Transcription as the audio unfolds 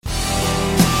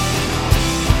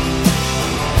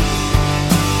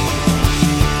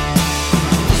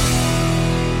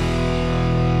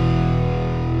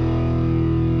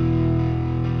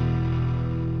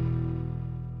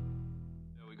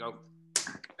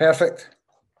Perfect.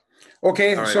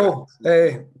 Okay, All right. so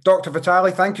Dr.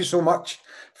 Vitale, thank you so much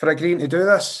for agreeing to do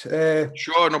this.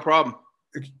 Sure, no problem.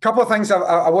 A couple of things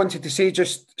I wanted to say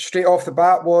just straight off the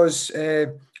bat was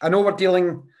I know we're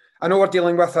dealing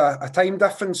with a time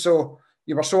difference, so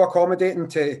you were so accommodating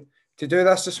to do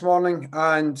this morning.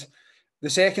 And the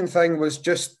second thing was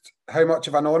just how much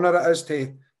of an honour it is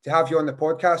to have you on the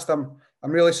podcast.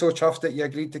 I'm really so chuffed that you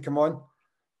agreed to come on.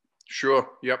 Sure.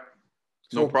 Yep.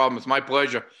 No problem. It's my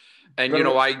pleasure. And you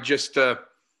know, I just look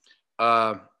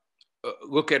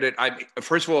at it.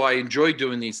 First of all, I enjoy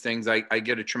doing these things. I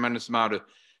get a tremendous amount of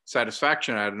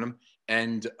satisfaction out of them,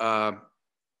 and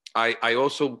I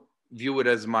also view it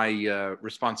as my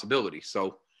responsibility.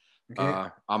 So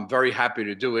I'm very happy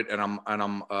to do it, and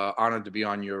I'm honored to be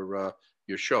on your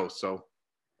show. So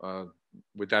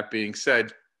with that being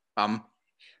said, I'm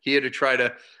here to try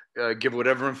to give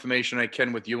whatever information I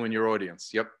can with you and your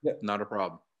audience. Yep. Not a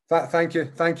problem. Thank you.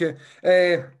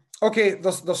 Okay,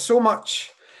 there's so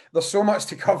much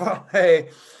to cover.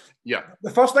 Yeah. The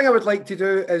first thing I would like to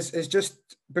do is just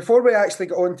before we actually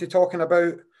get on to talking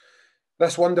about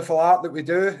this wonderful art that we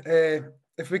do,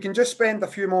 if we can just spend a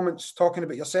few moments talking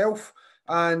about yourself,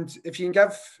 and if you can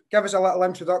give us a little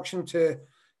introduction to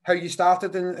how you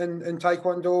started in Tae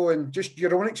Kwon Do and just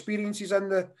your own experiences in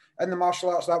the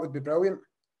martial arts, that would be brilliant.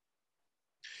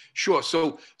 Sure.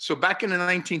 So back in the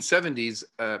 1970s,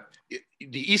 the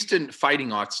Eastern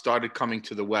fighting arts started coming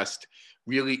to the West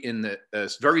really in the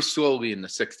very slowly in the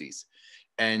 60s.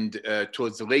 And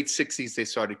towards the late 60s, they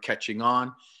started catching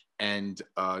on, and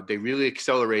they really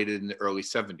accelerated in the early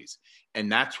 70s. And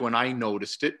that's when I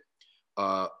noticed it.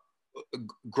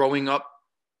 Growing up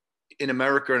in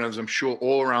America, and as I'm sure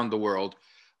all around the world,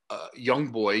 young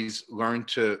boys learn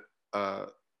to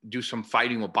do some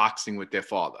fighting or boxing with their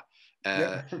father.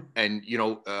 And, you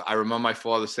know, I remember my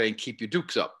father saying, keep your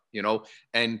dukes up, you know,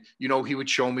 and, you know, he would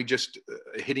show me just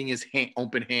hitting his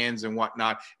open hands and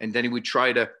whatnot. And then he would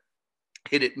try to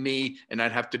hit at me and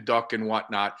I'd have to duck and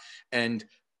whatnot. And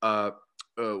I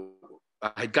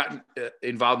had gotten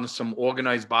involved in some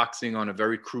organized boxing on a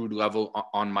very crude level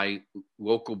on my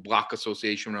local block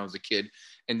association when I was a kid.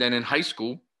 And then in high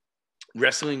school,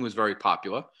 wrestling was very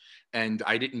popular. And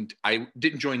I didn't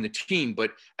join the team,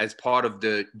 but as part of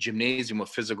the gymnasium of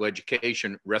physical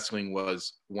education, wrestling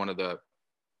was one of the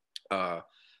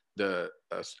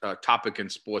topic in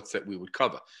sports that we would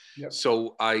cover. Yep.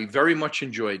 So I very much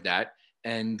enjoyed that.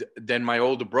 And then my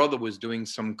older brother was doing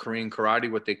some Korean karate,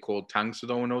 what they called Tang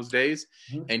Soo-do in those days.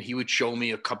 Mm-hmm. And he would show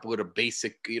me a couple of the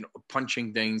basic, you know,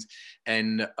 punching things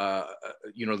and,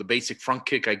 you know, the basic front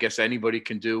kick, I guess anybody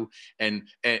can do. And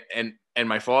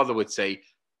my father would say,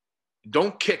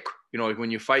 don't kick, you know, like when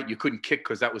you fight, you couldn't kick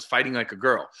because that was fighting like a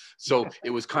girl. So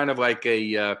it was kind of like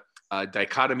a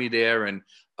dichotomy there. And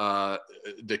the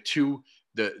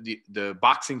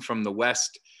boxing from the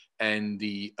West and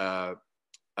the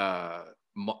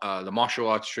martial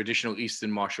arts, traditional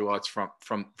Eastern martial arts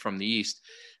from the East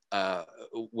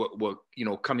were, you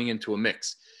know, coming into a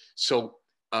mix. So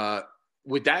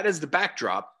with that as the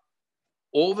backdrop,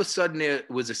 all of a sudden there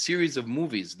was a series of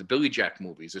movies, the Billy Jack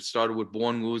movies. It started with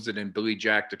Born Loser, then Billy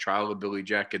Jack, The Trial of Billy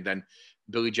Jack, and then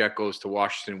Billy Jack Goes to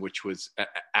Washington, which was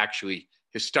actually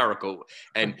hysterical.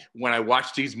 And when I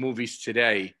watch these movies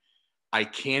today, I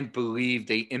can't believe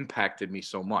they impacted me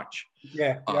so much.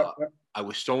 Yeah. I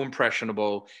was so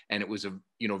impressionable, and it was a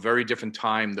very different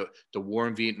time. The war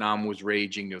in Vietnam was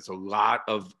raging. There was a lot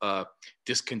of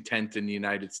discontent in the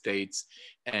United States,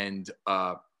 and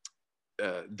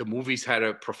the movies had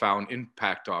a profound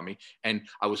impact on me. And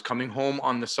I was coming home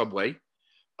on the subway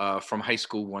from high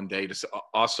school one day.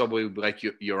 Our subway would be like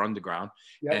your underground.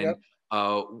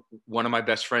 One of my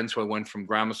best friends who I went from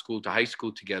grammar school to high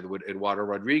school together with, Eduardo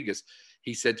Rodriguez,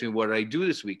 he said to me, what did I do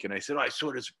this week? And I said, I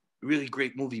saw this really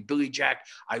great movie, Billy Jack.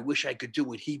 I wish I could do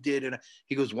what he did. And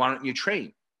he goes, why don't you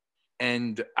train?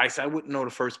 And I said, I wouldn't know the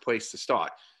first place to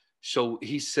start. So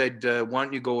he said, why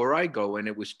don't you go where I go? And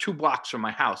it was 2 blocks from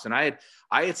my house. And I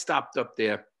had stopped up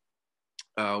there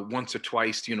once or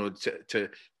twice, you know, to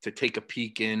take a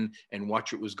peek in and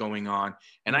watch what was going on.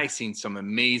 And I seen some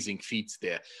amazing feats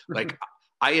there. Like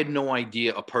I had no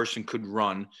idea a person could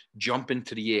run, jump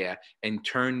into the air and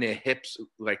turn their hips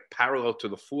like parallel to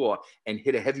the floor and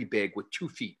hit a heavy bag with 2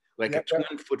 feet. Like a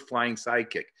 20-foot flying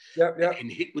sidekick,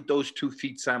 and hit with those 2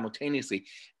 feet simultaneously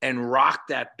and rock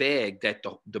that bag that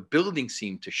the building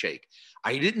seemed to shake.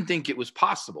 I didn't think it was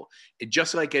possible.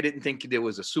 Just like I didn't think there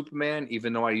was a Superman,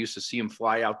 even though I used to see him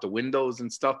fly out the windows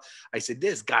and stuff. I said,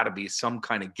 there's got to be some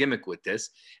kind of gimmick with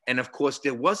this. And of course,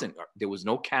 there wasn't. There was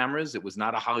no cameras. It was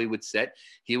not a Hollywood set.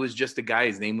 He was just a guy.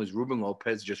 His name was Ruben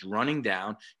Lopez, just running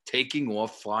down, taking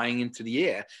off, flying into the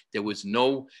air. There was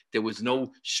no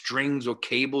strings or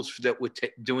cables that were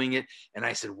doing it. And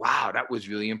I said, wow, that was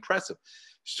really impressive.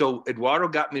 So Eduardo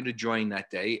got me to join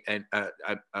that day, and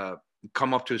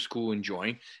come up to the school and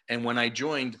join. And when I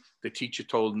joined, the teacher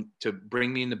told him to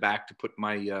bring me in the back to put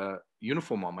my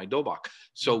uniform on, my dobak.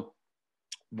 So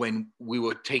when we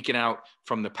were taken out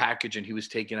from the package and he was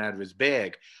taken out of his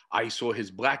bag, I saw his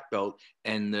black belt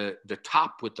and the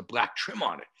top with the black trim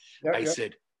on it. I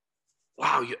said,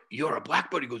 wow, you're a black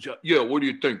belt? He goes, yeah, what do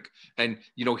you think? And,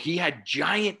 he had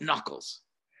giant knuckles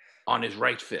on his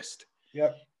right fist.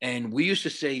 Yeah. And we used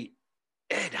to say,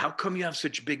 Ed, how come you have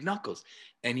such big knuckles?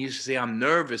 And he used to say, I'm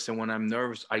nervous. And when I'm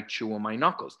nervous, I chew on my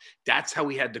knuckles. That's how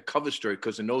he had the cover story.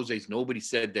 Because in those days, nobody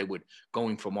said they would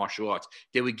going for martial arts.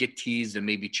 They would get teased and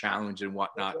maybe challenged and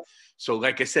whatnot. So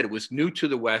like I said, it was new to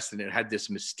the West and it had this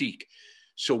mystique.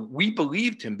 So we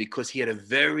believed him because he had a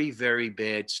very, very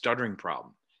bad stuttering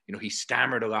problem. He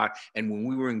stammered a lot. And when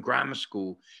we were in grammar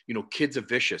school, kids are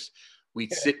vicious.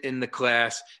 We'd sit in the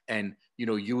class and,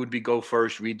 you would go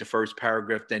first, read the first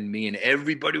paragraph, then me, and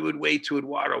everybody would wait till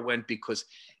Eduardo went because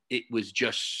it was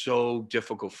just so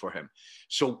difficult for him.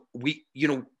 So we,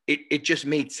 it just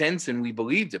made sense and we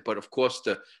believed it. But of course,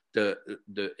 the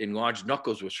enlarged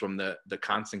knuckles was from the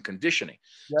constant conditioning.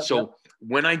 So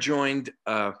when I joined,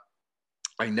 I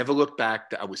never looked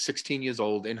back. I was 16 years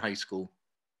old in high school.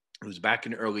 It was back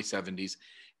in the early 70s.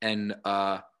 And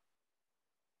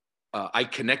I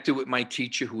connected with my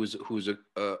teacher, who's a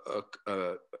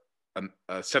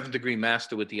seventh degree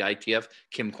master with the ITF,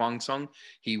 Kim Kwang Sung.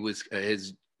 He was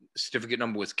his certificate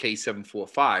number was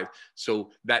K745.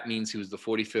 So that means he was the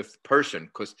 45th person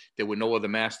because there were no other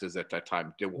masters at that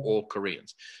time. They were all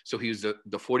Koreans. So he was the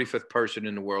 45th person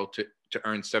in the world to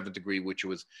earn seventh degree, which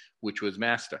was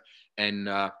master. And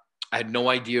I had no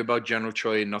idea about General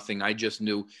Choi and nothing. I just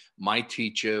knew my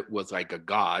teacher was like a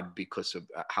god because of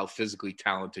how physically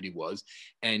talented he was.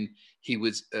 And he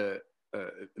was,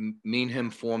 me and him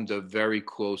formed a very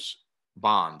close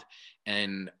bond.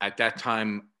 And at that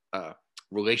time,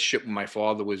 relationship with my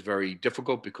father was very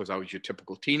difficult because I was your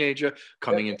typical teenager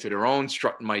coming into their own,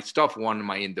 strutting my stuff, wanting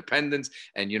my independence.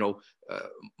 And,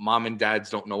 mom and dads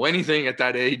don't know anything at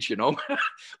that age,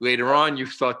 Later on, you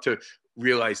start to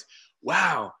realize,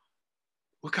 wow,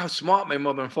 look how smart my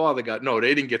mother and father got. No,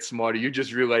 they didn't get smarter. You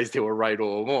just realized they were right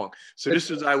all along. So this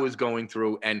was I was going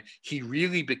through. And he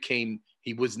really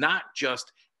he was not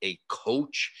just a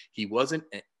coach. He wasn't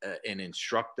an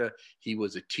instructor. He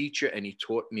was a teacher and he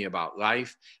taught me about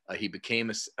life. He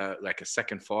became like a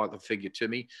second father figure to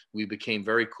me. We became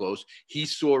very close. He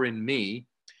saw in me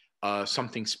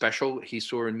something special. He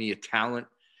saw in me a talent,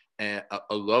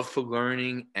 a love for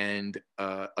learning, and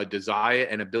a desire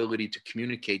and ability to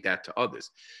communicate that to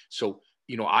others. So,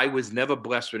 I was never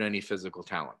blessed with any physical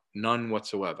talent, none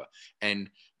whatsoever. And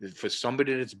for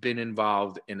somebody that's been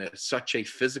involved in such a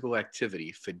physical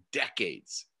activity for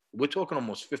decades, we're talking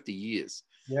almost 50 years.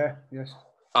 Yeah, yes.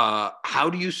 How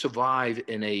do you survive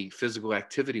in a physical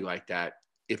activity like that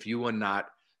if you are not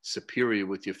superior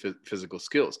with your physical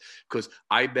skills? Because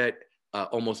I bet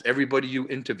almost everybody you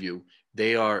interview,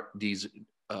 they are these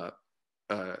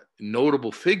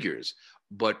notable figures,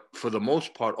 but for the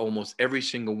most part, almost every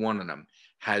single one of them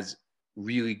has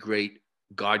really great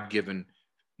God-given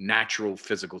natural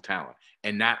physical talent.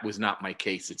 And that was not my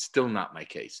case. It's still not my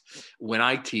case. When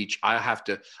I teach, I'll have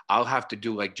to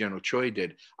do like General Choi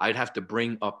did. I'd have to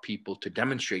bring up people to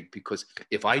demonstrate, because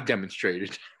if I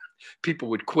demonstrated, people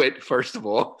would quit, first of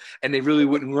all, and they really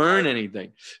wouldn't learn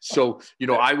anything. So,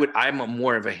 I'm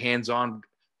more of a hands-on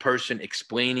person,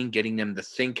 explaining, getting them to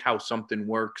think how something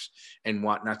works and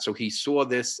whatnot. So he saw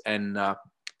this, and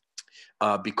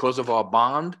because of our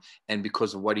bond and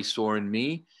because of what he saw in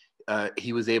me,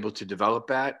 he was able to develop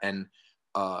that. And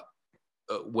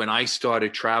when I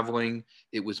started traveling,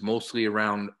 it was mostly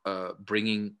around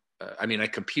bringing, I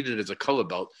competed as a color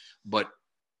belt, but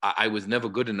I was never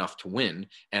good enough to win.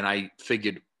 And I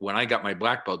figured when I got my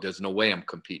black belt, there's no way I'm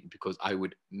competing, because I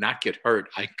would not get hurt.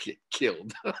 I'd get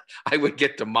killed. I would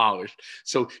get demolished.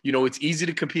 So, it's easy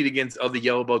to compete against other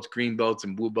yellow belts, green belts,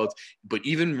 and blue belts. But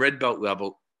even red belt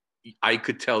level, I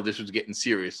could tell this was getting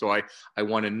serious. So I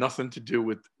wanted nothing to do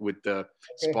with the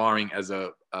sparring as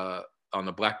on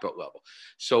the black belt level.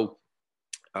 So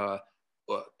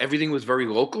everything was very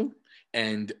local.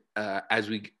 And as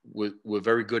we were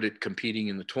very good at competing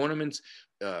in the tournaments,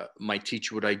 my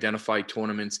teacher would identify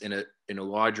tournaments in a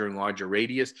larger and larger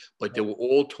radius, but they were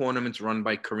all tournaments run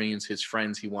by Koreans, his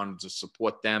friends. He wanted to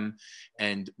support them,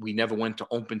 and we never went to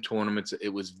open tournaments. It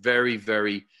was very,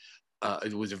 very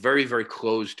it was a very, very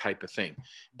closed type of thing.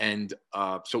 And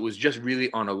so it was just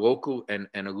really on a local and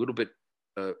a little bit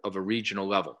of a regional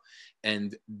level.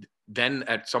 And then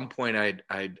at some point,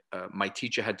 my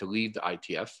teacher had to leave the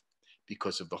ITF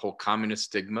because of the whole communist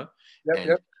stigma.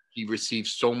 He received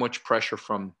so much pressure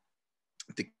from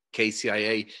the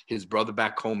KCIA. His brother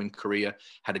back home in Korea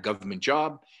had a government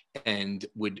job and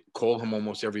would call him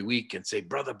almost every week and say,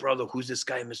 brother, who's this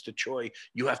guy, Mr. Choi?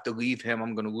 You have to leave him.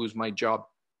 I'm going to lose my job.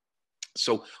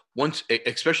 So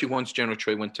especially once General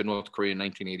Choi went to North Korea in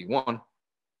 1981,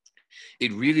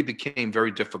 it really became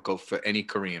very difficult for any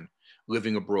Korean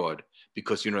living abroad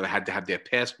because, they had to have their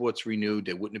passports renewed.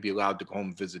 They wouldn't be allowed to go home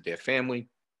and visit their family.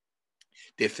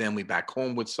 Their family back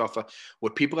home would suffer.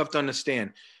 What people have to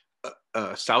understand,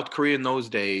 South Korea in those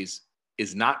days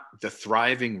is not the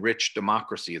thriving, rich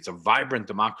democracy. It's a vibrant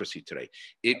democracy today.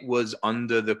 It was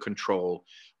under the control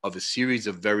of a series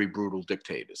of very brutal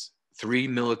dictators. 3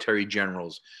 military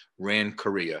generals ran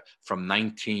Korea from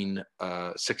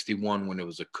 1961 when it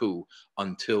was a coup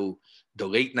until the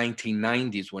late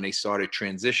 1990s when they started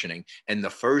transitioning. And the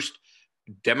first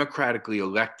democratically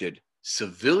elected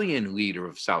civilian leader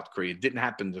of South Korea didn't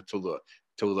happen until the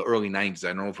early 90s. I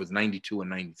don't know if it was 92 and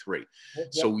 93.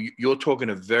 So you're talking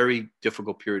a very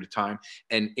difficult period of time.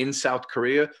 And in South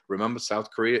Korea, remember,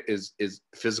 South Korea is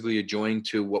physically adjoined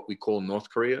to what we call North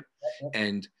Korea.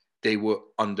 And they were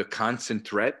under constant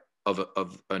threat of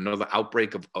another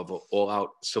outbreak of an all-out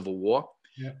civil war.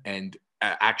 And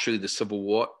actually the civil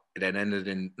war that ended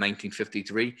in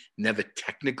 1953 never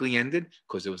technically ended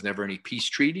because there was never any peace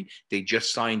treaty. They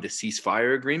just signed a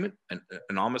ceasefire agreement,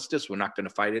 an armistice. We're not going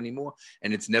to fight anymore.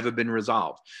 And it's never been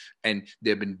resolved. And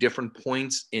there have been different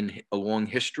points along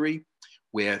history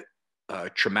where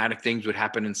traumatic things would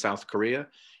happen in South Korea.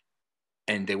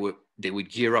 And they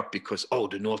would gear up because,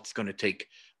 the North's going to take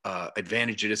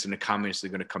advantage of this and the communists are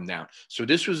going to come down. So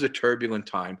this was a turbulent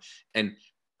time. And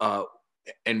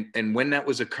when that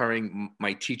was occurring,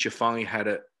 my teacher finally had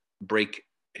to break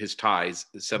his ties,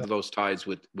 sever those ties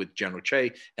with General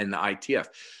Che and the ITF.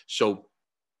 So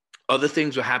other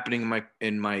things were happening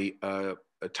in my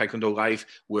Taekwondo life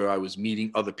where I was meeting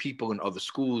other people in other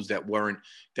schools that weren't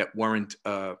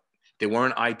ITF, they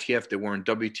weren't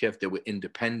WTF, they were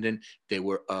independent, they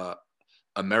were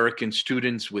American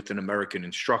students with an American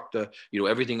instructor.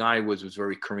 Everything I was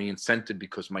very Korean centered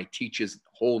because my teacher's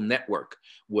whole network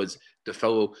was the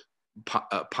fellow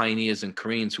pioneers and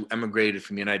Koreans who emigrated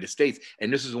from the United States.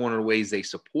 And this is one of the ways they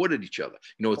supported each other.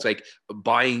 It's like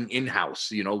buying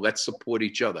in-house, let's support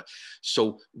each other.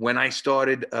 So when I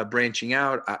started branching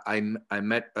out, I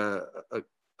met a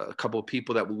couple of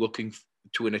people that were looking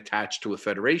to attach to a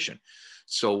federation.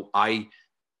 So I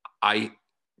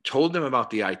told them about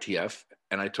the ITF,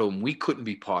 and I told them we couldn't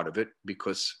be part of it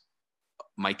because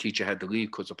my teacher had to leave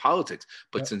because of politics.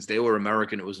 But since they were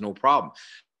American, it was no problem.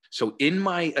 So in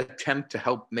my attempt to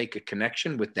help make a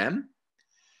connection with them,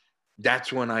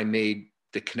 that's when I made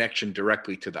the connection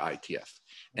directly to the ITF.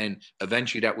 And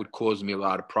eventually that would cause me a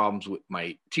lot of problems with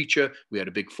my teacher. We had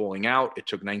a big falling out. It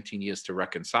took 19 years to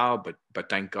reconcile, but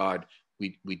thank God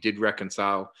we did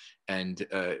reconcile. And,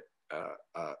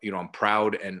 I'm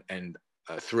proud and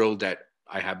thrilled that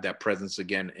I have that presence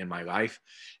again in my life.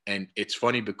 And it's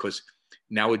funny because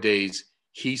nowadays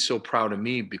he's so proud of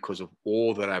me because of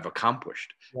all that I've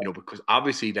accomplished, because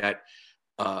obviously that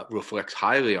reflects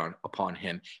highly upon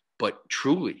him. But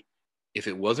truly, if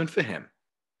it wasn't for him,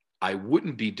 I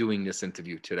wouldn't be doing this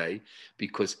interview today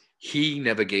because he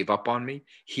never gave up on me.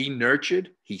 He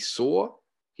nurtured, he saw,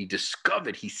 he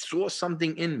discovered, he saw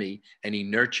something in me and he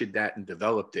nurtured that and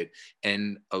developed it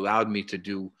and allowed me to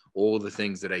do all the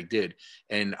things that I did.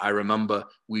 And I remember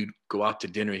we'd go out to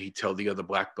dinner and he'd tell the other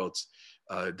black belts,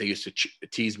 they used to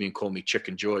tease me and call me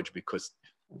Chicken George because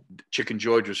Chicken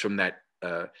George was from that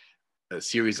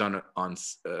series on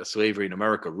slavery in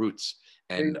America, Roots.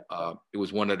 And it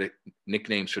was one of the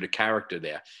nicknames for the character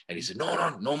there. And he said,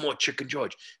 no more Chicken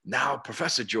George. Now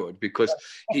Professor George, because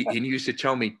he used to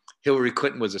tell me Hillary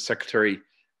Clinton was a Secretary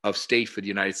of State for the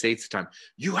United States at the time.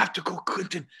 You have to go,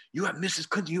 Clinton. You have Mrs.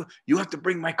 Clinton. You have to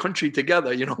bring my country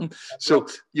together, So,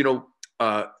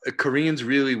 Koreans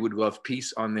really would love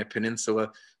peace on their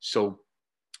peninsula. So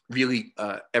really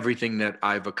everything that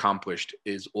I've accomplished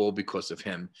is all because of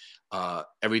him.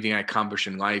 Everything I accomplished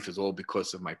in life is all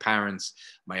because of my parents,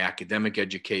 my academic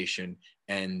education,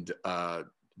 and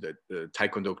the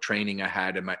Taekwondo training I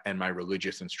had and my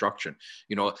religious instruction.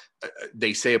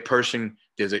 They say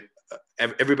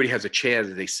everybody has a chair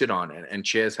that they sit on, and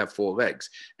chairs have four legs.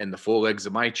 And the four legs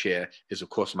of my chair is, of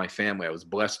course, my family. I was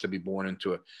blessed to be born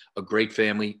into a great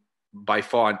family, by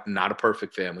far not a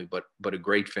perfect family, but a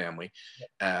great family.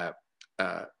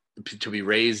 To be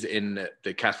raised in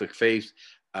the Catholic faith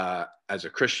as a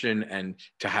Christian, and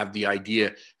to have the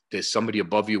idea there's somebody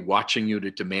above you watching you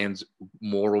that demands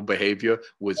moral behavior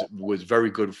was very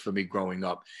good for me growing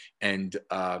up. And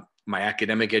my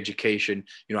academic education,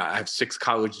 I have 6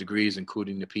 college degrees,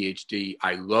 including the PhD.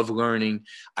 I love learning.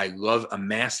 I love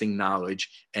amassing knowledge,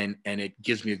 and it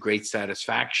gives me a great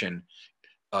satisfaction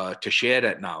to share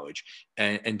that knowledge.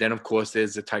 And then, of course,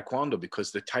 there's the Tae Kwon Do,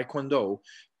 because the Tae Kwon Do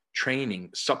training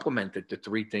supplemented the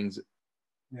 3 things,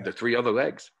 the 3 other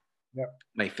legs.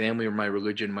 My family, or my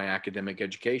religion, my academic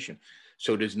education.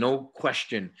 So there's no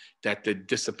question that the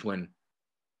discipline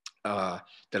that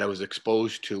I was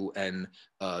exposed to, and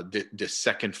the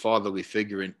second fatherly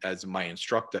figure as my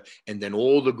instructor, and then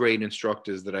all the great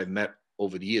instructors that I've met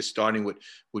over the years, starting with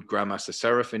Grandmaster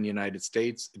Seraph in the United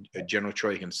States, General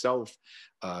Choi himself,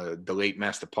 the late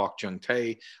Master Park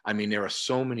Jung-tae. I mean, there are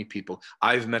so many people.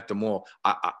 I've met them all.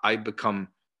 I've become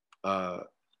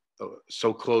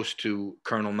so close to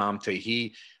Colonel Nam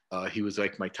Tae-hee. He was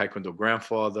like my Taekwondo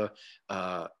grandfather.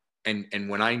 And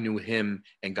when I knew him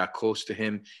and got close to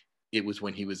him, it was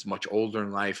when he was much older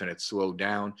in life and it slowed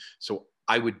down. So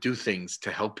I would do things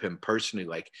to help him personally,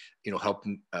 like, help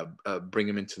him, bring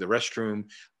him into the restroom.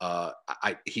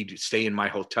 He'd stay in my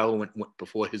hotel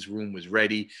before his room was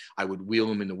ready. I would wheel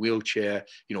him in the wheelchair,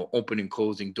 opening,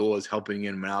 closing doors, helping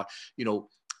him out,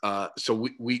 so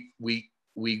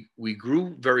we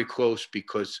grew very close,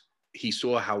 because he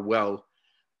saw how well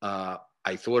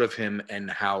I thought of him, and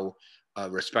how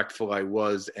respectful I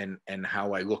was, and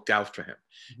how I looked out for him.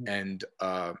 And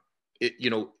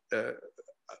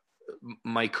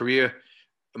my career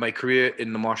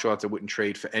in the martial arts, I wouldn't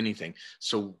trade for anything.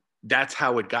 So that's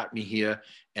how it got me here.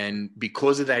 And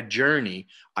because of that journey,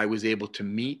 I was able to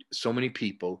meet so many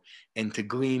people and to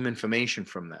glean information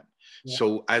from them.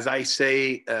 So as I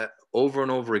say over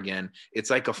and over again, it's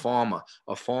like a farmer.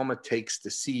 A farmer takes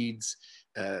the seeds,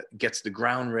 gets the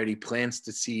ground ready, plants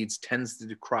the seeds, tends to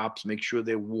the crops, make sure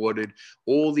they're watered,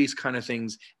 all these kind of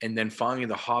things. And then finally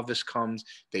the harvest comes,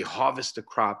 they harvest the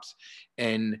crops.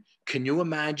 And can you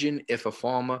imagine if a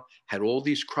farmer had all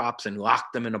these crops and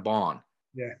locked them in a barn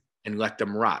and let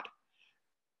them rot?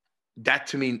 That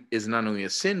to me is not only a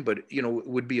sin, but it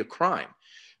would be a crime.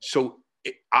 So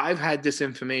I've had this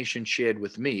information shared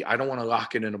with me. I don't want to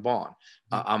lock it in a barn.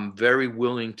 I'm very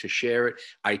willing to share it.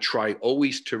 I try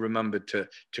always to remember to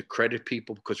credit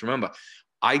people, because remember,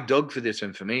 I dug for this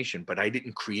information, but I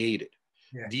didn't create it.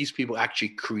 These people actually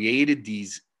created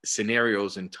these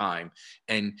scenarios in time,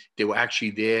 and they were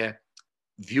actually there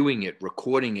viewing it,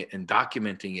 recording it, and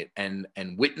documenting it, and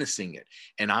witnessing it.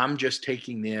 And I'm just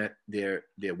taking their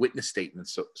witness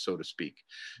statements, so to speak.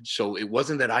 So it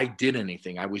wasn't that I did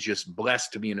anything. I was just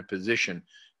blessed to be in a position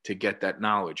to get that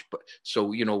knowledge. But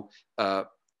so,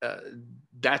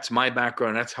 that's my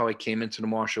background. That's how I came into the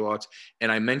martial arts.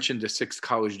 And I mentioned the 6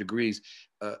 college degrees.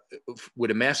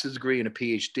 With a master's degree and a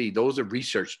PhD, those are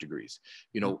research degrees.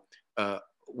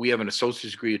 We have an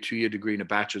associate's degree, a 2-year degree, and a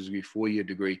bachelor's degree, 4-year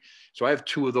degree. So I have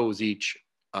 2 of those each,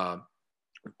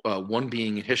 one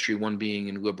being in history, one being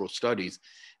in liberal studies.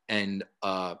 And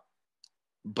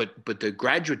but the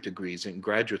graduate degrees in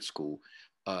graduate school,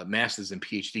 master's and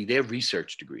PhD, they're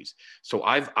research degrees. So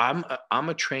I'm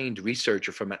a trained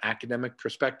researcher from an academic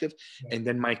perspective. And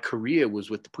then my career was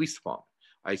with the police department.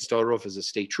 I started off as a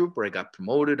state trooper. I got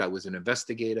promoted. I was an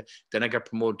investigator. Then I got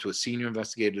promoted to a senior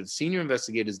investigator. The senior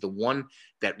investigator is the one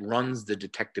that runs the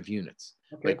detective units.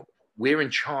 Like, we're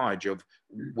in charge of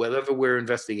whatever we're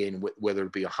investigating, whether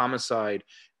it be a homicide,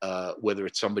 whether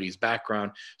it's somebody's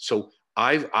background. So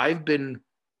I've been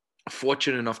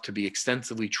fortunate enough to be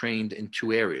extensively trained in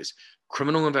 2 areas: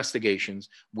 criminal investigations,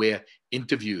 where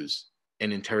interviews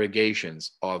and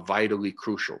interrogations are vitally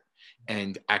crucial,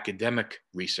 and academic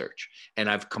research. And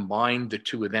I've combined the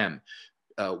 2 of them.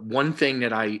 One thing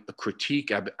that I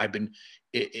critique, I've been,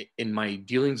 in my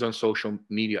dealings on social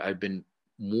media, I've been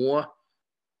more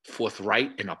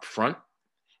forthright and upfront,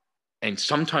 and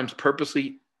sometimes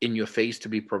purposely in your face to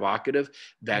be provocative,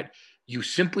 that you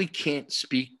simply can't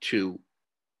speak to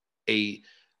a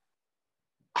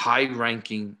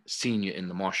high-ranking senior in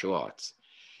the martial arts.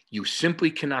 You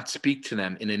simply cannot speak to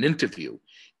them in an interview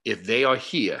if they are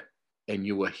here and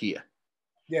you are here.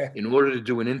 In order to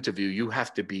do an interview, you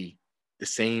have to be the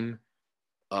same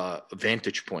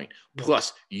vantage point.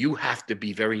 Plus, you have to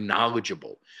be very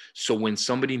knowledgeable. So when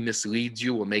somebody misleads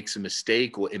you or makes a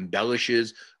mistake or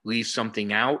embellishes, leaves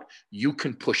something out, you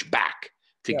can push back.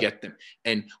 to get them.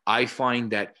 And I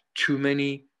find that too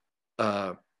many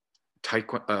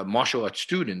martial arts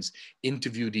students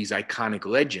interview these iconic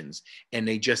legends, and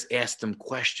they just ask them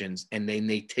questions, and then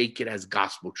they take it as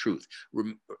gospel truth.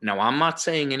 Now, I'm not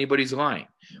saying anybody's lying,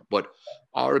 but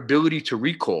our ability to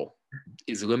recall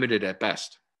is limited at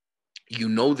best. You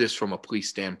know this from a police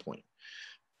standpoint.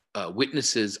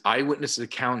 Eyewitnesses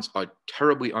accounts are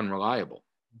terribly unreliable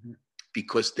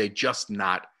because they're just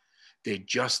not as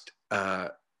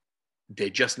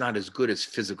good as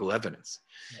physical evidence.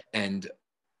 And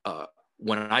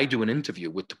when I do an interview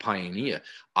with the pioneer,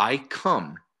 I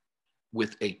come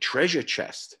with a treasure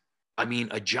chest. I mean,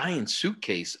 a giant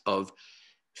suitcase of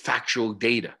factual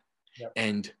data.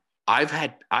 And I've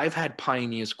had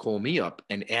pioneers call me up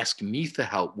and ask me for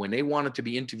help when they wanted to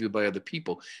be interviewed by other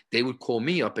people. They would call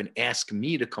me up and ask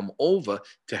me to come over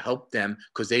to help them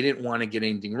because they didn't want to get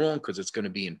anything wrong because it's going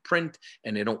to be in print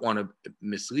and they don't want to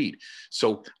mislead.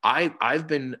 So I've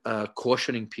been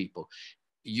cautioning people.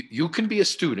 You can be a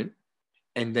student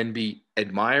and then be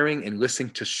admiring and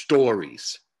listening to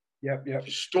stories.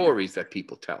 Stories that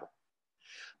people tell.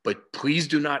 But please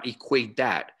do not equate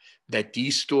that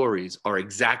these stories are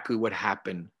exactly what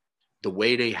happened, the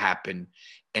way they happen,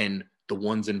 and the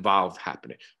ones involved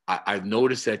happening. I've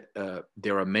noticed that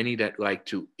there are many that like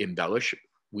to embellish.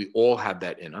 We all have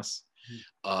that in us.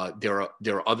 There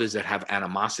are others that have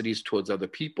animosities towards other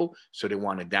people, so they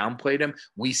want to downplay them.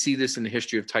 We see this in the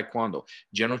history of Taekwondo.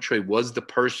 General Choi was the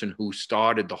person who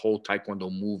started the whole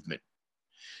Taekwondo movement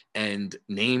and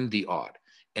named the art.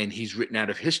 And he's written out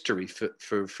of history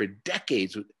for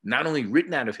decades, not only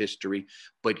written out of history,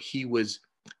 but he was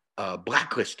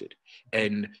blacklisted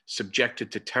and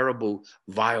subjected to terrible,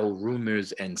 vile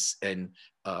rumors and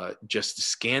just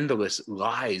scandalous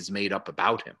lies made up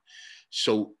about him.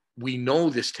 So we know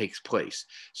this takes place.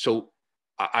 So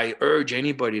I urge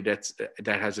anybody that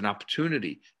has an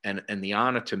opportunity and the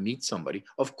honor to meet somebody,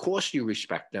 of course you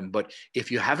respect them. But if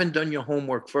you haven't done your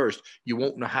homework first, you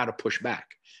won't know how to push back.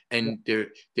 And there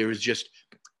is just,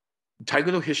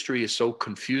 Taekwondo history is so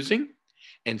confusing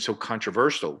and so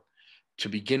controversial to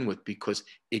begin with because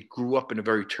it grew up in a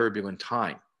very turbulent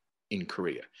time in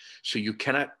Korea. So you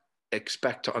cannot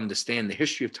expect to understand the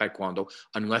history of Taekwondo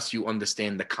unless you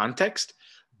understand the context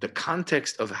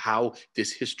of how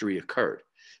this history occurred.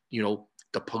 You know,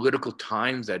 the political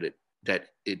times that it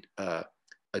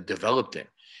developed in,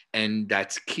 and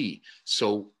that's key.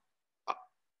 So,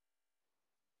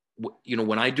 you know,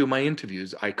 when I do my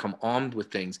interviews, I come armed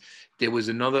with things. There was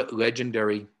another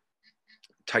legendary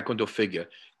Taekwondo figure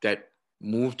that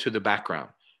moved to the background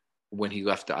when he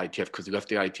left the ITF, because he left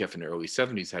the ITF in the early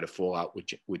 70s, had a fallout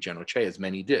with General Che, as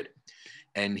many did.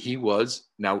 And he was,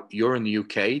 now you're in the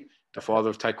UK, the father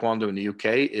of Taekwondo in the UK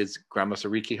is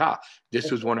Grandmaster Ri Ki-ha. This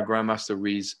was one of Grandmaster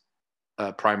Ri's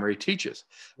primary teachers,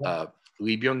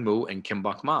 Lee Byung-moo and Kim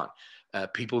Bak-man.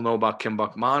 People know about Kim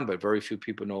Bak-man, but very few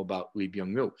people know about Lee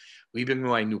Byung-moo. Lee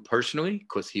Byung-moo I knew personally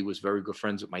because he was very good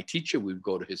friends with my teacher. We would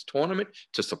go to his tournament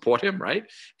to support him,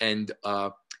 right? And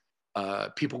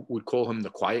people would call him the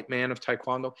quiet man of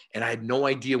Taekwondo. And I had no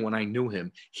idea when I knew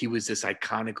him, he was this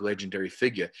iconic, legendary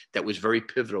figure that was very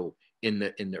pivotal in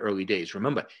the early days.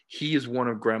 Remember, he is one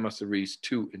of Grandmaster Ri's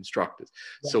 2 instructors.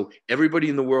 So everybody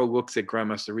in the world looks at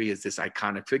Grandmaster Ri as this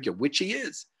iconic figure, which he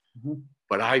is.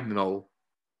 But I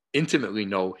intimately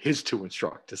know his 2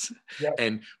 instructors.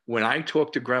 And when I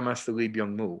talked to Grandmaster Lee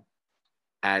Byung-moo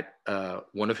at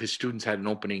one of his students had an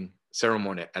opening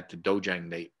ceremony at the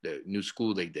dojang, the new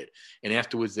school they did. And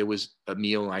afterwards there was a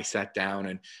meal and I sat down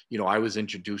and, you know, I was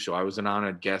introduced. So I was an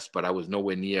honored guest, but I was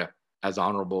nowhere near as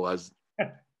honorable as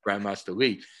Grandmaster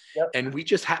Lee. And we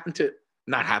just I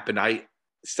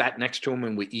sat next to him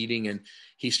and we're eating and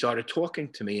he started talking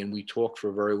to me and we talked for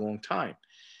a very long time.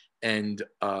 And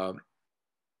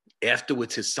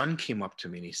afterwards his son came up to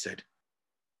me and he said,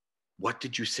 "What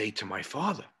did you say to my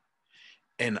father?"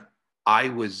 And I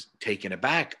was taken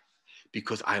aback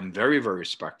because I'm very, very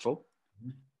respectful.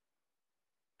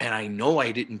 And I know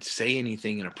I didn't say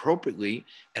anything inappropriately.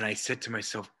 And I said to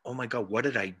myself, oh my God, what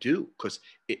did I do? Because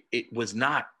it was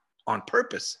not on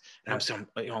purpose. And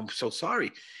I'm so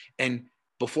sorry. And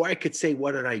before I could say,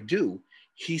 what did I do?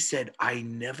 He said, I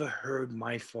never heard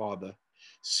my father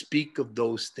speak of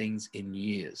those things in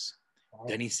years. Wow.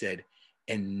 Then he said,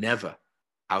 and never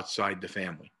outside the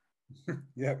family.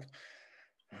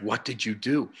 What did you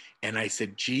do? And I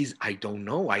said, geez, I don't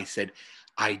know. I said,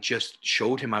 I just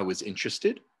showed him I was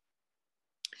interested.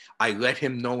 I let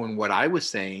him know in what I was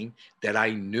saying that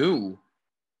I knew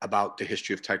about the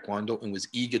history of Taekwondo and was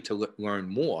eager to learn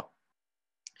more.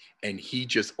 And he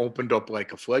just opened up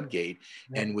like a floodgate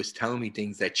Yeah. and was telling me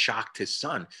things that shocked his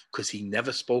son because he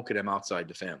never spoke to them outside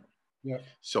the family. Yeah.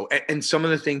 So, and some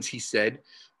of the things he said,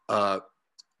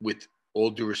 with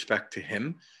all due respect to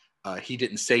him, he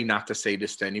didn't say not to say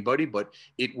this to anybody, but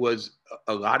it was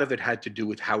a lot of it had to do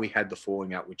with how he had the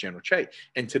falling out with General Che.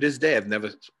 And to this day, I've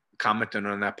never commented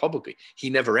on that publicly. He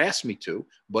never asked me to,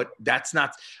 but that's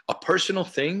not a personal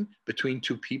thing between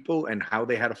two people, and how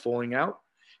they had a falling out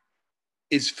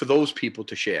is for those people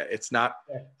to share. It's not,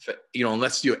 for,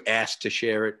 unless you're asked to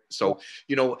share it. So,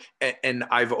 and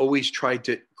I've always tried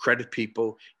to credit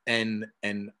people, and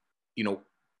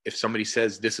if somebody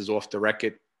says this is off the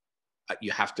record,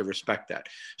 you have to respect that.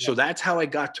 Yeah. So that's how I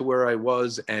got to where I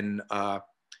was. And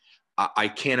I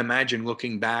can't imagine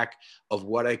looking back of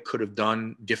what I could have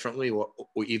done differently, or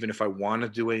even if I want to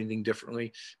do anything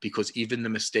differently, because even the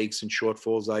mistakes and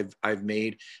shortfalls I've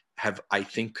made have, I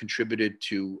think, contributed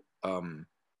to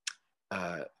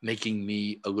making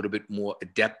me a little bit more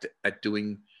adept at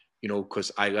doing,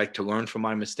 because I like to learn from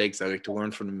my mistakes. I like to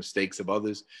learn from the mistakes of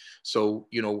others. So,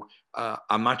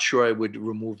 I'm not sure I would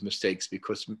remove mistakes,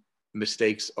 because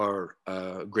mistakes are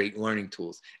great learning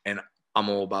tools, and I'm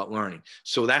all about learning.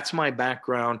 So that's my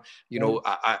background.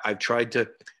 I've tried to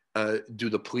do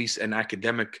the police and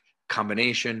academic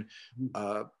combination.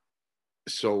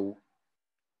 So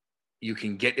you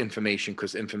can get information,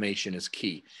 because information is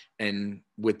key. And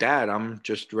with that, I'm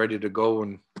just ready to go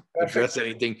and address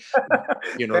anything,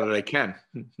 that I can.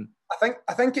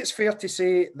 I think it's fair to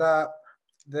say that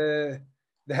the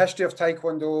history of Tae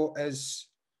Kwon Do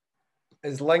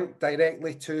is linked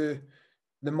directly to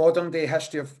the modern day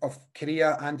history of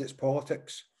Korea and its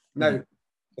politics. Now,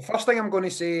 the first thing I'm going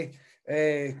to say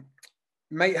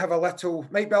might be a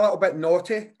little bit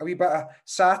naughty, a wee bit of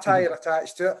satire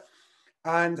attached to it.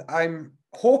 And I'm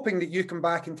hoping that you come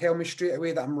back and tell me straight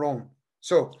away that I'm wrong.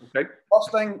 So,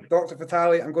 First thing, Dr.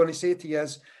 Vitale, I'm going to say to you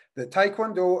is that Tae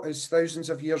Kwon Do is thousands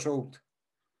of years old.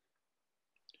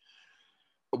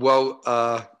 Well,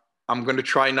 I'm going to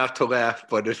try not to laugh,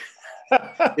 but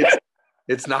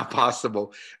it's not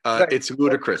possible. It's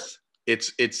ludicrous.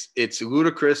 It's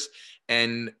ludicrous.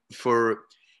 And for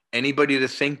anybody to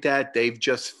think that, they've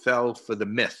just fell for the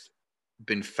myth,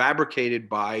 been fabricated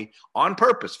on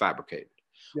purpose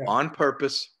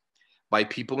by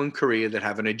people in Korea that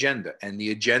have an agenda. And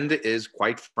the agenda is,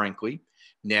 quite frankly,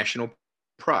 national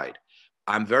pride.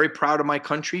 I'm very proud of my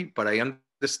country, but I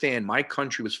understand my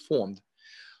country was formed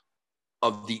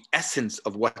of the essence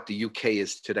of what the UK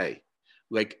is today.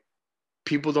 Like,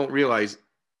 people don't realize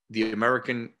the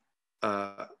American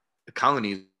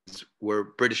colonies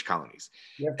were British colonies.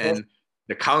 Yeah, and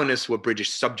the colonists were British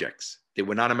subjects. They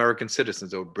were not American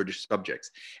citizens, they were British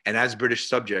subjects. And as British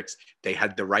subjects, they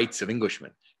had the rights of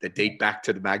Englishmen that date back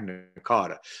to the Magna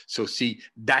Carta. So see,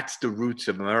 that's the roots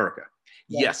of America.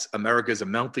 Yeah. Yes, America is a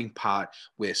melting pot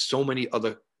where so many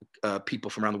other people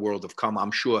from around the world have come.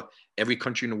 I'm sure every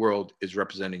country in the world is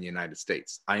representing the United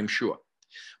States. I am sure.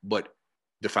 But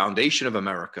the foundation of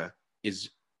America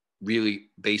is really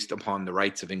based upon the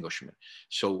rights of Englishmen.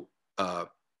 So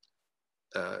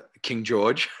King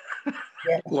George,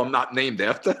 who I'm not named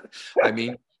after, I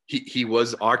mean, he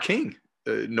was our king.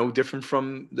 No different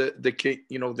from the king,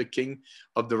 the king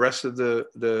of the rest of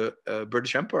the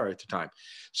British Empire at the time.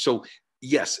 So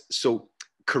yes, so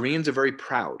Koreans are very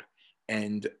proud,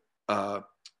 and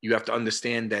you have to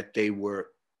understand that they were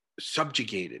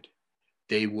subjugated,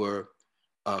 they were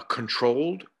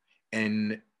controlled,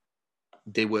 and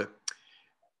they were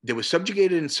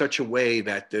subjugated in such a way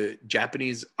that the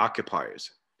Japanese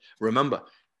occupiers, remember,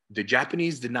 the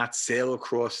Japanese did not sail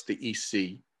across the East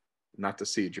Sea, not the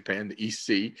Sea of Japan, the East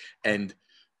Sea, and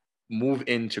move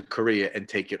into Korea and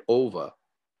take it over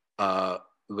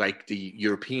like the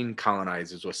European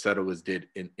colonizers or settlers did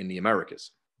in the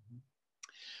Americas.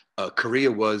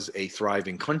 Korea was a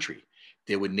thriving country.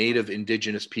 There were native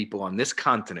indigenous people on this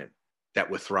continent that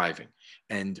were thriving.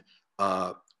 And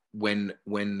when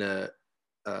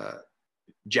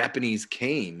Japanese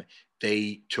came,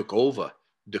 they took over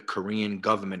the Korean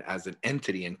government as an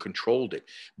entity and controlled it.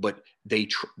 But they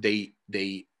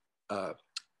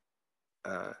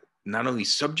not only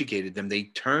subjugated them, they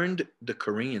turned the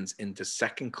Koreans into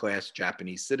second-class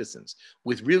Japanese citizens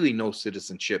with really no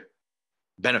citizenship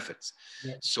benefits.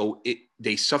 Yeah. So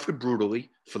they suffered brutally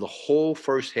for the whole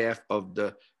first half of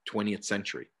the 20th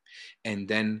century. And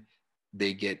then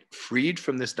they get freed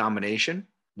from this domination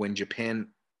when Japan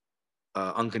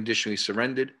unconditionally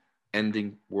surrendered,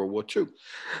 ending World War II.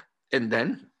 And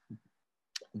then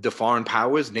the foreign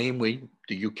powers, namely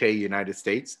the UK, United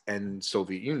States, and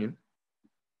Soviet Union,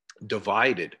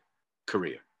 divided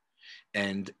Korea.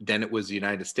 And then it was the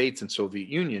United States and Soviet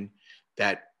Union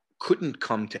that couldn't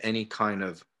come to any kind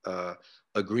of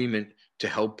agreement to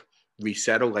help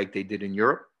resettle like they did in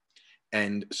Europe.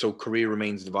 And so Korea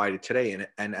remains divided today.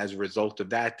 And as a result of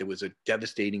that, there was a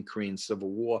devastating Korean Civil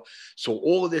War. So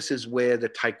all of this is where the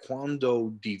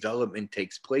Taekwondo development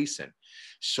takes place in.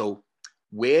 So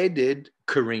where did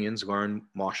Koreans learn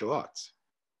martial arts?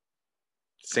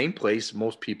 Same place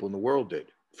most people in the world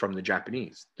did, from the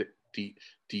Japanese.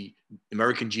 The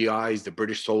American GIs, the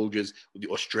British soldiers, the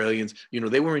Australians,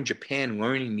 they were in Japan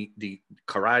learning the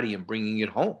karate and bringing it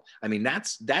home. I mean,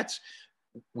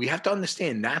 we have to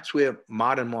understand that's where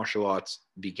modern martial arts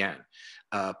began.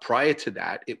 Prior to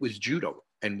that, it was judo.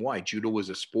 And why? Judo was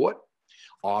a sport.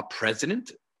 Our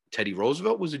president, Teddy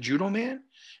Roosevelt, was a judo man.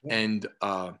 Yeah. And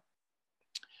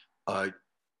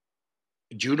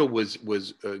judo was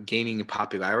gaining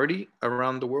popularity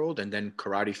around the world, and then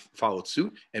karate followed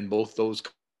suit, and both those.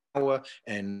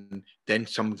 And then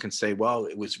someone can say, well,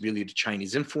 it was really the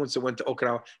Chinese influence that went to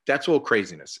Okinawa. That's all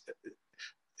craziness.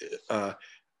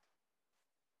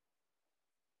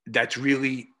 That's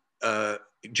really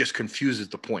just confuses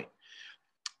the point.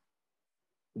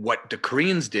 What the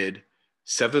Koreans did,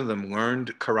 7 of them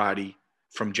learned karate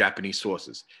from Japanese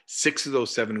sources. 6 of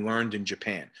those 7 learned in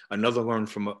Japan. Another learned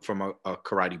from a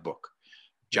karate book,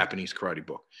 Japanese karate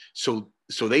book. So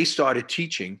they started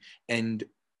teaching, and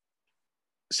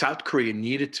South Korea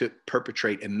needed to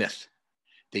perpetrate a myth.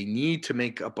 They need to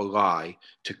make up a lie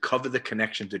to cover the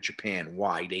connection to Japan.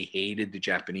 Why? They hated the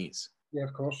Japanese. Yeah,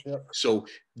 of course. Yeah. So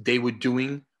they were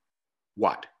doing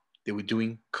what? They were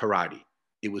doing karate.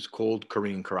 It was called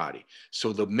Korean karate.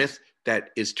 So the myth that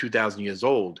is 2,000 years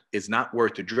old is not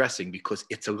worth addressing because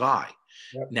it's a lie.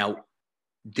 Yep. Now,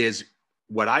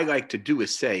 what I like to do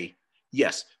is say,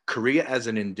 yes, Korea as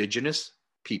an indigenous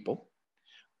people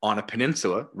on a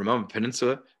peninsula, remember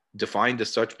peninsula defined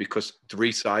as such because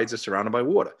 3 sides are surrounded by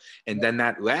water. And then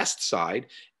that last side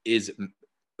is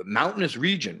mountainous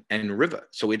region and river.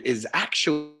 So it is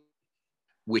actually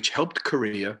which helped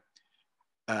Korea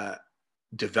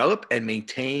develop and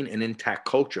maintain an intact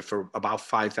culture for about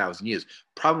 5,000 years,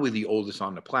 probably the oldest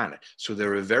on the planet. So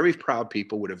they're a very proud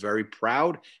people with a very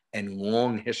proud and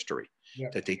long history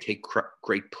that they take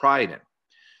great pride in.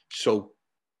 So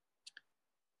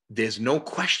there's no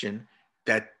question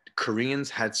that Koreans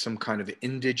had some kind of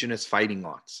indigenous fighting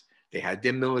arts. They had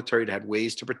their military, they had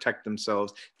ways to protect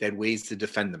themselves, they had ways to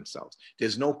defend themselves.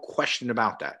 There's no question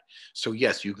about that. So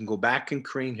yes, you can go back in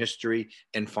Korean history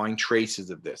and find traces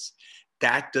of this.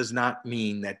 That does not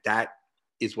mean that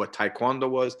is what Taekwondo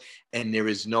was. And there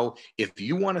is no, if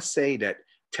you want to say that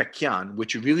Taekyon,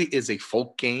 which really is a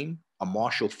folk game, a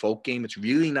martial folk game, it's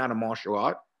really not a martial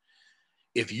art.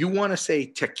 If you want to say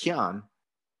Taekyon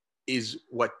is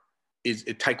what is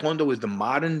Taekwondo is the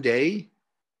modern day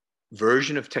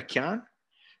version of Taekyon,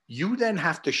 you then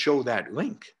have to show that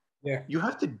link. Yeah. You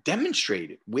have to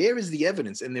demonstrate it. Where is the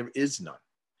evidence? And there is none.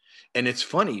 And it's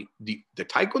funny, the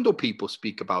Taekwondo people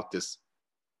speak about this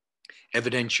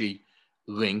evidentiary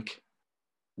link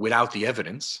without the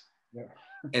evidence. Yeah.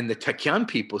 And the Taekyon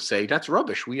people say, that's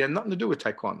rubbish. We have nothing to do with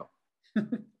Taekwondo.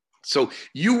 So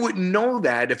you wouldn't know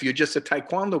that if you're just a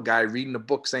Taekwondo guy reading a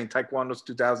book saying Taekwondo's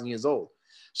 2,000 years old.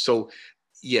 So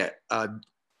yeah.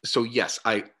 So yes,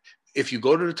 if you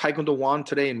go to the Taekwondo Wan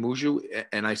today in Muju,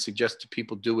 and I suggest to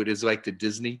people do it, is like the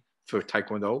Disney for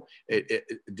Taekwondo,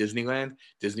 Disneyland,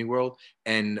 Disney World.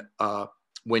 And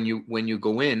when you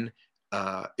go in,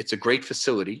 it's a great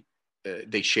facility.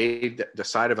 They shaved the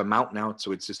side of a mountain out.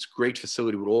 So it's this great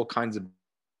facility with all kinds of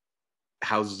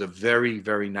houses, a very,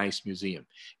 very nice museum.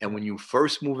 And when you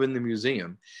first move in the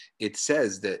museum, it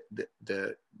says that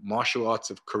the martial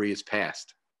arts of Korea's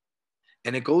past.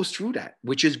 And it goes through that,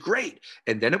 which is great.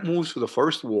 And then it moves to the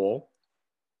first wall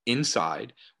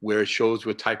inside where it shows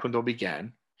where Taekwondo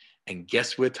began. And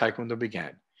guess where Taekwondo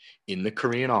began? In the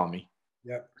Korean army.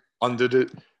 Yep. Under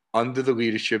the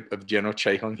leadership of General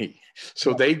Chae Hung-hee.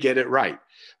 So they get it right.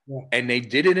 Yeah. And they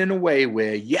did it in a way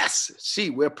where, yes,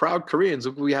 see, we're proud Koreans.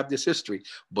 Look, we have this history.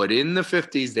 But in the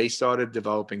 50s, they started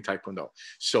developing Taekwondo.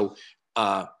 So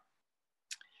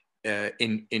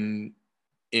in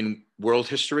world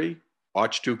history,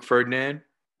 Archduke Ferdinand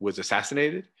was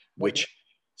assassinated, which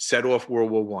set off World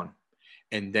War I.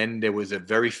 And then there was a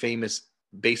very famous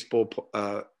baseball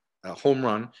home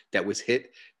run that was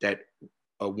hit that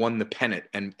won the pennant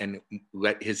and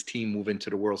let his team move into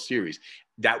the World Series.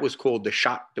 That was called the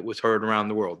shot that was heard around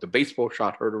the world, the baseball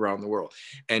shot heard around the world.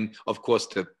 And of course,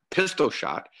 the pistol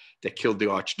shot that killed the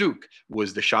Archduke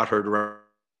was the shot heard around.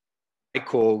 I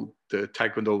call the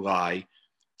Taekwondo lie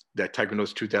that Taekwondo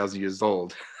is 2,000 years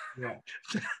old. Yeah.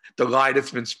 The lie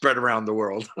that's been spread around the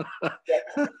world.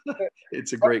 Yeah.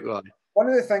 It's a great lie. One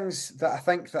of the things that I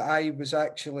think that I was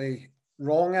actually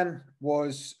wrong in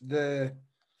was the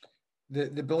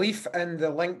belief in the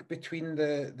link between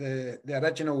the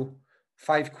original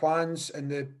five kwans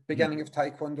and the beginning of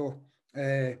Tae Kwon Do.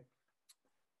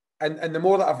 And the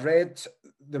more that I've read,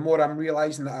 the more I'm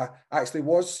realizing that I actually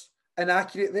was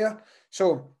inaccurate there.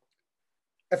 So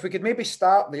if we could maybe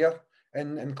start there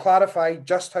and clarify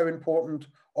just how important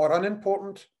or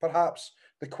unimportant, perhaps,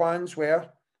 the kwans were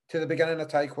to the beginning of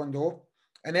Tae Kwon Do.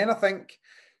 And then I think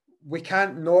we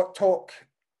can't not talk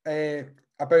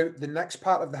about the next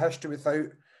part of the history without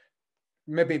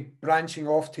maybe branching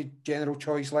off to General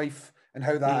Choi's life and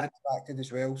how that interacted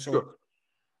as well. So, sure.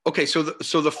 Okay, so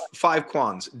the five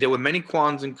kwans. There were many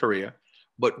kwans in Korea,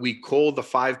 but we call the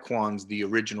five kwans the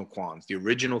original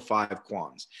five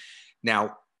kwans.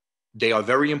 Now, they are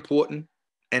very important,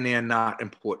 and they are not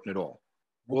important at all.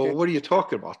 Okay. Well, what are you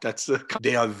talking about?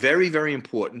 They are very, very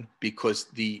important because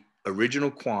the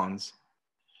original kwans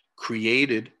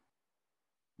created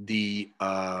the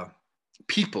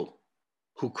people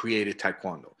who created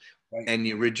Taekwondo, right. And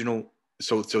the original.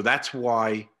 So that's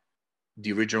why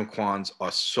the original kwans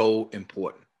are so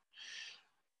important.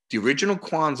 The original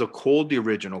kwans are called the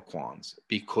original kwans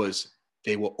because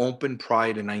they were opened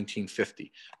prior to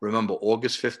 1950. Remember,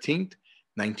 August 15th,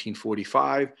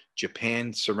 1945,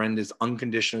 Japan surrenders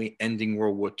unconditionally, ending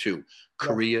World War II. Yeah.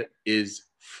 Korea is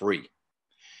free.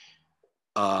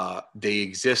 They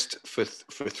exist for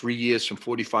 3 years, from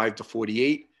 45 to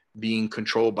 48, being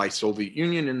controlled by Soviet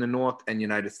Union in the north and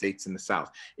United States in the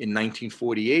south. In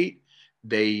 1948,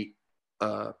 they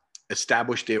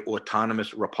established their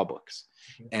autonomous republics.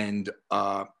 And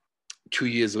 2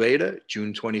 years later,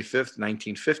 June 25th,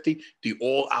 1950, the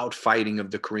all-out fighting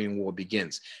of the Korean War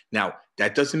begins. Now,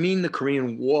 that doesn't mean the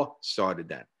Korean War started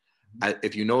then.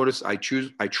 If you notice, I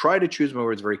try to choose my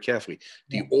words very carefully.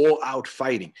 The all-out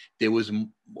fighting. There was a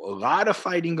lot of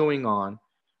fighting going on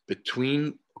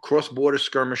between cross-border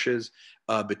skirmishes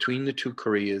between the two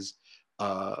Koreas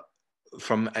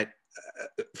from at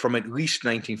least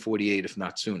 1948, if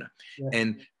not sooner. Yeah.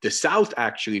 And the South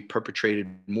actually perpetrated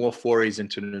more forays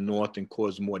into the North and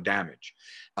caused more damage.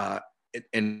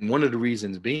 And one of the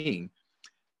reasons being,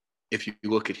 if you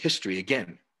look at history,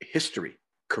 again,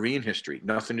 Korean history,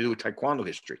 nothing to do with Taekwondo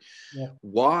history. Yeah.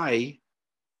 Why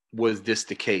was this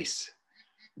the case?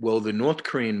 Well, the North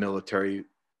Korean military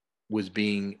was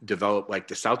being developed like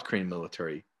the South Korean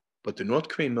military, but the North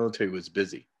Korean military was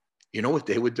busy. You know what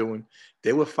they were doing?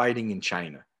 They were fighting in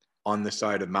China on the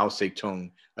side of Mao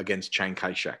Zedong against Chiang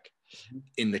Kai-shek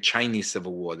in the Chinese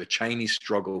Civil War, the Chinese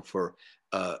struggle for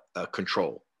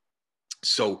control.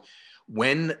 So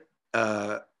when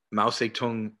Mao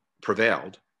Zedong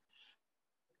prevailed,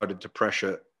 started to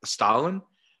pressure Stalin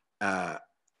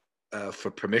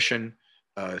for permission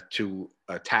to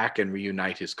attack and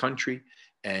reunite his country.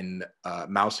 And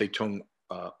Mao Zedong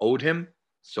owed him.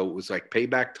 So it was like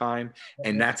payback time.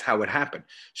 And that's how it happened.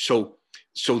 So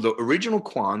the original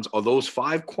kwans are those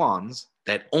five kwans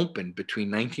that opened between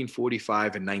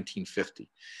 1945 and 1950.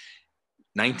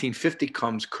 1950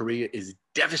 comes, Korea is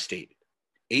devastated.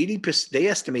 80%, they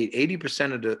estimate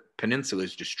 80% of the peninsula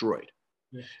is destroyed.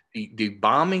 Yeah. The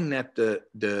bombing that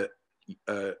the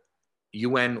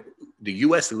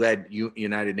U.S.-led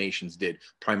United Nations did,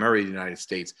 primarily the United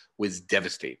States, was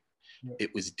devastating. Yeah.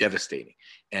 It was devastating.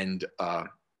 And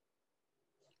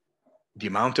the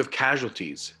amount of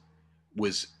casualties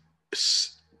was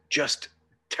just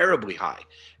terribly high.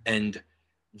 And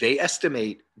they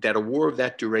estimate that a war of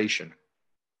that duration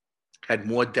had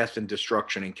more death and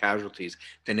destruction and casualties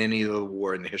than any other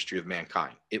war in the history of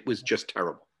mankind. It was just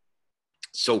terrible.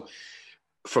 So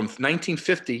from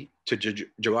 1950 to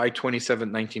July 27,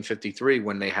 1953,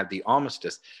 when they had the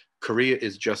armistice, Korea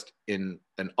is just in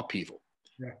an upheaval,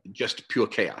 just pure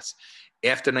chaos.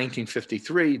 After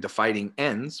 1953, the fighting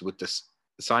ends with the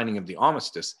signing of the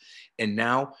armistice, and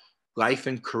now life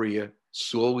in Korea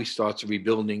slowly starts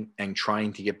rebuilding and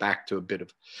trying to get back to a bit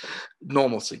of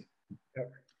normalcy.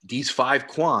 Yep. These five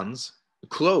kwans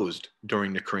closed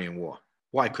during the Korean War.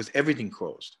 Why? Because everything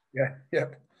closed. Yeah.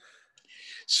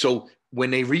 So when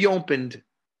they reopened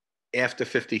after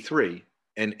 53,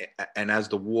 and as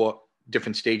the war,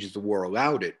 different stages of the war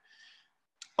allowed it,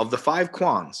 of the five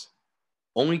kwans,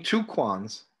 only two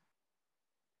kwans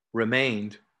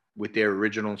remained with their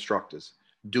original instructors,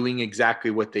 doing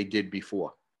exactly what they did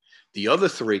before. The other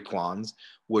three kwans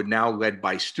were now led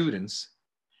by students,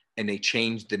 and they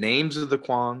changed the names of the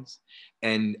kwans.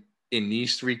 And in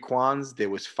these three kwans, there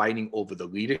was fighting over the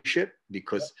leadership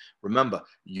because remember,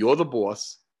 you're the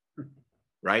boss,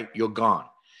 right? You're gone.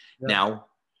 Yeah. Now,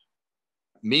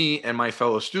 me and my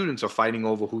fellow students are fighting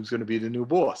over who's going to be the new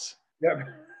boss. Yeah.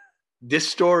 This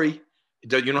story,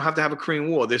 you don't have to have a Korean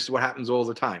War. This is what happens all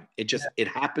the time. It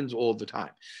happens all the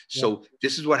time. So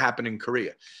this is what happened in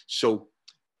Korea. So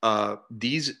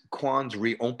these kwans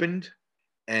reopened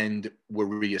and were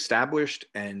reestablished,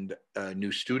 and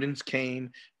new students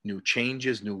came, new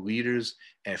changes, new leaders,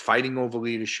 and fighting over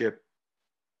leadership.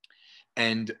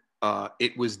 And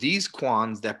it was these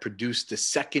kwans that produced the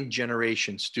second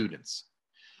generation students,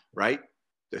 right?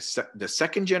 The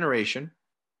second generation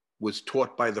was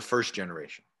taught by the first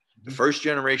generation. The first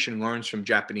generation learns from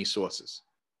Japanese sources.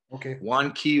 Okay.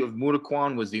 Wan Ki of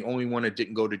Murakwan was the only one that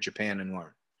didn't go to Japan and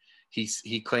learn.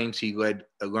 He claims he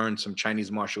learned some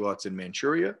Chinese martial arts in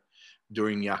Manchuria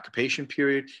during the occupation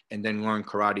period, and then learned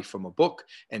karate from a book.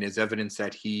 And there's evidence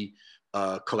that he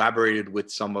collaborated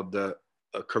with some of the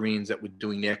Koreans that were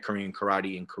doing their Korean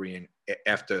karate in Korean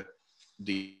after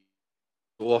the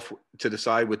off to the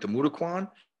side with the Murakwan.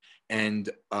 And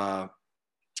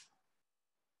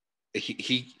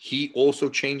he also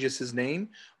changes his name,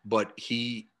 but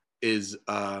he is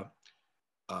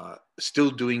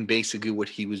still doing basically what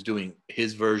he was doing,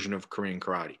 his version of Korean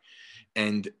karate.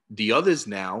 And the others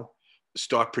now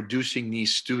start producing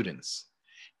these students.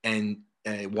 And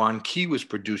Wan Ki was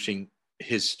producing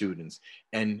his students.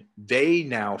 And they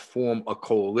now form a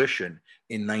coalition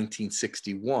in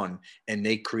 1961, and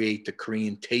they create the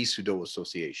Korean Tae Sudo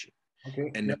Association.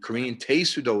 Okay. And the Korean Tae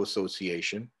Sudo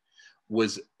Association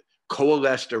was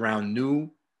coalesced around new,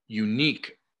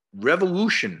 unique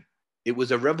revolution. It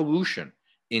was a revolution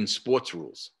in sports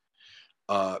rules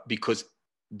because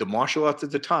the martial arts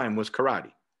at the time was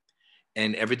karate,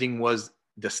 and everything was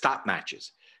the stop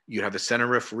matches. You have a center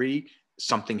referee,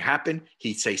 something happened,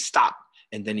 he'd say stop,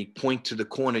 and then he'd point to the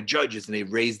corner judges and they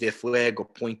raise their flag or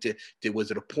point to,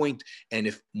 was it a point? And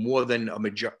if more than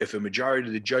if a majority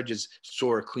of the judges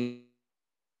saw a clean,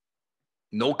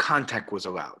 no contact was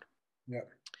allowed. Yeah.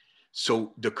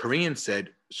 So the Koreans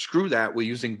said, screw that, we're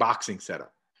using boxing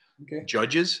setup. Okay.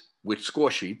 Judges with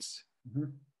score sheets,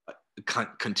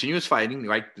 continuous fighting,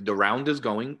 right? The round is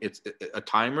going, it's a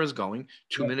timer is going,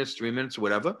 2 minutes, 3 minutes,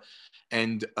 whatever.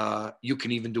 And you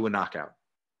can even do a knockout.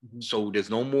 So there's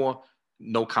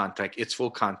no contact, it's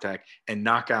full contact, and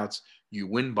knockouts you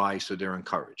win by, so they're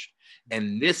encouraged.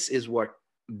 And this is what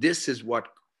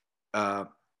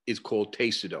is called Tae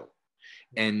Sudo.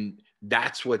 And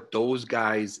that's what those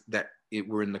guys that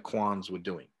were in the kwans were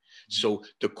doing. So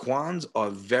the kwans are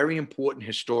very important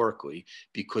historically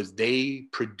because they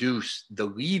produce the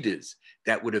leaders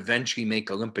that would eventually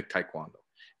make Olympic Taekwondo.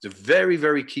 It's a very,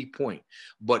 very key point.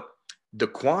 But the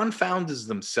kwan founders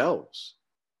themselves,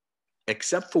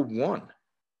 except for one,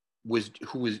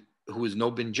 who was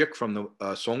No Bin Jik from the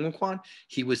Songwon Kwan,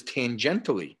 he was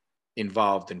tangentially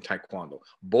involved in Taekwondo,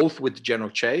 both with General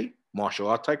Che, martial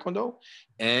art Taekwondo,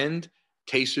 and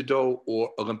Tae Sudo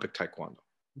or Olympic Taekwondo.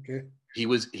 Okay. He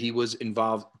was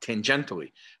involved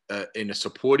tangentially in a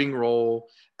supporting role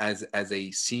as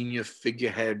a senior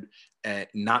figurehead,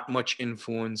 not much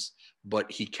influence,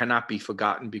 but he cannot be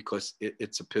forgotten because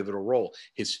it's a pivotal role.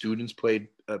 His students played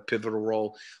a pivotal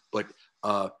role, but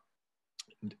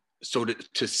so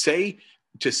to say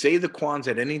the kwans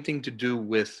had anything to do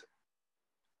with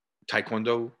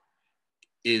Taekwondo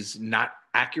is not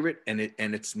accurate, and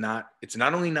it's not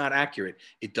only not accurate,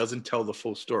 it doesn't tell the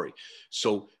full story.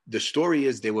 So the story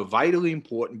is they were vitally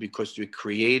important because they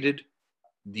created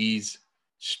these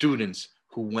students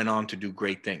who went on to do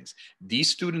great things. These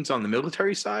students on the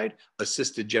military side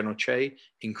assisted General Che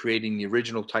in creating the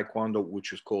original Taekwondo,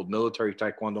 which was called military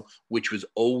Taekwondo, which was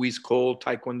always called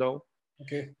Taekwondo.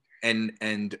 Okay.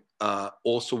 And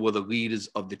also were the leaders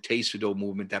of the Tae Sudo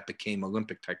movement that became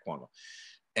Olympic Taekwondo.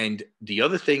 And the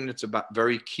other thing that's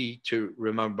very key to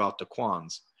remember about the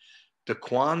kwans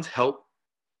helped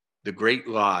the great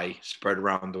lie spread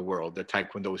around the world that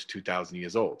Taekwondo is 2,000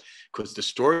 years old. Because the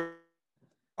story,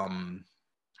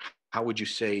 how would you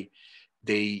say,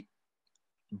 they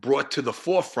brought to the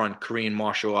forefront Korean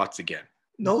martial arts again.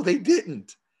 No, they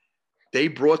didn't. They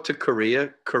brought to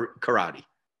Korea karate.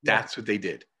 That's what they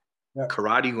did. Yeah.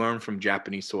 Karate learned from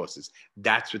Japanese sources.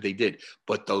 That's what they did.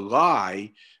 But the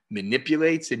lie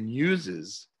manipulates and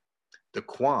uses the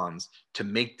kwans to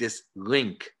make this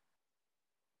link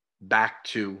back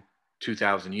to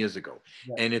 2,000 years ago.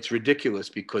 Yeah. And it's ridiculous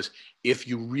because if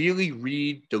you really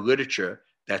read the literature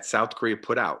that South Korea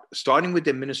put out, starting with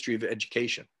the Ministry of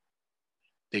Education,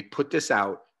 they put this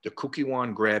out, the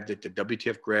Kukiwon grabbed it, the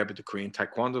WTF grabbed it, the Korean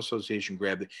Taekwondo Association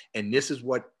grabbed it, and this is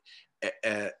what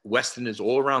Westerners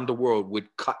all around the world would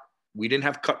cut we didn't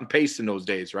have cut and paste in those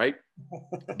days, right?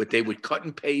 But they would cut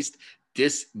and paste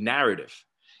this narrative.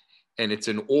 And it's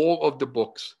in all of the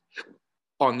books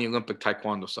on the Olympic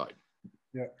Taekwondo side.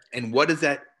 Yeah. And what is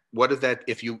that?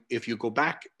 If you go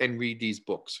back and read these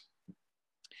books,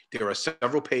 there are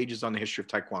several pages on the history of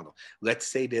Taekwondo. Let's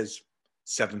say there's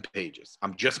 7 pages.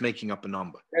 I'm just making up a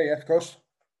number. Yeah, of course.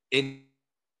 In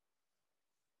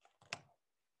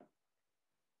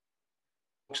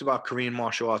books about Korean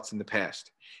martial arts in the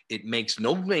past, it makes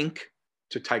no link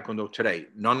to Taekwondo today,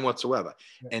 none whatsoever.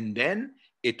 Yeah. And then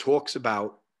it talks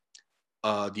about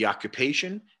the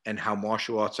occupation and how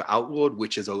martial arts are outlawed,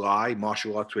 which is a lie.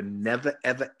 Martial arts were never,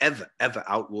 ever, ever, ever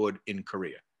outlawed in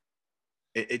Korea.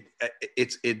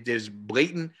 There's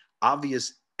blatant,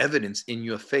 obvious evidence in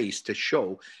your face to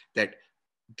show that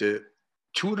the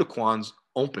 2 of the Kwans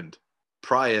opened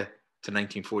prior to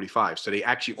 1945. So they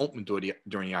actually opened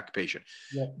during the occupation.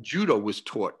 Yeah. Judo was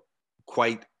taught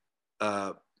quite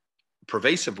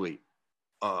pervasively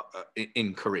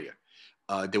in Korea.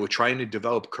 They were trying to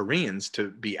develop Koreans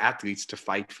to be athletes to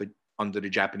fight under the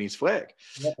Japanese flag.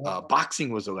 Yeah.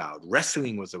 Boxing was allowed.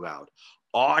 Wrestling was allowed.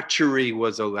 Archery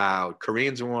was allowed.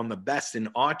 Koreans were one of the best in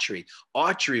archery.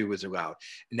 Archery was allowed.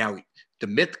 Now, the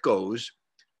myth goes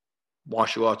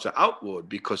martial arts are outlawed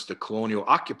because the colonial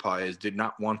occupiers did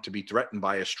not want to be threatened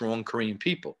by a strong Korean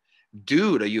people.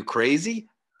 Dude, are you crazy?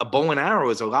 A bow and arrow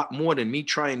is a lot more than me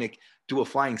trying to do a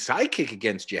flying sidekick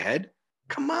against your head.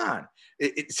 Come on.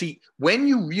 See, when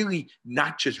you really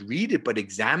not just read it, but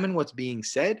examine what's being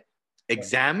said,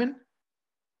 examine,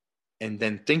 and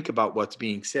then think about what's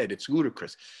being said. It's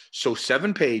ludicrous. So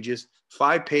 7 pages,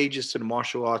 5 pages to the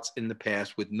martial arts in the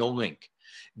past with no link.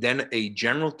 Then a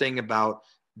general thing about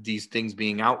these things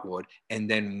being outlawed, and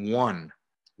then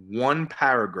one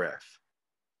paragraph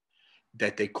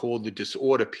that they call the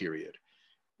disorder period.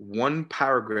 1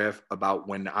 paragraph about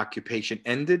when the occupation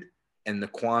ended and the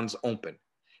Kwans opened.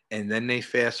 And then they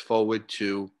fast forward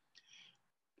to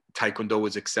Taekwondo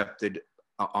was accepted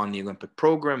on the Olympic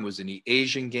program, was in the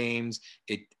Asian Games.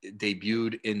 It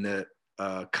debuted in the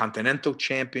Continental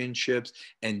Championships,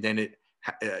 and then it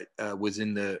was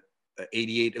in the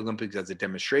 88 Olympics as a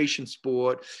demonstration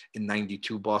sport, in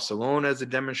 92 Barcelona as a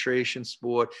demonstration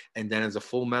sport, and then as a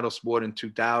full medal sport in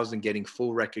 2000, getting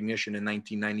full recognition in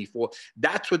 1994.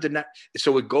 That's what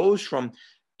so it goes from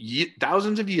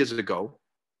thousands of years ago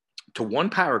to 1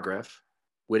 paragraph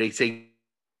where they say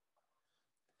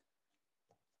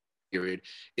period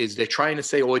is they're trying to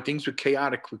say, oh, things were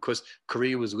chaotic because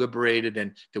Korea was liberated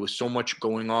and there was so much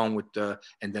going on with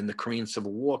and then the Korean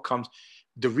Civil War comes.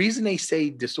 The reason they say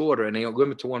disorder and they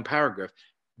limit to 1 paragraph,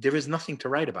 there is nothing to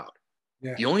write about.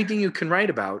 Yeah. The only thing you can write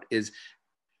about is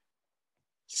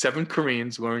 7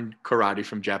 Koreans learned karate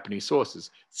from Japanese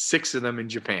sources, 6 of them in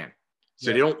Japan. So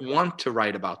yeah. They don't want to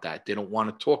write about that. They don't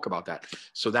want to talk about that.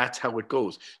 So that's how it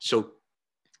goes. So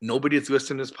nobody that's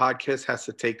listening to this podcast has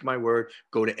to take my word.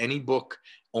 Go to any book,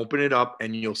 open it up,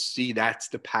 and you'll see that's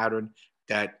the pattern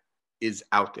that is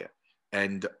out there.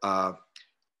 And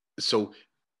so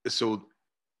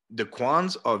the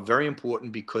Kwans are very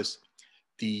important because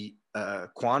the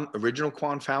original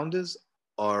Kwan founders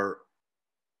are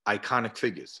iconic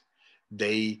figures.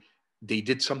 They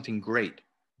did something great.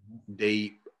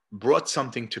 They brought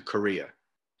something to Korea,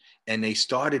 and they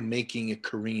started making it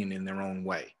Korean in their own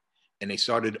way, and they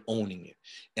started owning it,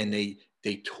 and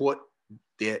they taught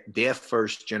their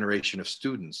first generation of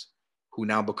students, who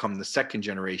now become the second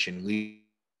generation,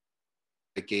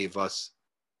 that gave us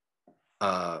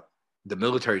the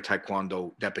military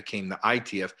Taekwondo that became the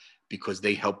ITF, because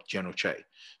they helped General Che.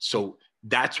 So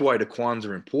that's why the Kwans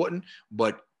are important,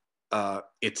 but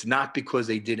it's not because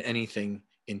they did anything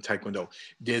in Taekwondo.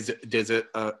 There's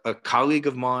a colleague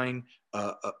of mine,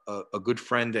 a good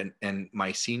friend and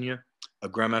my senior,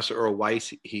 Grandmaster Earl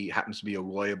Weiss. He happens to be a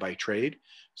lawyer by trade.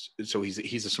 So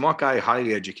he's a smart guy,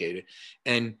 highly educated.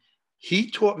 And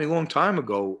he taught me a long time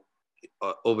ago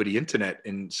over the internet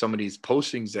in some of these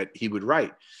postings that he would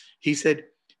write. He said,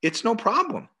 it's no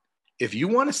problem. If you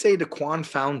want to say the Kwan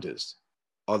founders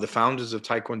are the founders of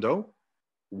Taekwondo,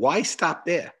 why stop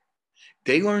there?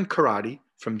 They learned karate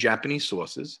from Japanese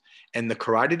sources, and the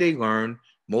karate they learn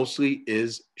mostly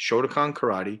is Shotokan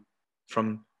karate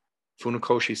from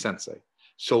Funakoshi Sensei.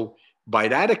 So by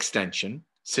that extension,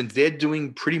 since they're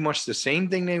doing pretty much the same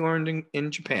thing they learned in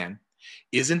Japan,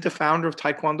 isn't the founder of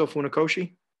Taekwondo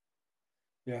Funakoshi?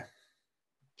 Yeah.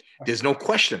 There's no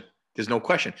question. There's no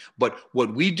question. But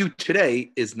what we do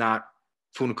today is not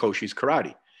Funakoshi's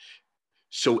karate.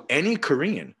 So any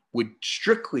Korean would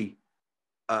strictly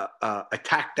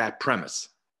attack that premise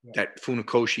that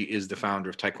Funakoshi is the founder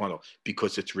of Taekwondo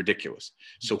because it's ridiculous.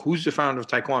 So who's the founder of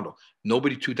Taekwondo?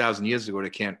 Nobody 2,000 years ago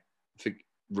that can't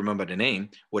remember the name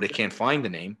or they can't find the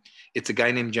name. It's a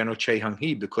guy named General Che Hung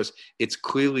Hee because it's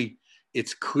clearly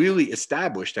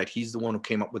established that he's the one who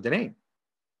came up with the name.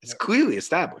 It's clearly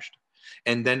established.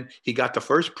 And then he got the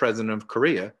first president of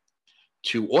Korea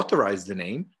to authorize the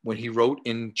name when he wrote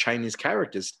in Chinese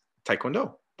characters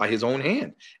Taekwondo by his own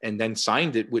hand and then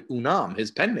signed it with Unam,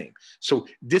 his pen name. So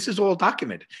this is all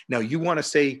documented. Now, you want to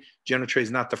say General Che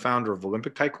is not the founder of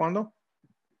Olympic Taekwondo?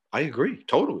 I agree,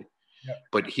 totally. Yeah.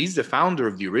 But he's the founder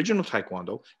of the original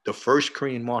Taekwondo, the first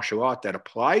Korean martial art that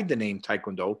applied the name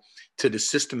Taekwondo to the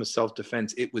system of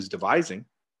self-defense it was devising,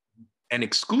 and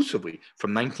exclusively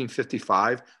from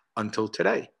 1955 until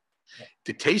today. Yeah.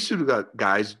 The Tae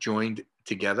guys joined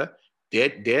together. They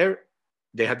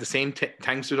had the same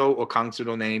Tang Sudo or Kang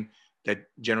Sudo name that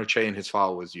General Che and his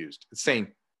followers used. The same,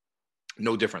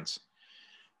 no difference.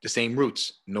 The same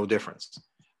roots, no difference.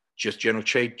 Just General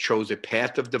Che chose a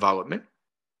path of development.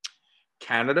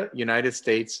 Canada, United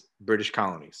States, British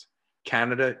colonies.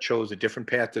 Canada chose a different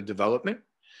path of development.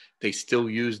 They still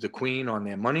use the Queen on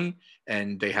their money,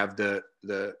 and they have the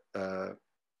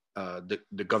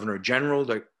Governor General,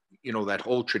 that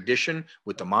whole tradition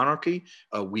with the monarchy.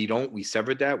 We don't. We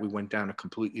severed that. We went down a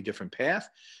completely different path.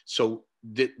 So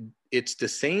it's the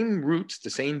same roots,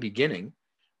 the same beginning,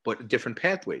 but different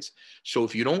pathways. So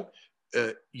if you don't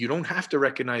have to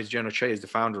recognize General Che as the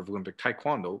founder of Olympic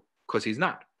Taekwondo, because he's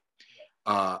not.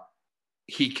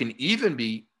 He can even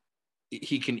be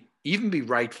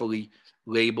rightfully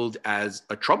labeled as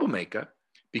a troublemaker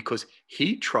because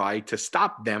he tried to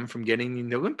stop them from getting in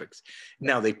the Olympics.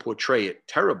 Now they portray it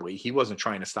terribly. He wasn't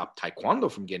trying to stop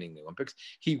Taekwondo from getting in the Olympics.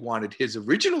 He wanted his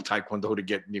original Taekwondo to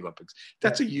get in the Olympics.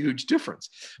 That's a huge difference.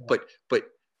 Yeah. But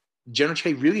General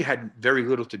Che really had very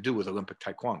little to do with Olympic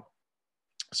Taekwondo.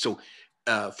 So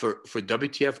for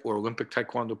WTF or Olympic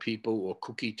Taekwondo people or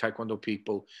Kuki Taekwondo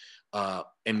people,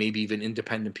 and maybe even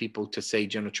independent people to say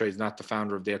General Che is not the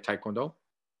founder of their Taekwondo,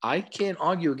 I can't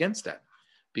argue against that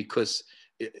because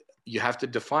you have to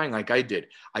define like I did.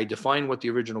 I defined what the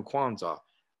original Kwans are.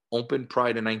 Opened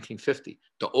prior to 1950.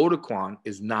 The Oda Kwan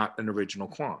is not an original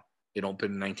Kwan. It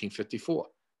opened in 1954.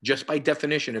 Just by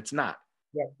definition, it's not.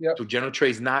 Yeah. So General Che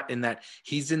is not in that.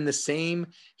 He has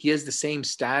the same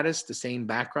status, the same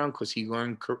background because he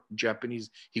learned Japanese.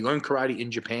 He learned karate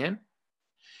in Japan.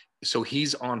 So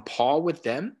he's on par with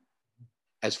them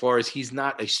as far as he's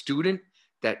not a student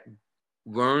that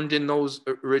learned in those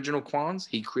original Kwans.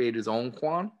 He created his own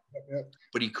Kwan,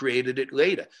 but he created it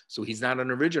later. So he's not an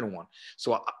original one.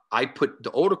 So I put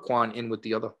the Oda Kwan in with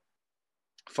the other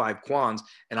 5 Kwans,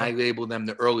 and I labeled them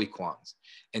the early Kwans.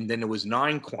 And then there was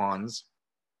 9 Kwans,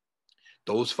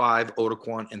 those 5 Oda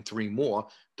Kwan and 3 more.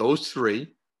 Those 3,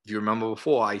 if you remember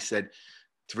before, I said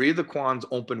 3 of the Kwans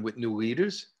opened with new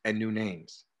leaders and new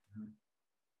names.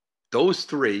 Those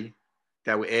 3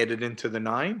 that were added into the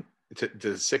 9, to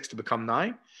the 6 to become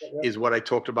 9, is what I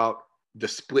talked about, the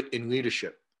split in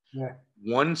leadership. Yeah.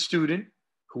 One student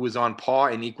who was on par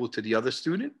and equal to the other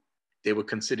student, they were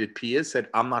considered peers, said,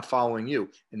 I'm not following you,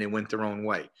 and they went their own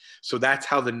way. So that's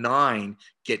how the 9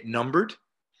 get numbered,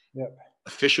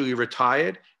 officially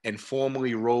retired, and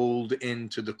formally rolled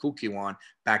into the Kukiwan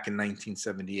back in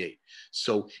 1978.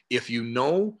 So if you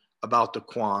know about the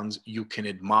Kwans, you can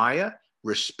admire,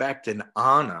 respect, and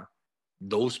honor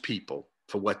those people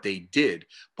for what they did,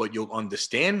 but you'll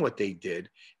understand what they did,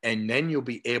 and then you'll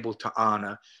be able to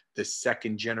honor the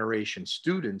second generation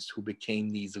students who became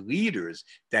these leaders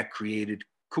that created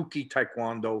Kuki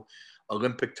Taekwondo,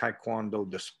 Olympic Taekwondo,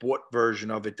 the sport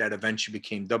version of it that eventually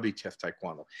became WTF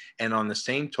Taekwondo. And on the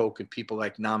same token, people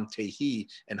like Nam Tae-hee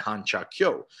and Han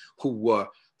Cha-kyo, who were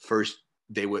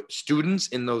they were students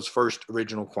in those first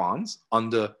original Kwans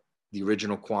under the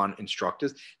original Kwan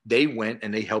instructors. They went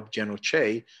and they helped General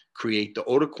Che create the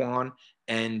Oda Kwan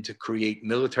and to create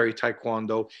military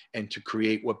Taekwondo and to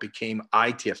create what became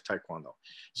ITF Taekwondo.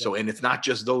 So, and it's not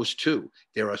just those 2.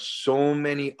 There are so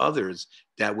many others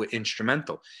that were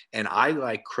instrumental. And I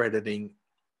like crediting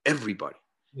everybody.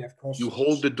 Yeah, of course. You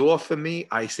hold the door for me,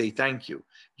 I say thank you.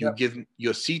 You give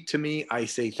your seat to me, I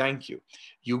say thank you.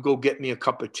 You go get me a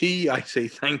cup of tea, I say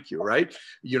thank you, right?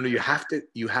 You have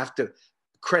to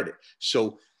credit.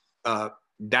 So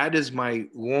that is my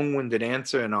long-winded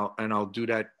answer, and I'll do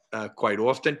that quite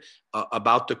often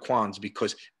about the Kwans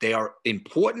because they are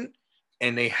important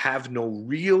and they have no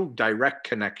real direct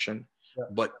connection.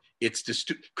 But it's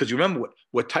because you remember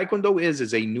what Taekwondo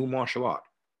is a new martial art.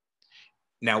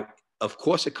 Now, of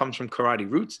course, it comes from karate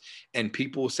roots, and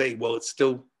people will say, well, it's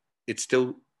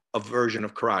still a version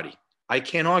of karate. I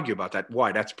can't argue about that.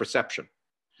 Why? That's perception.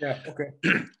 Yeah. Okay.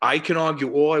 I can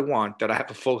argue all I want that I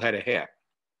have a full head of hair.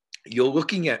 You're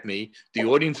looking at me, the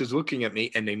audience is looking at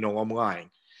me, and they know I'm lying.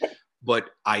 But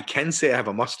I can say I have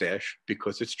a mustache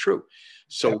because it's true.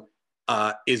 So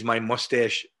is my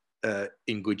mustache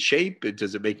in good shape?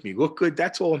 Does it make me look good?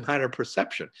 That's all a matter of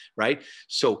perception, right?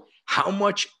 So how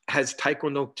much has Tae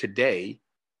Kwon Do today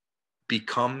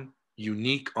become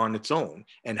unique on its own?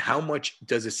 And how much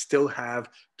does it still have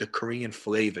the Korean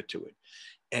flavor to it?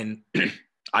 And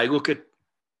I look at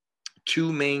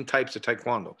two main types of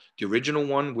Taekwondo. The original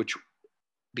one, which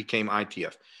became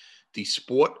ITF. The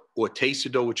sport or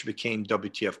Tae-Sudo, which became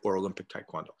WTF or Olympic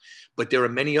Taekwondo. But there are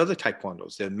many other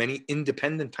Taekwondos. There are many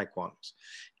independent Taekwondos.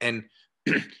 And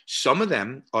some of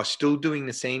them are still doing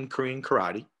the same Korean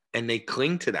karate, and they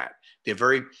cling to that. They're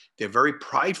very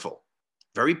prideful,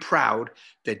 very proud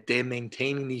that they're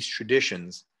maintaining these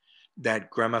traditions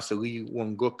that Grandmaster Lee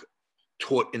Won-guk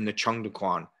taught in the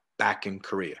Cheongdokwan back in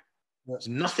Korea. There's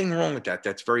nothing wrong with that.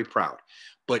 That's very proud.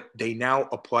 But they now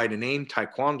apply the name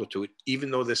Taekwondo to it, even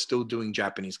though they're still doing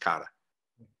Japanese kata.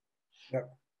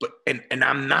 Yep. But and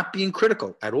I'm not being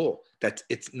critical at all.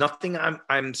 It's nothing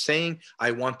I'm saying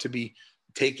I want to be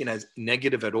taken as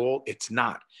negative at all. It's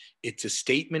not. It's a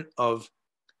statement of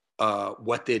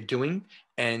what they're doing,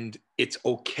 and it's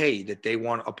okay that they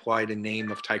want to apply the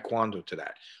name of Taekwondo to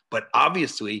that. But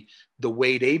obviously, the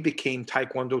way they became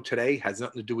Taekwondo today has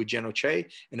nothing to do with Jeno Che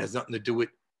and has nothing to do with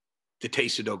the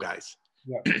Tae-Sudo guys.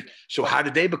 Yeah. So how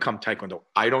did they become Taekwondo?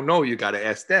 I don't know. You got to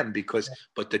ask them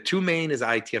but the two main is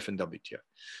ITF and WTF.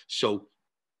 So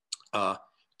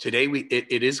today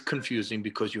it is confusing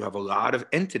because you have a lot of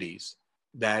entities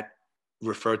that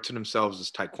refer to themselves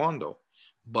as Taekwondo,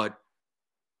 but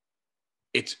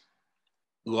it's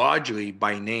largely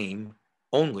by name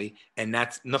only, and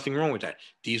that's nothing wrong with that.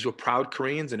 These were proud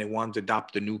Koreans, and they wanted to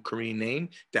adopt the new Korean name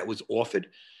that was offered.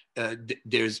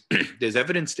 There's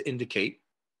evidence to indicate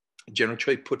General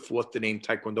Choi put forth the name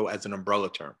Taekwondo as an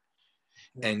umbrella term,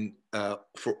 and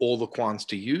for all the Kwans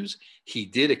to use. He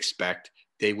did expect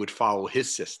they would follow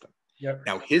his system.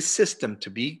 Now, his system, to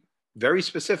be very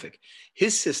specific,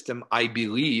 his system, I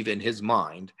believe, in his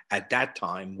mind at that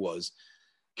time was,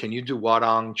 can you do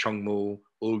Warang, Chungmu,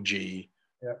 Uji,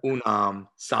 Unam,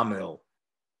 Samil?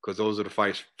 Because those are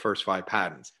the first five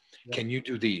patterns. Can you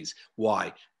do these?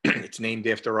 Why? It's named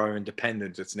after our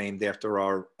independence. It's named after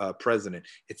our president.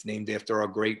 It's named after our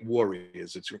great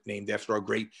warriors. It's named after our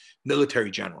great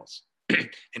military generals.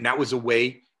 And that was a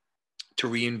way to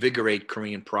reinvigorate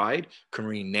Korean pride,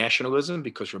 Korean nationalism,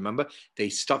 because remember, they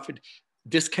suffered.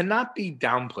 This cannot be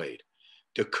downplayed.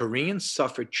 The Koreans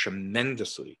suffered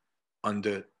tremendously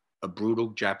under a brutal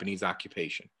Japanese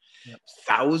occupation.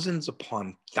 Thousands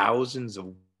upon thousands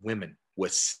of women were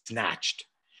snatched,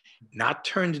 not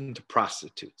turned into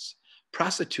prostitutes.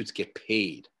 Prostitutes get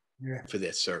paid for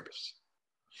their service.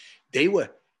 They were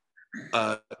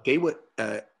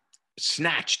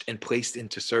snatched and placed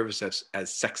into service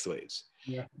as sex slaves.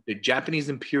 The Japanese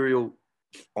Imperial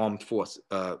Armed Force,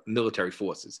 military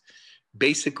forces,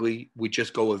 basically would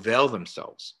just go avail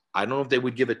themselves. I don't know if they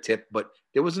would give a tip, but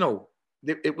there was no.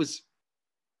 It was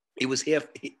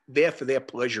there for their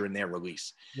pleasure and their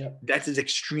release. That is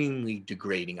extremely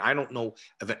degrading. I don't know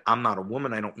if I'm not a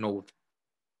woman. I don't know if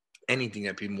anything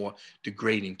that'd be more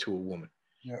degrading to a woman.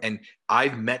 And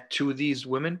I've met two of these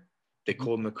women. They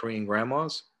call them the Korean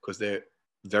grandmas because they're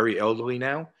very elderly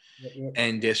now.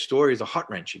 And their stories are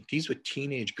heart-wrenching. These were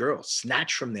teenage girls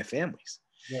snatched from their families.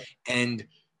 And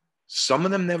some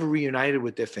of them never reunited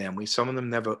with their families. Some of them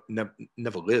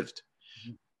never lived.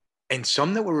 And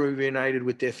some that were reunited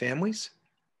with their families,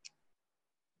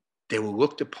 they were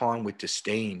looked upon with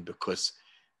disdain because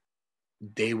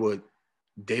they were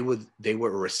a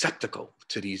receptacle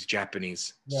to these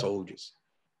Japanese soldiers.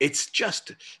 It's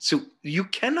just, so you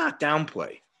cannot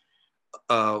downplay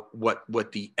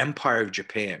what the Empire of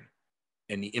Japan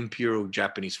and the Imperial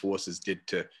Japanese forces did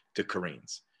to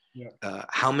Koreans.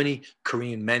 How many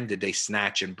Korean men did they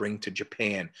snatch and bring to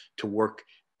Japan to work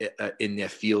in their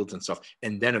fields and stuff,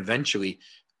 and then eventually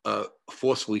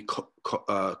forcefully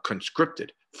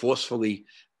conscripted, forcefully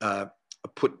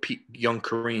put young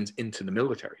Koreans into the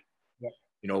military.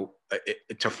 You know,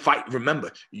 to fight.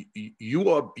 Remember, you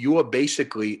are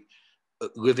basically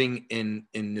living in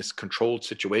this controlled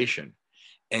situation,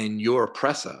 and your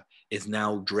oppressor is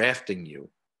now drafting you,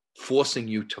 forcing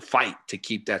you to fight to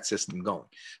keep that system going.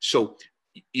 So,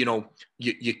 you know,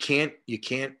 you can't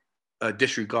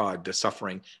disregard the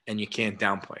suffering, and you can't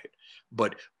downplay it.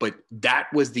 But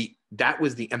that was the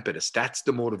impetus. That's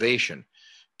the motivation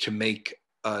to make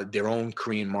their own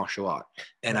Korean martial art.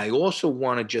 And I also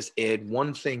want to just add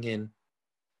one thing in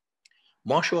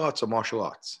Martial arts are martial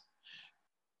arts.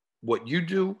 What you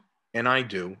do and I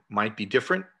do might be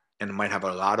different and might have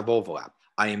a lot of overlap.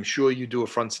 I am sure you do a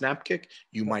front snap kick.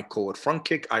 You might call it front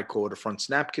kick. I call it a front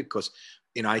snap kick because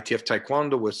in ITF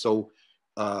Taekwondo, we're so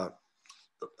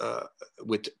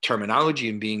with terminology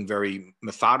and being very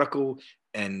methodical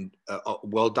and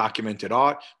well-documented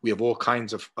art. We have all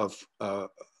kinds of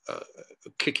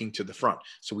kicking to the front.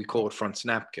 So we call it front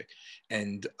snap kick.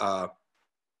 And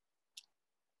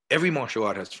every martial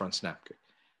art has front snap kick.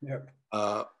 Yep.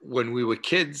 When we were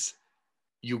kids,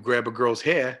 you grab a girl's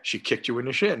hair, she kicked you in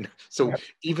the shin. So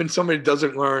even somebody who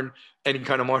doesn't learn any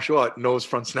kind of martial art knows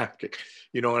front snap kick.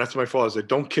 And that's what my father said,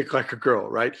 don't kick like a girl,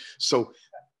 right? So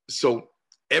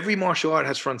every martial art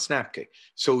has front snap kick.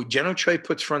 So General Choi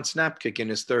puts front snap kick in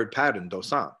his third pattern,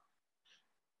 Dosan.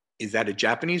 Is that a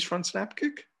Japanese front snap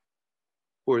kick?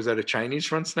 Or is that a Chinese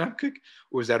front snap kick?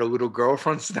 Or is that a little girl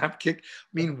front snap kick?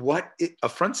 I mean, a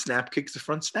front snap kick is a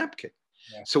front snap kick.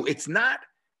 Yeah. So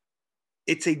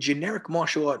it's a generic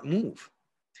martial art move.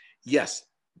 Yes,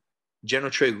 General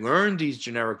Choi learned these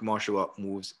generic martial art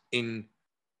moves in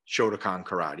Shotokan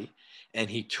karate, and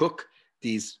he took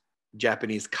these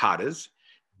Japanese katas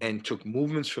and took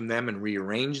movements from them and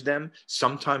rearranged them.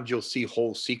 Sometimes you'll see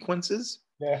whole sequences.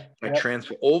 I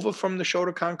transfer over from the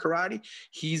Shotokan karate.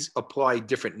 He's applied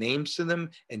different names to them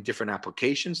and different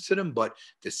applications to them, but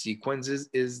the sequence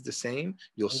is the same.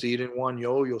 You'll see it in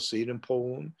Wanyo. You'll see it in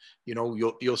Poun.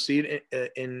 You'll see it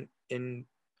in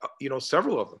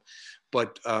several of them.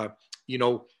 But the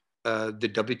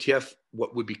WTF,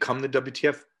 what would become the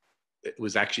WTF, it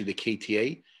was actually the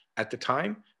KTA at the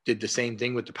time. Did the same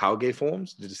thing with the Pauge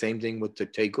forms. Did the same thing with the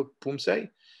Teiko Pumse.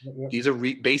 These are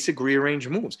basic rearranged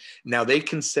moves. Now they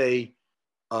can say,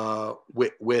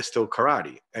 we're still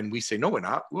karate. And we say, no, we're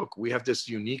not. Look, we have this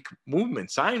unique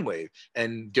movement, sine wave,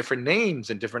 and different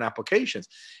names and different applications.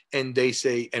 And they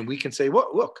say, and we can say, well,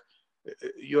 look,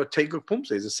 your Teiko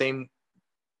Pumse is the same.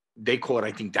 They call it,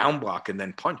 I think, down block and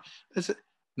then punch.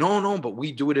 No, but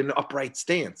we do it in an upright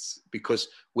stance because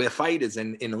we're fighters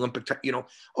and in Olympic,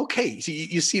 okay. So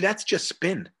you see, that's just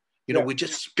spin. We're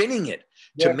just spinning it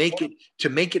to make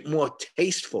it more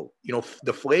tasteful,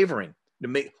 the flavoring to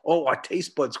make, our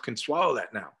taste buds can swallow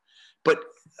that now. But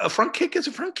a front kick is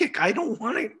a front kick. I don't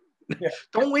want it. Yeah.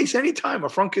 Don't waste any time. A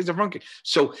front kick is a front kick.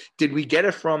 So did we get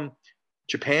it from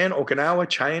Japan, Okinawa,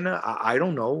 China? I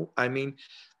don't know. I mean,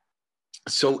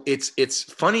 so it's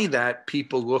funny that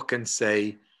people look and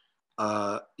say,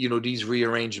 these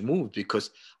rearranged moves,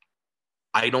 because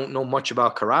I don't know much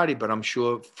about karate, but I'm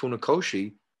sure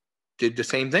Funakoshi did the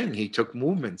same thing. He took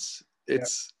movements.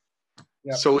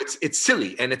 So it's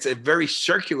silly, and it's a very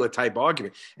circular type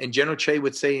argument. And General Che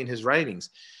would say in his writings,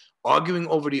 arguing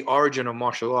over the origin of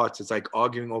martial arts is like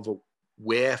arguing over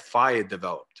where fire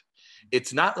developed.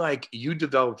 It's not like you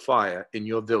developed fire in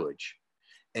your village,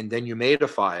 and then you made a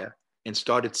fire and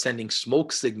started sending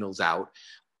smoke signals out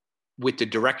with the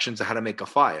directions of how to make a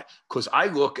fire. Because I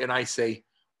look and I say,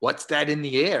 what's that in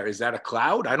the air? Is that a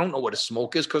cloud? I don't know what a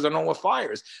smoke is because I don't know what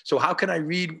fire is. So how can I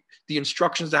read the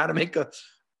instructions on how to make a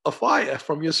fire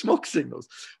from your smoke signals?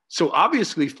 So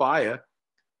obviously fire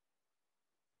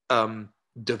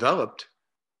developed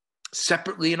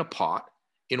separately and apart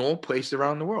in all places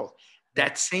around the world.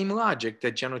 That same logic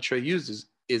that General Choi uses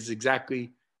is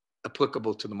exactly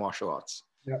applicable to the martial arts.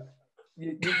 Yeah.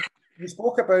 You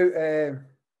spoke about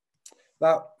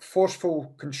that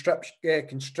forceful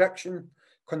conscription.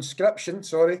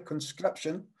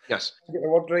 Yes. I get the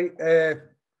word right.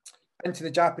 Into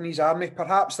the Japanese army.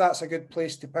 Perhaps that's a good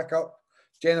place to pick up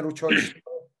General Choi's story.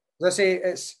 As I say,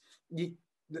 it's you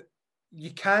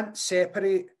can't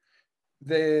separate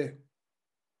the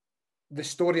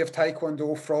story of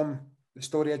Taekwondo from the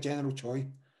story of General Choi.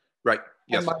 Right.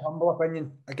 Yes. In my humble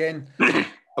opinion, again.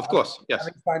 Of course, yes.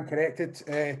 I stand corrected.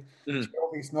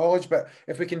 Obvious knowledge, but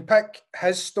if we can pick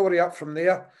his story up from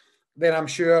there, then I'm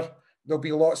sure there'll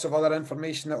be lots of other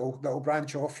information that will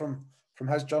branch off from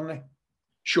his journey.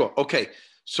 Sure. Okay.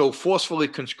 So forcefully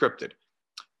conscripted.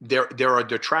 There are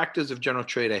detractors of General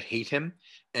Choi that hate him,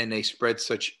 and they spread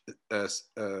such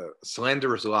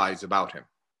slanderous lies about him.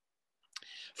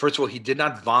 First of all, he did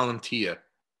not volunteer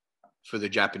for the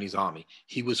Japanese army.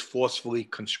 He was forcefully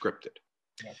conscripted.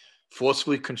 Yeah.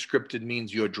 Forcefully conscripted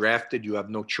means you're drafted, you have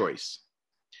no choice.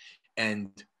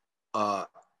 And the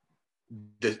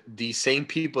same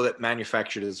people that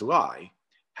manufactured his lie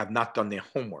have not done their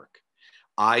homework.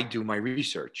 I do my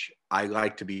research. I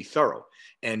like to be thorough.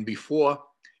 And before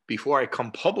I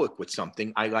come public with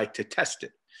something, I like to test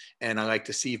it. And I like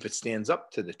to see if it stands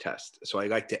up to the test. So I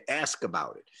like to ask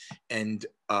about it. And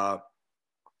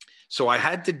so I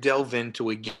had to delve into,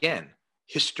 again,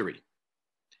 history.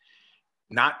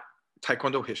 not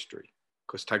Taekwondo history,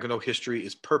 because Taekwondo history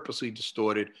is purposely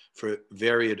distorted for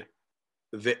myriad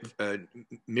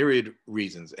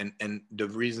reasons, and the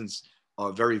reasons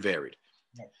are very varied.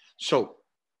 So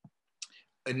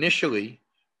initially,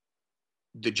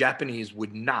 the Japanese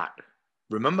would not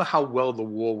remember how well the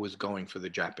war was going for the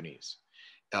Japanese,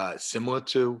 similar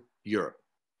to Europe.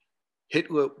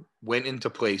 Hitler went into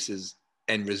places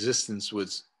and resistance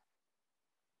was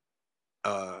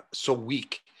so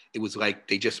weak, it was like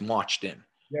they just marched in.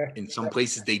 Yeah. In some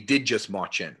places, they did just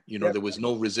march in. There was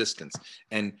no resistance.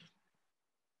 And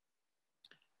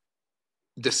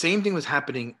the same thing was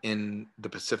happening in the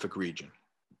Pacific region.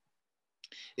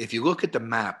 If you look at the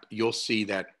map, you'll see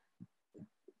that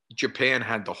Japan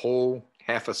had the whole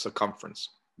half a circumference.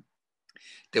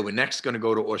 They were next going to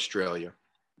go to Australia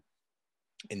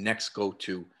and next go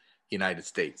to United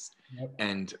States. Yep.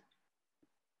 And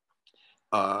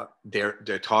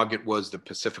their target was the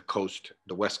Pacific coast,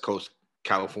 the West Coast,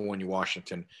 California,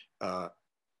 Washington,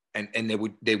 and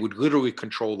they would literally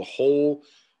control the whole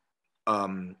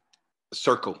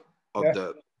circle of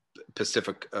the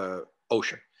Pacific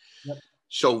Ocean. Yep.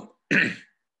 So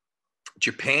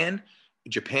Japan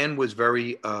was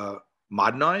very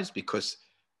modernized because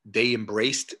they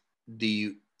embraced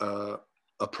the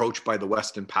approach by the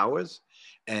Western powers,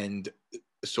 and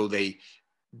so they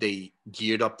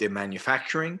geared up their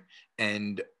manufacturing,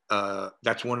 and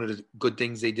that's one of the good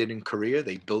things they did in Korea.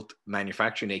 They built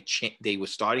manufacturing. They were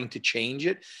starting to change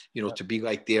it, to be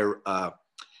like their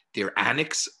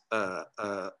annex, and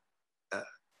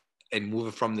move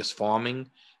it from this farming,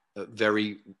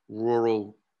 very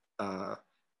rural,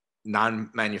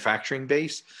 non-manufacturing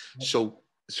base. So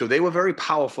they were very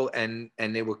powerful, and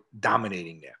they were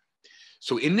dominating there.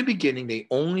 So in the beginning, they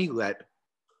only let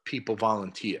people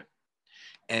volunteer.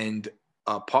 And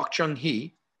Park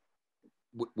Chung-hee,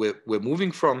 we're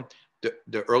moving from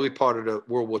the early part of the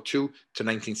World War II to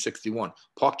 1961.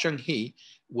 Park Chung-hee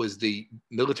was the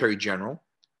military general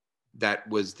that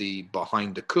was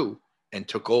behind the coup and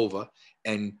took over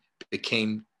and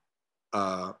became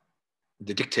the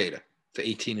dictator for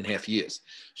 18 and a half years.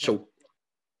 So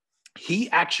he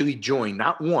actually joined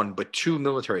not one, but two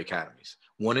military academies,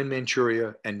 one in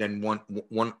Manchuria and then one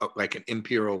like an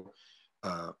imperial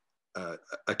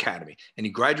academy. And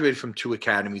he graduated from two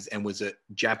academies and was a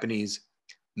Japanese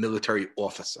military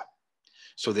officer.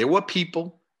 So there were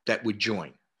people that would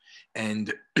join.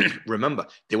 And remember,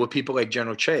 there were people like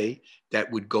General Che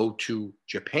that would go to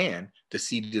Japan to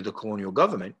seat of the colonial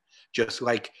government, just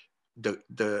like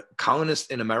the colonists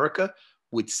in America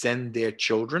would send their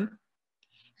children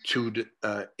to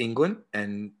England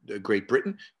and Great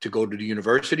Britain to go to the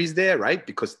universities there, right?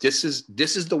 Because this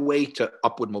is the way to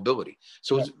upward mobility.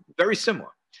 So it's very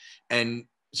similar. And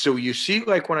so you see,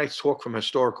 like when I talk from a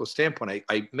historical standpoint,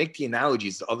 I make the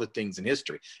analogies to other things in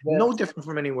history. Yes. No different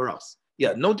from anywhere else.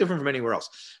 Yeah, no different from anywhere else.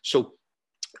 So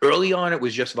early on, it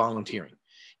was just volunteering.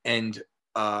 And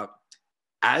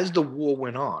as the war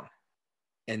went on,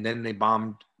 and then they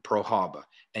bombed Pearl Harbor,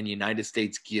 and the United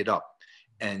States geared up,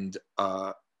 and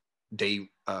they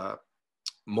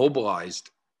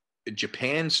mobilized.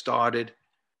 Japan started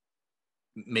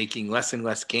making less and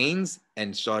less gains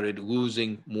and started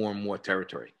losing more and more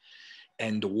territory.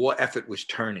 And the war effort was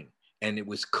turning. And it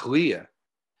was clear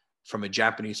from a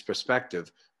Japanese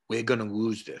perspective, we're going to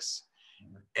lose this.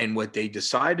 And what they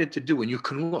decided to do, and you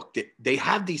can look, they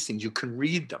have these things, you can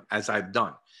read them as I've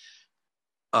done.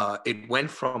 It went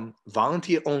from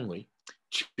volunteer only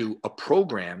to a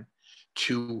program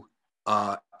to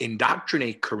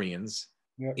indoctrinate Koreans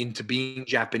into being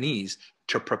Japanese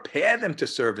to prepare them to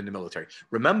serve in the military.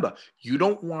 Remember, you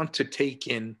don't want to take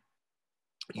into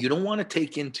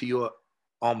your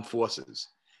armed forces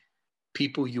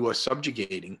people you are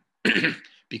subjugating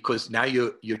because now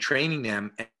you're training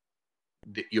them at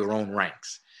your own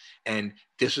ranks. And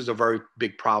this is a very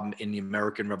big problem in the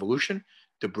American Revolution.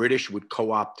 The British would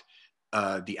co-opt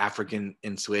the African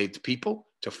enslaved people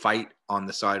to fight on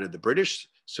the side of the British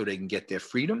so they can get their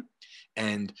freedom.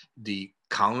 And the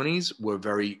colonies were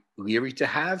very leery to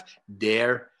have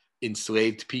their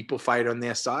enslaved people fight on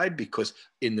their side because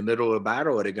in the middle of a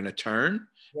battle, are they going to turn?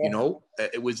 Yeah.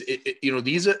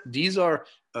 These are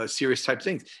serious type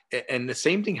things. And the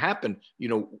same thing happened.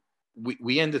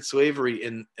 We ended slavery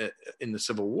in the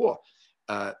Civil War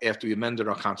after we amended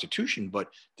our Constitution, but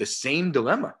the same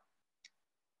dilemma,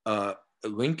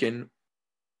 Lincoln,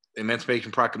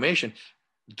 Emancipation Proclamation,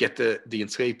 get the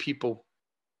enslaved people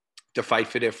to fight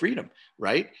for their freedom,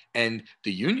 right? And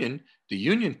the Union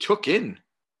took in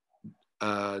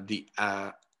the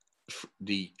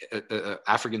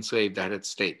African slave that had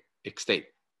escaped.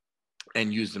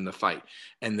 and used them to fight.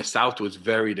 And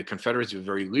the Confederates were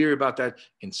very leery about that.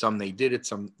 And some they did it,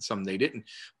 some they didn't.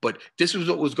 But this was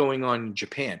what was going on in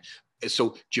Japan.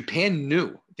 So Japan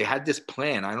knew they had this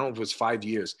plan. I don't know if it was 5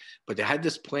 years, but they had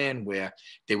this plan where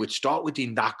they would start with the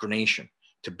indoctrination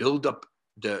to build up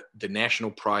the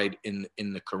national pride in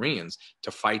the Koreans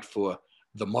to fight for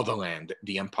the motherland,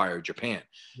 the Empire of Japan,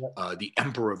 the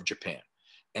Emperor of Japan.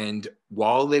 And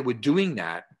while they were doing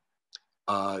that,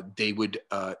 they would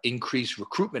increase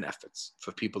recruitment efforts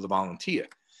for people to volunteer.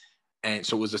 And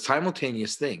so it was a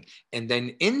simultaneous thing. And then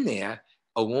in there,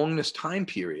 along this time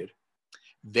period,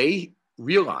 they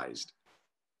realized,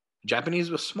 Japanese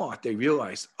were smart, they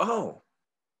realized, oh,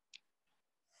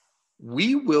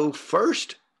 we will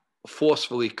first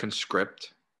forcefully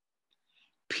conscript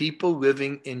people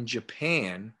living in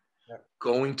Japan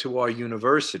going to our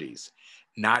universities.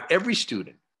 Not every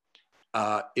student.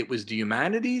 It was the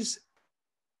humanities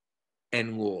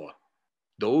and law,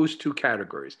 those two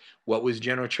categories. What was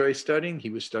General Choi studying? He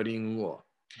was studying law.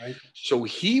 Right. So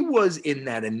he was in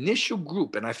that initial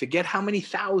group, and I forget how many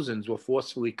thousands were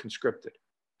forcefully conscripted.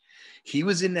 He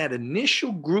was in that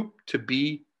initial group to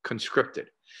be conscripted.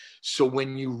 So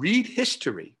when you read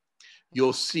history,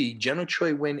 you'll see General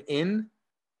Choi went in,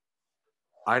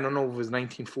 I don't know if it was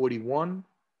 1941.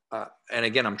 And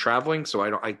again, I'm traveling, so I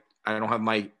don't have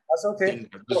my. That's okay.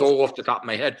 It's all off the top of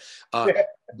my head.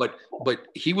 But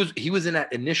he was in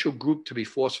that initial group to be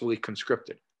forcefully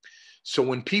conscripted. So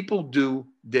when people do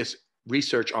this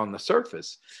research on the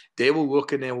surface, they will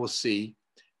look and they will see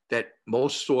that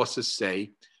most sources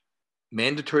say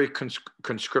mandatory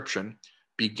conscription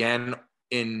began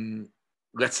in,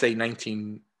 let's say,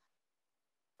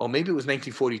 or maybe it was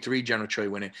 1943 General Choi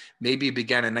went in. Maybe it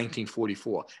began in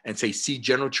 1944. And say, see,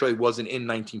 General Choi wasn't in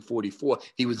 1944.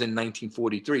 He was in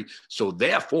 1943. So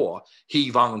therefore,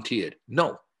 he volunteered.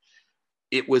 No,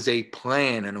 it was a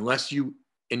plan. And unless you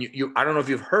I don't know if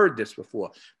you've heard this before.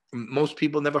 Most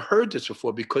people never heard this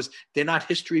before because they're not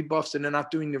history buffs and they're not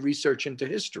doing the research into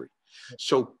history.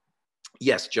 So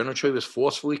yes, General Choi was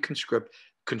forcefully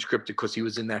conscripted because he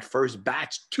was in that first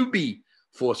batch to be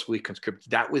forcefully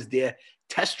conscripted. That was their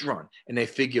test run. And they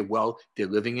figured, well, they're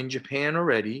living in Japan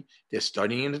already. They're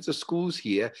studying at the schools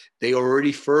here. They are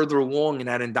already further along in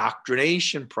that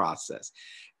indoctrination process.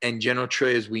 And General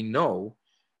Choi, as we know,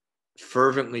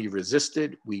 fervently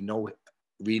resisted. We know,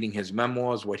 reading his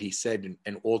memoirs, what he said,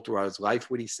 and all throughout his life,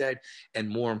 what he said. And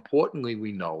more importantly,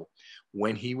 we know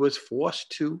when he was forced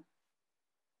to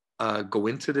go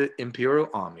into the Imperial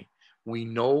Army, we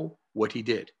know what he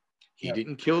did. He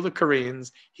didn't kill the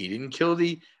Koreans. He didn't kill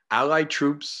the Allied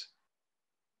troops.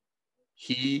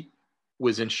 He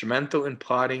was instrumental in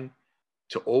plotting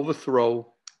to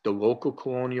overthrow the local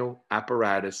colonial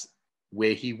apparatus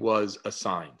where he was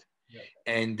assigned.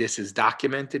 And this is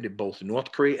documented in both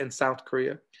North Korea and South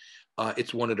Korea.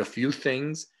 It's one of the few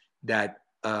things that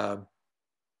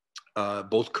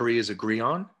both Koreas agree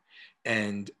on.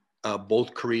 And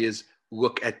both Koreas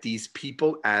look at these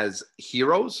people as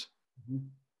heroes. Mm-hmm.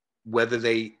 Whether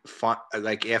they fought,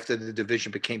 like after the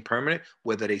division became permanent,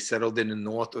 whether they settled in the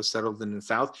North or settled in the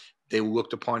South, they were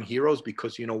looked upon heroes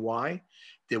because you know why?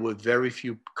 There were very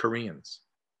few Koreans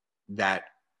that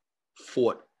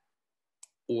fought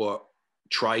or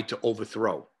tried to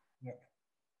overthrow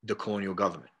the colonial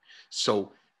government.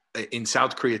 So in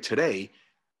South Korea today,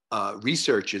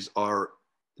 researchers are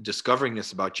discovering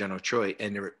this about General Choi,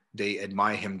 and they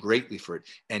admire him greatly for it.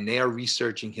 And they are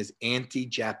researching his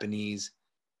anti-Japanese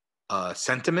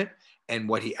sentiment and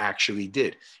what he actually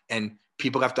did. And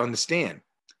people have to understand,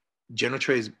 General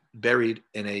Choi is buried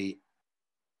in a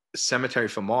cemetery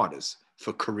for martyrs,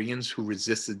 for Koreans who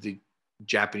resisted the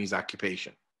Japanese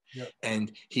occupation. Yep.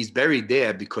 And he's buried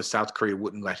there because South Korea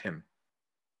wouldn't let him.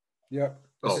 Yeah.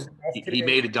 So he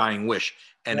made a dying wish.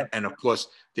 And and of course,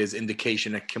 there's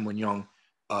indication that Kim Il-sung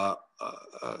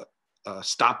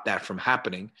stopped that from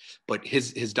happening. But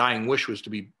his dying wish was to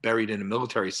be buried in a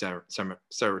military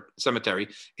cemetery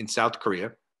in South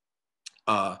Korea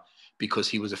because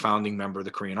he was a founding member of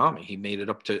the Korean Army. He made it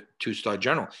up to 2-star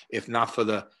general. If not for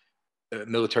the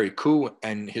military coup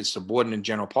and his subordinate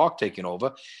General Park taking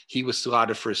over, he was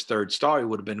slotted for his 3rd star. He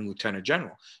would have been a lieutenant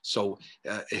general. So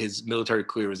his military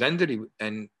career was ended,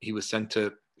 and he was sent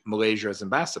to Malaysia as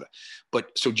ambassador.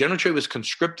 But so General Choi was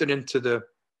conscripted into the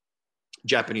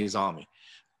Japanese army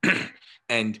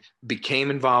and became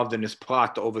involved in this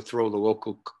plot to overthrow the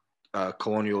local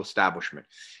colonial establishment.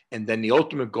 And then the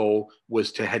ultimate goal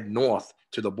was to head north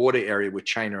to the border area with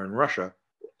China and Russia,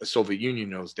 the Soviet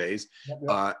Union in those days,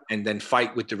 and then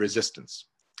fight with the resistance.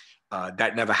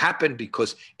 That never happened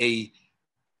because a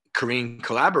Korean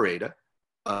collaborator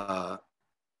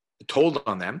told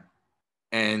on them,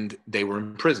 and they were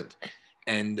imprisoned.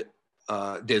 And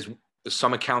there's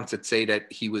some accounts that say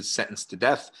that he was sentenced to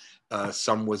death.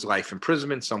 Some was life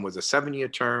imprisonment. Some was a 7-year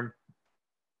term.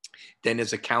 Then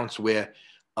there's accounts where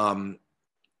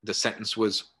the sentence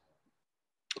was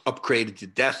upgraded to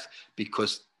death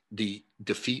because the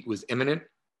defeat was imminent.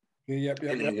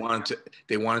 And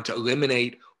they wanted to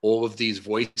eliminate all of these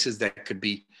voices that could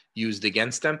be used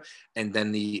against them. And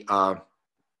then the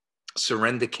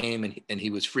surrender came, and he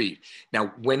was freed. Now,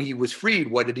 when he was freed,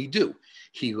 what did he do?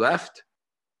 He left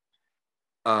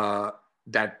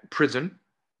that prison,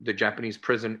 the Japanese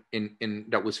prison in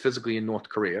that was physically in North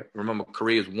Korea. Remember,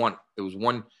 Korea was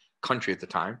one country at the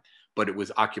time, but it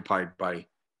was occupied by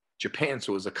Japan,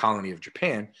 so it was a colony of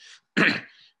Japan.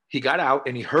 He got out,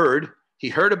 and he heard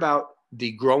about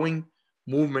the growing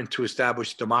movement to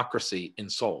establish democracy in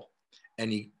Seoul,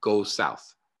 and he goes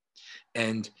south,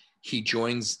 and he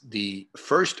joins the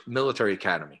first military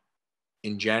academy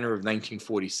in January of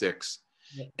 1946,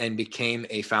 and became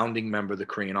a founding member of the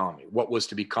Korean Army, what was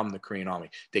to become the Korean Army.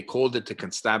 They called it the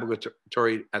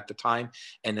constabulary at the time,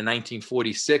 and in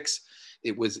 1946,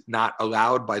 it was not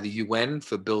allowed by the UN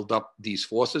to build up these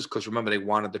forces, because remember, they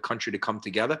wanted the country to come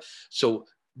together. So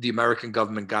the American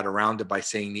government got around it by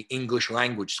saying the English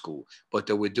language school. What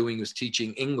they were doing was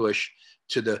teaching English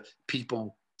to the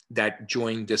people that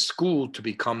joined this school to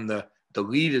become the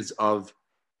leaders of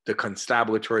the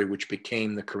constabulary, which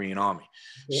became the Korean Army.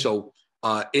 Okay. So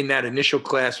in that initial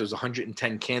class, there was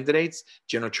 110 candidates.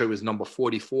 General Choi was number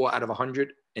 44 out of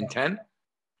 110.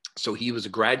 So he was a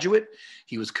graduate.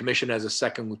 He was commissioned as a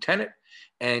second lieutenant,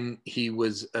 and he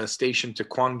was stationed to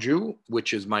Gwangju,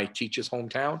 which is my teacher's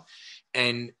hometown.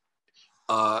 And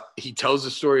he tells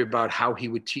a story about how he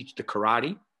would teach the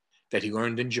karate that he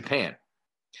learned in Japan.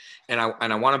 And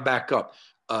I want to back up.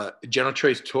 General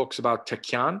Choi talks about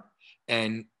Taekyon,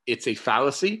 and it's a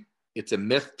fallacy. It's a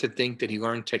myth to think that he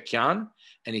learned Taekyon,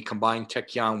 and he combined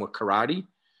Taekyon with karate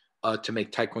to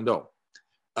make Tae Kwon Do.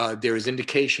 There is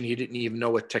indication he didn't even know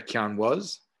what Taekyon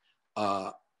was.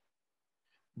 But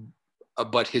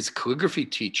his calligraphy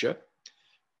teacher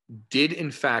did,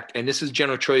 in fact, and this is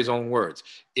General Choi's own words.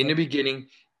 In the beginning,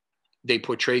 they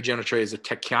portrayed General Choi as a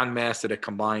Taekyon master that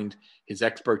combined his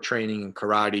expert training in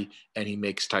karate, and he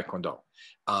makes Tae Kwon Do.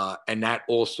 And that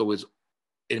also is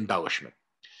embellishment.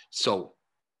 So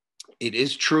it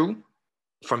is true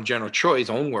from General Choi's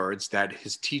own words that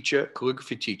his teacher,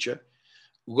 calligraphy teacher,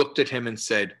 looked at him and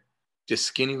said, this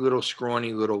skinny little,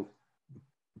 scrawny little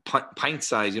pint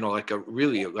size, like a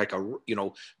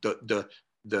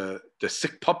the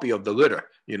sick puppy of the litter,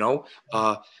 he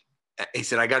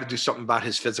said, I got to do something about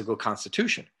his physical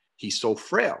constitution. He's so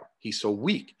frail. He's so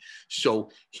weak. So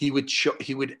he would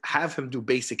have him do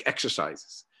basic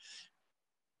exercises.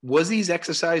 Was these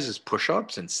exercises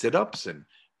push-ups and sit-ups and,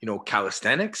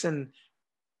 calisthenics,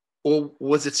 or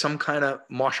was it some kind of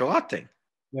martial art thing?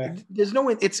 Yeah.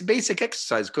 It's basic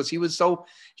exercise, because he was so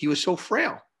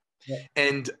frail. Yeah.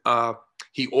 And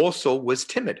he also was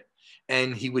timid,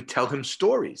 and he would tell him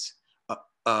stories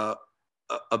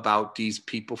about these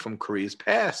people from Korea's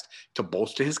past to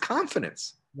bolster his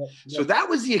confidence. Yeah. Yeah. So that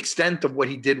was the extent of what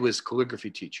he did with his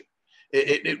calligraphy teacher.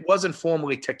 It wasn't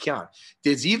formally Taekyon.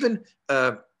 There's even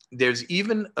a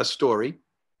story,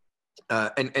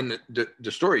 and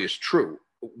the story is true.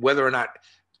 Whether or not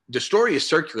the story is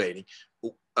circulating,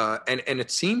 and there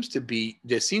seems to be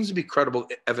credible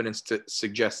evidence to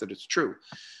suggest that it's true.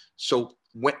 So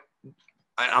when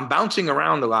I'm bouncing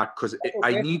around a lot because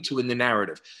I need to in the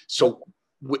narrative. So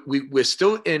we're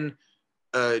still in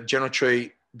General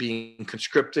Choi being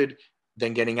conscripted,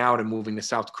 then getting out and moving to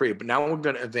South Korea. But now we're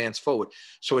going to advance forward.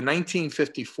 So in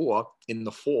 1954, in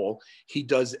the fall, he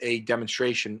does a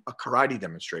karate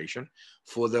demonstration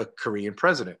for the Korean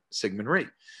president, Syngman Rhee.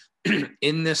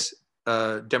 In this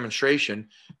demonstration,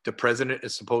 the president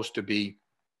is supposed to be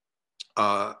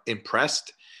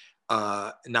impressed.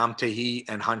 Nam Tae-hee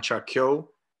and Han Cha-kyo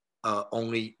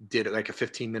only did like a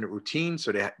 15-minute routine.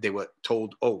 So they were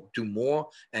told, do more.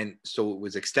 And so it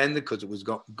was extended because it was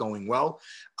going well.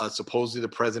 Supposedly the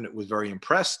president was very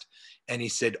impressed. And he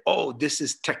said, this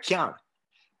is Taekyon.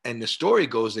 And the story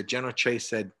goes that General Choi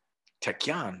said,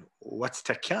 Taekyon? What's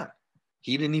Taekyon?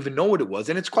 He didn't even know what it was.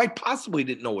 And it's quite possible he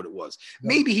didn't know what it was. No.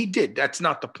 Maybe he did. That's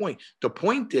not the point. The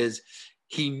point is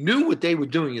he knew what they were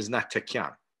doing is not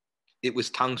Taekyon. It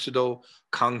was Tangsudo,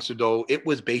 Kangsudo. It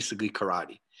was basically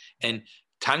karate. And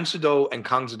Tangsudo and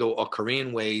Kangsudo are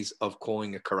Korean ways of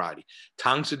calling it karate.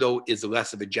 Tangsudo is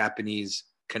less of a Japanese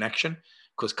connection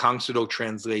because Kangsudo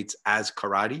translates as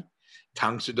karate.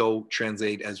 Tangsudo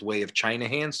translates as way of China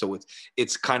hand. So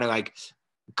it's kind of like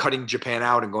cutting Japan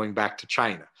out and going back to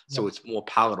China. so it's more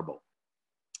palatable.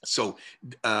 So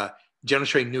General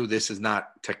Choi knew this is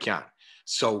not Tae Kwon.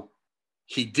 So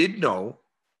he did know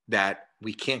that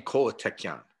we can't call it Tae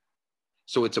Kwon.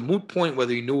 So it's a moot point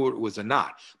whether he knew it was or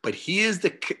not. But here's the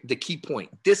key point.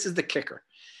 This is the kicker.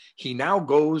 He now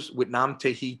goes with Nam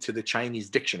Tae-hee to the Chinese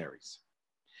dictionaries.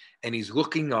 And he's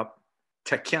looking up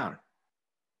Tae Kwon.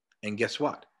 And guess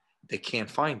what? They can't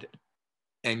find it.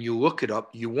 And you look it up,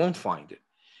 you won't find it.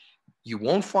 You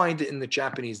won't find it in the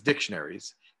Japanese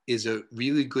dictionaries is a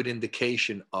really good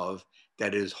indication of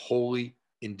that it is wholly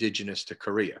indigenous to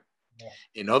Korea. Yeah.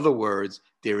 In other words,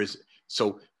 there is,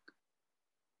 so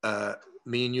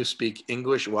me and you speak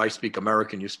English. Well, I speak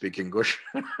American, you speak English.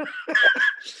 And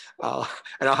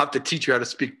I'll have to teach you how to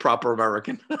speak proper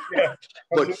American. Yeah.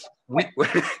 But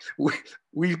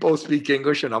we both speak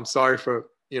English, and I'm sorry for,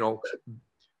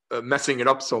 messing it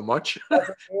up so much.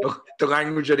 The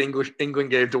language that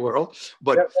England gave the world.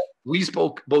 But we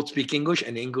both speak English,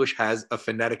 and English has a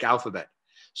phonetic alphabet.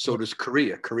 So does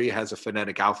Korea. Korea has a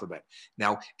phonetic alphabet.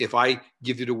 Now, if I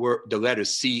give you the letter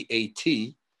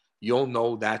C-A-T, you'll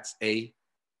know that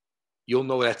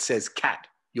says cat.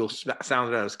 You'll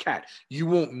sound it out as cat. You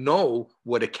won't know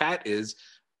what a cat is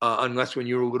unless when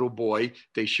you were a little boy,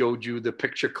 they showed you the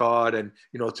picture card and,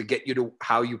 to get you to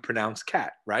how you pronounce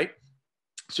cat, right?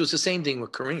 So it's the same thing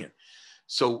with Korean.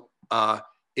 So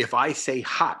if I say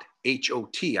hot,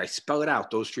 H-O-T, I spell it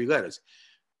out, those three letters,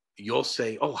 you'll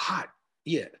say, oh, hot,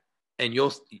 yeah. And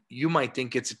you might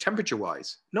think it's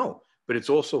temperature-wise. No, but it's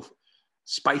also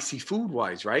spicy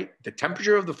food-wise, right? The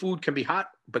temperature of the food can be hot,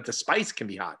 but the spice can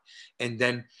be hot. And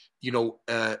then,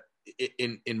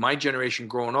 in my generation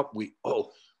growing up,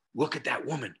 look at that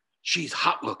woman. She's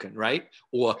hot looking, right?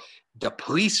 Or the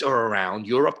police are around.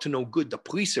 You're up to no good. The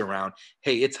police are around.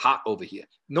 Hey, it's hot over here.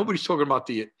 Nobody's talking about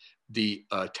the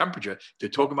temperature. They're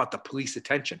talking about the police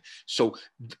attention. So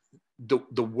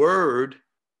the word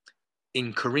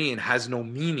in Korean has no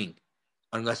meaning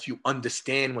unless you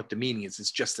understand what the meaning is. It's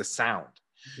just a sound.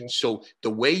 Okay. So the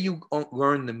way you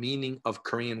learn the meaning of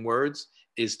Korean words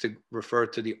is to refer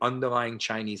to the underlying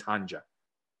Chinese Hanja.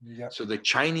 Yep. So the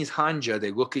Chinese Hanja,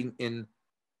 they're looking in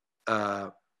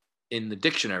the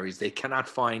dictionaries, they cannot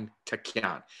find Tae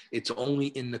Kwon. It's only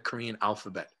in the Korean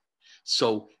alphabet.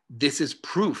 So this is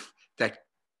proof that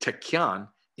Tae Kwon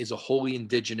is a wholly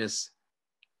indigenous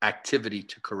activity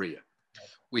to Korea,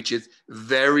 which is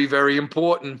very, very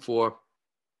important for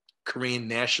Korean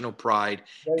national pride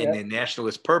and their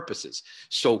nationalist purposes.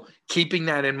 So keeping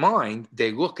that in mind,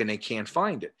 they look and they can't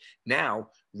find it. Now,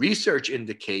 research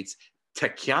indicates Tae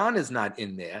Kwon is not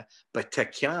in there, but Tae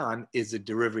Kwon is a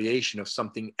derivation of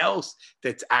something else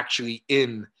that's actually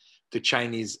in the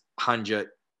Chinese Hanja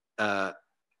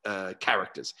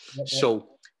characters. So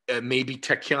maybe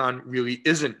Tae Kwon really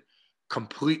isn't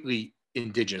completely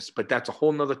indigenous, but that's a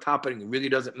whole nother topic. It really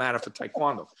doesn't matter for Tae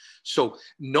Kwon Do. So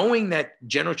knowing that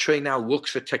General Choi now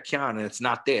looks for Tae Kwon and it's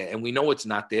not there, and we know it's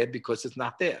not there because it's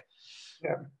not there.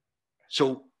 Yeah.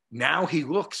 So now he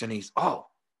looks and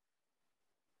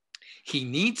he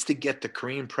needs to get the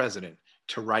Korean president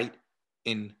to write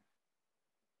in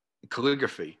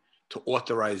calligraphy to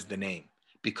authorize the name.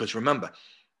 Because remember,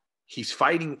 he's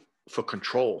fighting for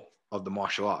control of the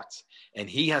martial arts. And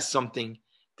he has something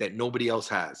that nobody else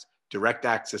has, direct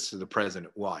access to the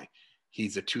president. Why?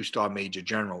 He's a 2-star major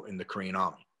general in the Korean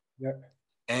army. Yeah.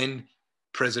 And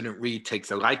President Ri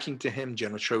takes a liking to him.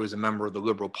 General Choi was a member of the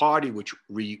Liberal Party, which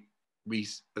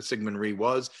Syngman Rhee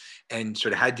was, and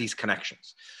sort of had these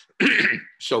connections.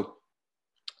 So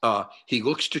he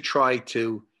looks to try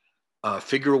to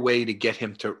figure a way to get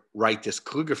him to write this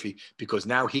calligraphy, because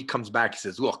now he comes back and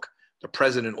says, look, the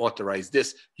president authorized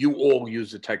this. You all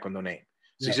use the Tae Kwon Do name.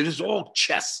 So he said, this is all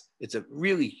chess. It's a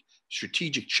really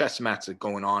strategic chess match that's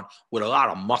going on with a lot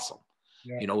of muscle.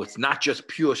 Yeah. It's not just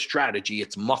pure strategy,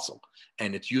 it's muscle.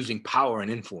 And it's using power and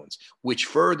influence, which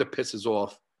further pisses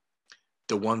off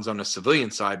the ones on the civilian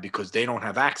side because they don't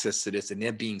have access to this and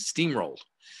they're being steamrolled.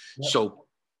 Yep.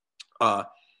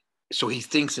 So he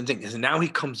thinks and thinks, and now he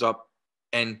comes up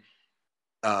and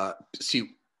what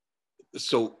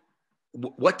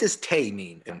does Tae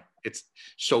mean? And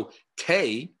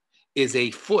Tae is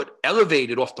a foot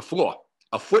elevated off the floor,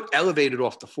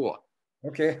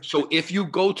 Okay. So if you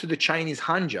go to the Chinese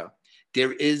Hanja,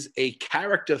 there is a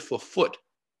character for foot,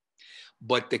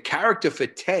 but the character for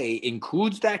Tae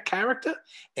includes that character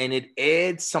and it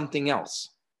adds something else.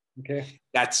 Okay.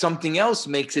 That something else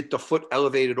makes it the foot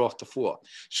elevated off the floor.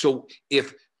 So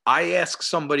if I ask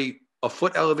somebody a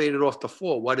foot elevated off the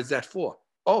floor, what is that for?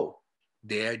 Oh,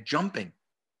 they're jumping.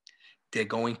 They're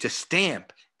going to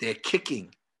stamp. They're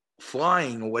kicking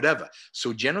flying or whatever.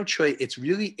 So general Choi, it's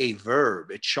really a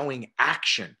verb. It's showing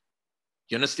action.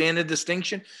 You understand the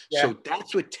distinction? Yeah. So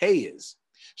that's what Tae is.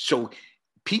 So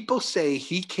people say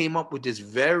he came up with this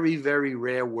very, very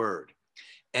rare word.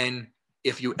 And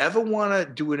if you ever want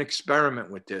to do an experiment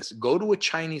with this, go to a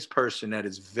Chinese person that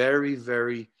is very,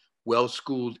 very well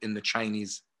schooled in the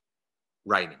Chinese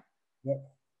writing. Yeah.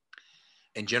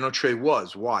 And General Choi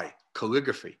was. Why?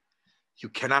 Calligraphy. You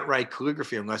cannot write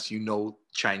calligraphy unless you know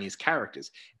Chinese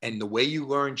characters. And the way you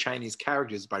learn Chinese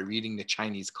characters is by reading the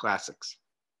Chinese classics.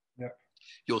 Yeah.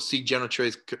 You'll see General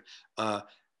Choi's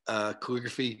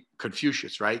calligraphy,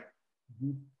 Confucius, right?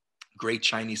 Mm-hmm. Great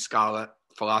Chinese scholar,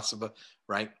 philosopher,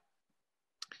 right?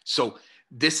 So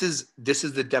this is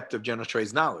the depth of General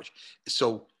Choi's knowledge.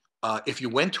 So if you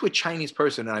went to a Chinese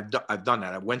person, and I've done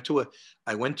that. I went to a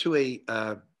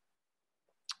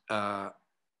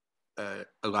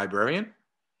librarian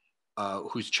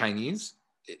who's Chinese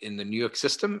in the New York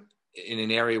system, in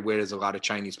an area where there's a lot of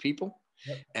Chinese people.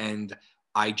 Yep. And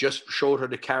I just showed her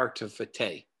the character for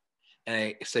Tae. And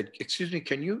I said, excuse me,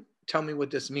 can you tell me what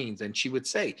this means? And she would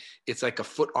say, it's like a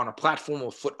foot on a platform, or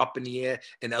a foot up in the air,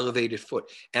 an elevated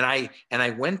foot. And I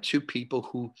went to people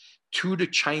who, to the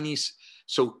Chinese,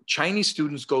 so Chinese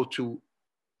students go to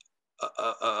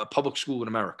a public school in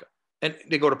America. And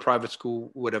they go to private school,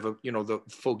 whatever, the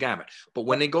full gamut. But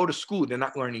when they go to school, they're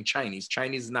not learning Chinese.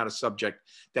 Chinese is not a subject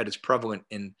that is prevalent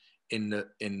in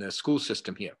the school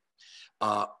system here.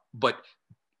 But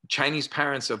Chinese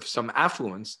parents of some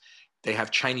affluence, they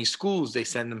have Chinese schools. They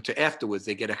send them to afterwards.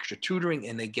 They get extra tutoring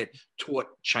and they get taught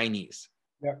Chinese.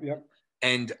 Yep, yep.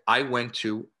 And I went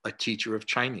to a teacher of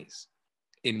Chinese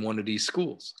in one of these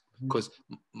schools, because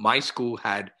my school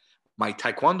had, my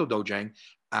Tae Kwon Do dojang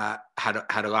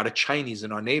had a lot of Chinese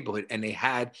in our neighborhood, and they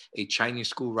had a Chinese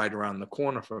school right around the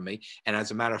corner from me. And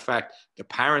as a matter of fact, the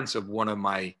parents of one of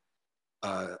my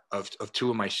of two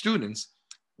of my students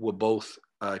were both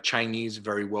Chinese,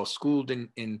 very well schooled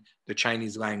in the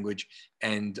Chinese language,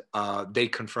 and they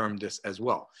confirmed this as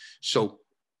well. So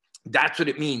that's what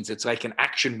it means. It's like an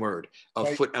action word of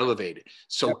Right. foot elevated.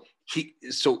 So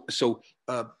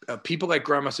people like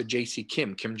Grandmaster J.C.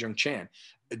 Kim Jung-chan,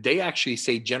 they actually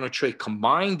say General Choi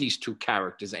combined these two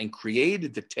characters and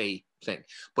created the Tae thing.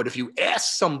 But if you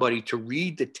ask somebody to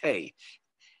read the Tae,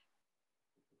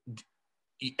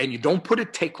 and you don't put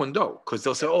it Tae Kwon Do, because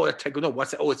they'll say, oh, Tae Kwon Do,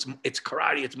 what's that? Oh, it's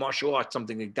karate, it's martial arts,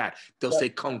 something like that. They'll say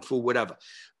kung fu, whatever.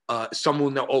 Some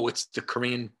will know, oh, it's the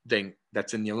Korean thing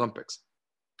that's in the Olympics.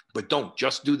 But don't,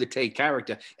 just do the Tae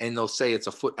character, and they'll say it's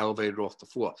a foot elevated off the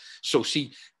floor. So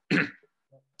see,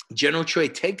 General Choi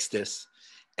takes this,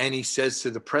 and he says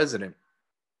to the president,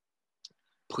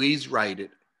 please write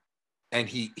it. And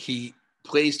he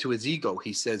plays to his ego.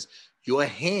 He says, your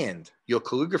hand, your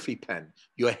calligraphy pen,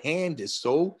 your hand is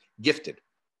so gifted.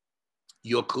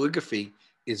 Your calligraphy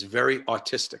is very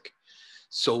artistic.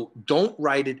 So don't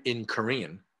write it in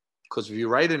Korean, because if you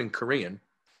write it in Korean,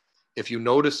 if you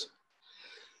notice,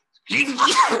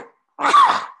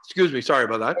 excuse me, sorry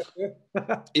about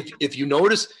that. If you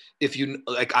notice,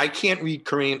 like, I can't read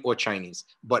Korean or Chinese,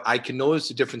 but I can notice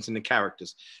the difference in the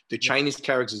characters. The Chinese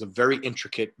characters are very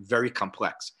intricate, very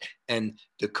complex, and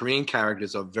the Korean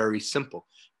characters are very simple.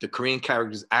 The Korean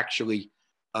characters actually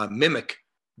mimic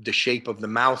the shape of the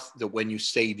mouth that when you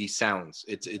say these sounds.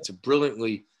 It's a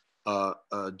brilliantly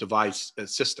devised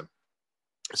system.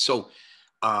 So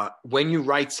when you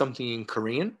write something in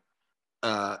Korean,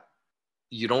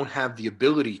 you don't have the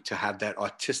ability to have that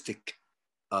artistic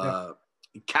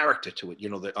character to it,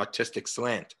 the artistic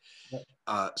slant.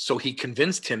 So he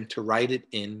convinced him to write it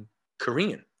in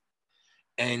Korean,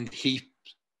 and he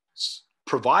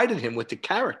provided him with the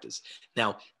characters.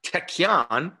 Now,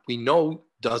 Taekyon, we know,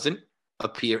 doesn't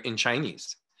appear in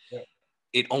Chinese.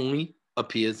 It only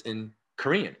appears in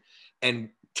Korean. And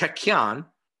Taekyon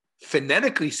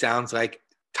phonetically sounds like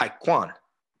Taekwon,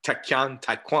 Taekyon,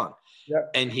 Taekwon.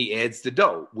 And he adds the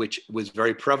do, which was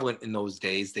very prevalent in those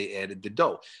days. They added the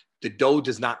do. The do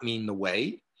does not mean the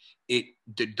way.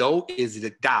 The do is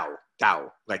the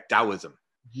Tao, like Taoism.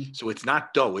 So it's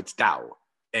not do, it's Tao.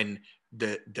 And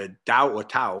the Tao or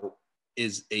Tao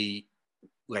is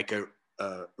like a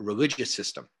religious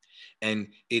system. And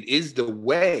it is the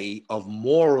way of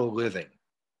moral living.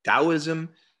 Taoism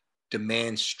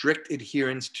demands strict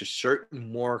adherence to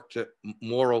certain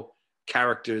moral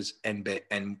characters and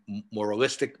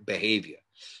moralistic behavior.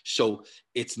 So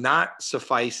it's not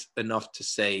suffice enough to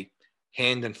say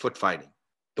hand and foot fighting,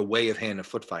 the way of hand and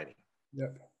foot fighting.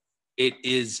 It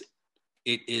is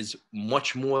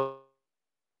much more,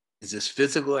 is this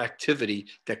physical activity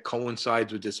that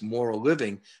coincides with this moral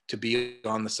living to be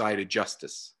on the side of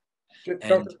justice. And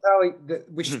Dr. Talley,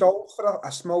 we stalled for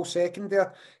a small second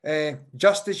there.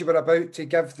 Just as you were about to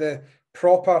give the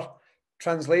proper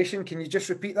translation, can you just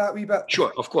repeat that a wee bit?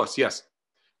 Sure, of course, yes.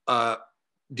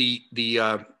 The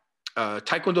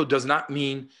Tae Kwon Do does not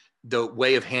mean the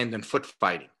way of hand and foot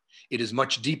fighting. It is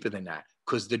much deeper than that,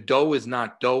 because the Do is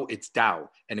not Do, it's Tao,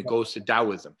 and it goes to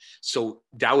Taoism. So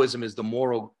Taoism is the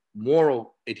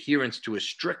moral adherence to a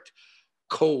strict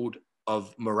code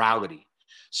of morality.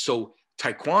 So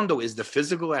Taekwondo is the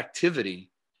physical activity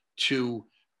to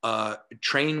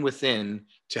train within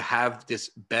to have this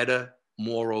better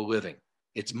moral living.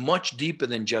 It's much deeper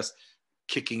than just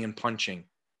kicking and punching,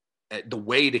 the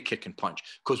way to kick and punch.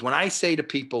 Because when I say to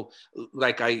people,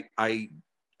 like I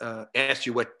asked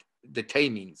you what the Tae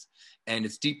means, and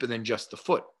it's deeper than just the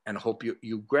foot. And I hope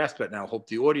you grasp that now. I hope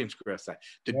the audience grasps that.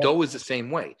 The Do is the same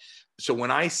way. So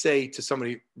when I say to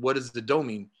somebody, what does the Do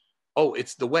mean? Oh,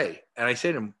 it's the way. And I say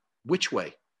to them, which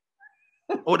way?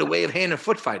 Oh, the way of hand and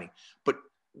foot fighting. But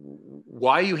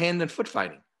why are you hand and foot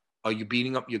fighting? Are you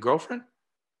beating up your girlfriend?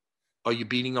 Are you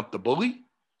beating up the bully?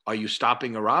 Are you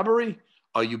stopping a robbery?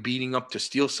 Are you beating up to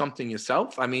steal something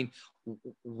yourself? I mean,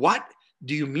 what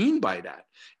do you mean by that?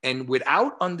 And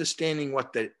without understanding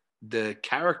what the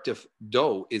character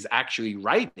Do is actually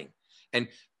writing, and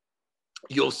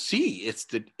you'll see it's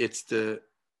the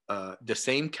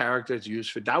same characters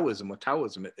used for Taoism or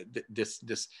Taoism.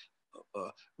 This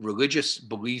religious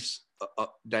beliefs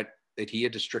that adhere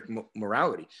to strict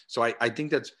morality. So I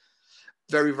think that's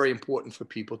very, very important for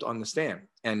people to understand.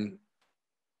 And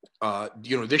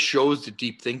this shows the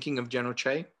deep thinking of General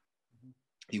Che.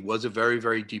 He was a very,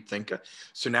 very deep thinker.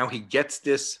 So now he gets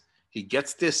this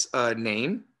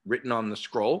name written on the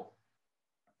scroll.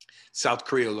 South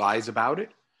Korea lies about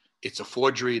it. It's a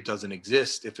forgery. It doesn't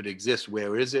exist. If it exists,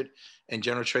 where is it? And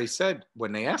General Che said,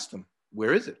 when they asked him,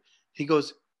 where is it? He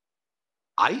goes,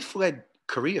 I fled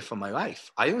Korea for my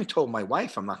life. I only told my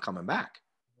wife I'm not coming back.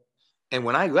 And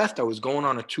when I left, I was going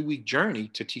on a 2-week journey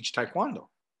to teach Taekwondo.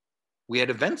 We had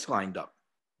events lined up,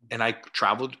 and I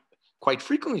traveled quite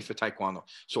frequently for Taekwondo.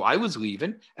 So I was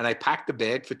leaving, and I packed a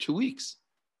bag for 2 weeks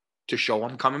to show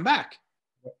I'm coming back.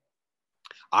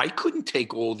 I couldn't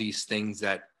take all these things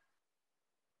that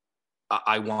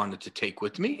I wanted to take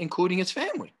with me, including his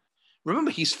family.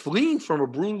 Remember, he's fleeing from a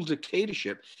brutal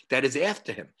dictatorship that is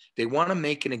after him. They want to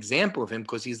make an example of him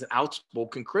because he's an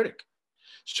outspoken critic.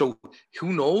 So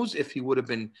who knows if he would have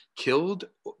been killed,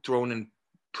 thrown in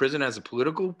prison as a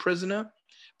political prisoner,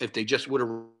 if they just would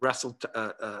have wrestled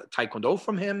Taekwondo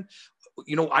from him.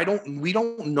 We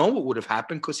don't know what would have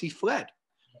happened because he fled.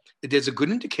 There's a good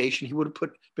indication he would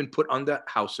have been put under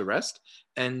house arrest.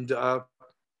 And,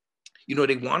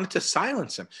 they wanted to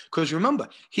silence him. Because remember,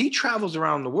 he travels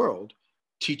around the world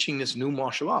teaching this new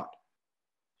martial art.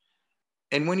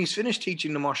 And when he's finished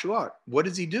teaching the martial art, what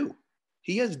does he do?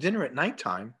 He has dinner at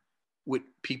nighttime with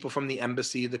people from the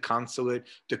embassy, the consulate,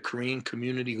 the Korean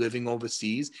community living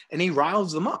overseas, and he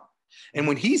riles them up. And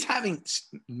when he's having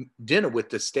dinner with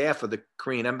the staff of the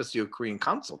Korean embassy or Korean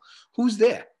consul, who's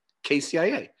there?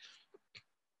 KCIA.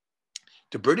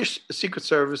 The British Secret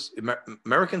Service,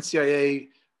 American CIA,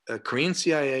 Korean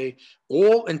CIA,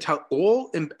 all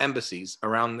embassies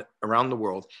around the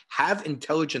world have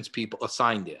intelligence people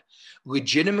assigned there,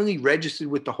 legitimately registered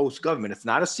with the host government. It's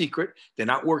not a secret. They're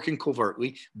not working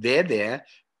covertly. They're there,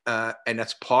 and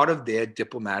that's part of their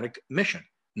diplomatic mission.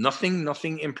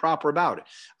 Nothing improper about it.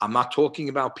 I'm not talking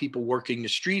about people working the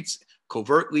streets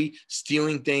covertly,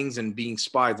 stealing things and being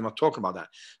spies. I'm not talking about that.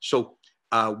 So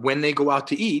when they go out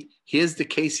to eat, here's the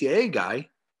KCIA guy,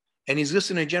 and he's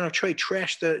listening to General Choi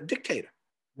trash the dictator.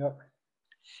 Yep.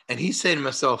 And he's saying to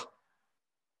himself,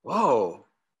 whoa,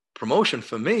 promotion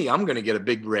for me. I'm going to get a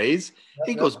big raise. Yep,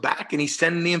 he goes back and he's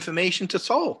sending the information to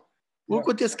Seoul. Look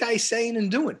what this guy's saying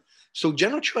and doing. So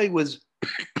General Choi was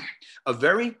a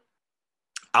very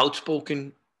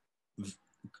outspoken,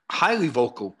 highly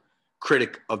vocal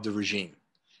critic of the regime.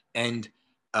 And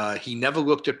he never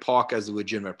looked at Park as a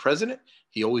legitimate president.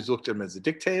 He always looked at him as a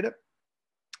dictator.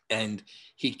 And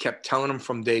he kept telling him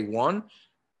from day one,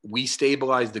 we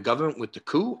stabilized the government with the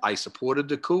coup. I supported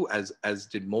the coup, as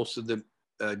did most of the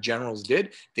generals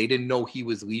did. They didn't know he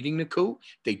was leading the coup.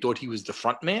 They thought he was the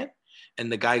front man. And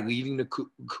the guy leading the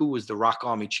coup was the ROK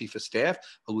Army Chief of Staff,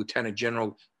 a Lieutenant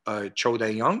General Cho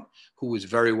Dae-young, who was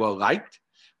very well liked.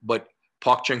 But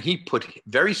Park Chung-hee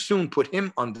very soon put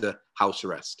him under house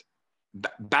arrest.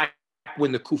 Back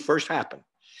when the coup first happened.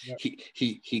 Yep.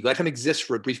 He let him exist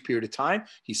for a brief period of time.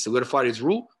 He solidified his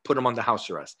rule, put him under house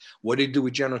arrest. What did he do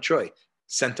with General Choi?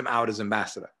 Sent him out as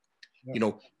ambassador. Yeah. You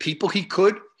know, people he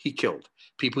could, he killed.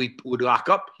 People he would lock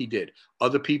up, he did.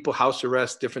 Other people, house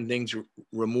arrest, different things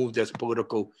removed as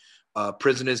political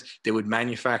prisoners. They would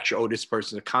manufacture, oh, this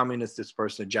person a communist, this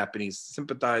person a Japanese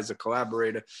sympathizer,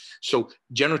 collaborator. So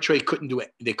General Choi couldn't do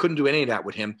it. They couldn't do any of that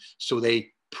with him. So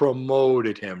they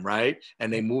promoted him, right?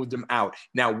 And they moved him out.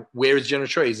 Now, where is General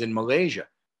Choi? He's in Malaysia.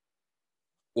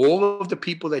 All of the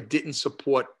people that didn't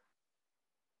support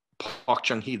Park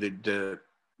Chung-hee, the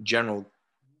general,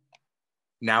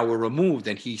 now were removed,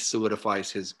 and he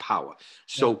solidifies his power.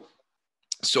 So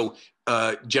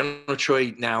General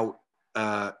Choi now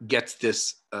gets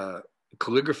this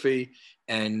calligraphy,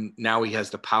 and now he has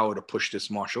the power to push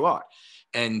this martial art.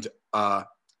 And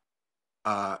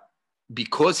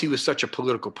because he was such a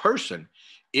political person,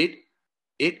 it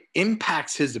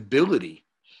impacts his ability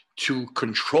to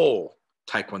control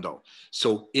Tae Kwon Do.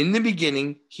 So in the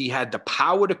beginning, he had the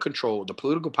power to control, the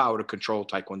political power to control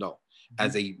Tae Kwon Do.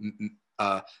 As a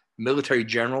military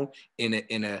general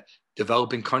in a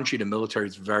developing country, the military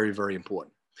is very, very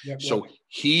important. So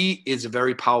he is a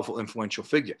very powerful, influential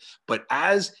figure. But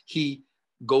as he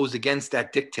goes against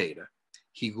that dictator,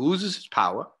 he loses his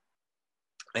power,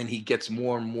 and he gets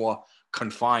more and more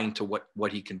confined to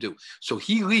what he can do. So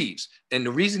he leaves. And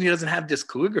the reason he doesn't have this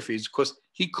calligraphy is because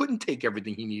he couldn't take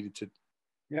everything he needed to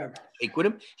take with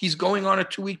him. He's going on a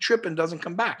 2-week trip and doesn't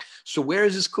come back. So where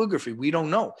is his calligraphy? We don't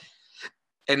know.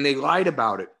 And they lied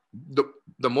about it.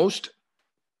 The most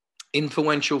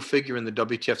influential figure in the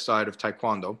WTF side of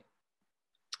Taekwondo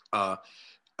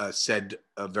said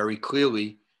very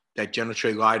clearly that General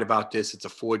Choi lied about this. It's a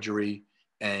forgery.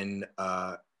 And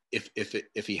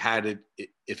if he had it,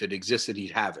 if it existed,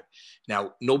 he'd have it.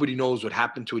 Now, nobody knows what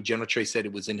happened to it. General Choi said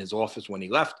it was in his office when he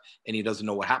left, and he doesn't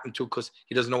know what happened to it because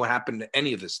he doesn't know what happened to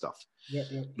any of this stuff. You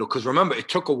know, because remember, it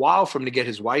took a while for him to get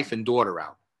his wife and daughter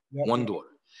out, one daughter.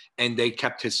 And they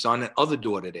kept his son and other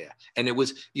daughter there. And it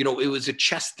was, you know, it was a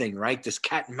chess thing, right? This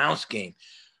cat and mouse game.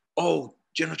 Oh,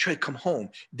 General Choi, come home.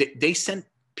 They sent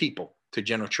people to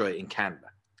General Choi in Canada.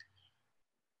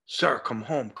 Sir, come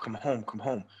home, come home, come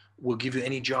home. We'll give you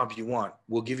any job you want.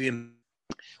 We'll give you,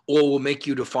 or we'll make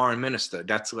you the foreign minister.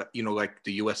 That's, you know, like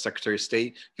the U.S. Secretary of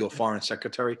State, your foreign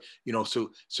secretary. You know,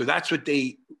 so that's what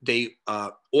they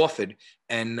offered,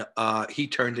 and he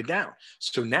turned it down.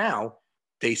 So now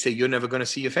they say, you're never going to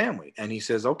see your family. And he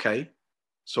says, okay,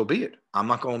 so be it. I'm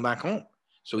not going back home.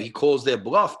 So he calls their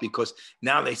bluff, because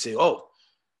now they say, oh,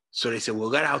 so they say, we'll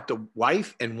let out the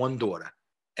wife and one daughter,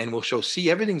 and we'll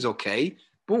see everything's okay.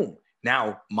 Boom.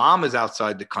 Now mom is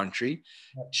outside the country.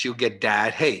 She'll get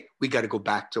dad. Hey, we got to go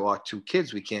back to our 2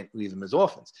 kids. We can't leave them as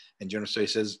orphans. And General Choi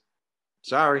says,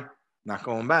 sorry, not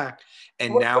going back.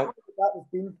 And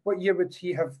what year would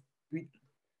he have?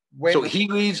 So he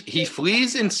leaves. He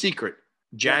flees in secret.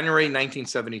 January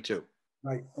 1972.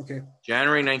 Right. Okay.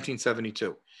 January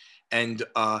 1972. And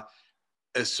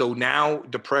so now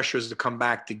the pressure is to come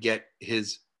back to get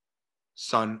his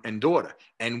son and daughter.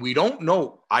 And we don't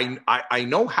know. I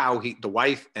know how the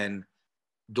wife and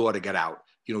daughter got out.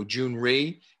 You know, Jun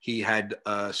Rhee, he had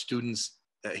students.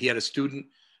 He had a student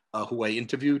who I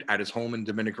interviewed at his home in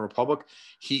Dominican Republic.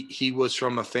 He was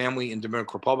from a family in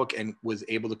Dominican Republic and was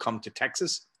able to come to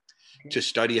Texas to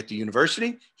study at the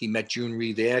university. He met Jun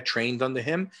Rhee there, trained under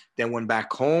him, then went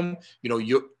back home. You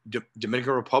know,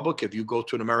 Dominican Republic, if you go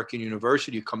to an American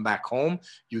university, you come back home,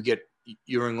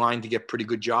 you're in line to get pretty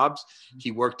good jobs.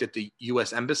 He worked at the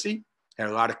U.S. Embassy, had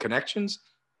a lot of connections,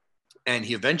 and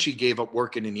he eventually gave up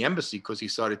working in the embassy because he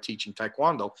started teaching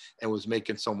Taekwondo and was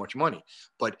making so much money.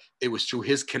 But it was through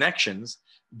his connections,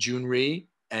 Jun Rhee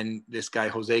and this guy,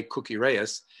 Jose Cookie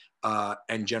Reyes,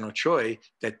 and General Choi,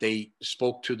 that they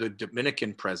spoke to the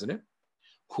Dominican president,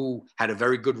 who had a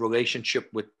very good relationship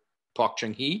with Park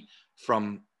Chung-hee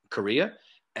from Korea,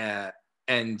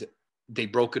 and they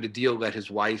brokered a deal, let his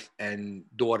wife and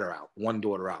one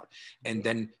daughter out. And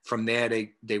then from there,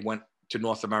 they went to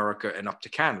North America and up to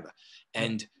Canada.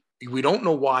 And we don't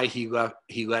know why he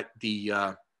let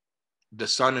the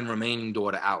son and remaining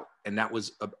daughter out. And that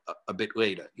was a bit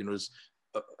later, you know,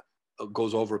 it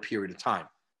goes over a period of time.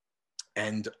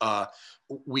 And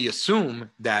we assume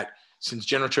that since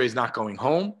General Choi is not going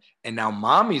home and now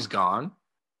mommy's gone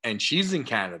and she's in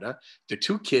Canada, the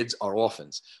 2 kids are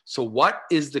orphans. So what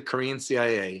is the Korean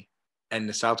CIA and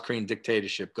the South Korean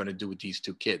dictatorship going to do with these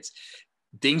 2 kids?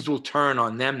 Things will turn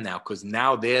on them now, because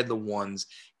now they're the ones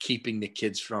keeping the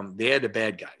kids they're the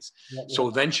bad guys. So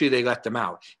eventually they let them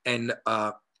out. And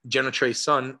General Choi's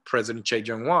son, President Chae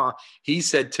Jung-hwa, he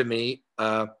said to me,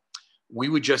 we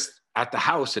were just at the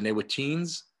house, and they were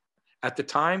teens at the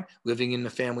time, living in the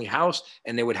family house,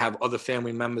 and they would have other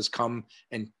family members come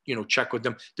and, you know, check with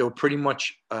them. They were pretty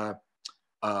much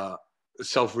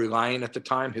self-reliant at the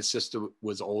time. His sister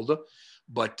was older,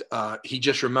 but he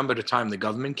just remembered the time the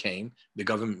government came, the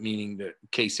government meaning the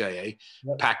KCIA,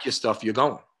 pack your stuff, you're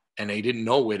going. And they didn't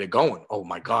know where they're going. Oh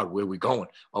my God, where are we going?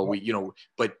 Oh, we, you know,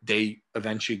 but they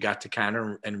eventually got to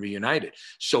Canada and reunited.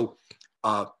 So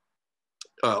all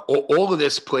of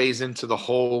this plays into the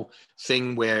whole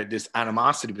thing where there's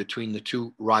animosity between the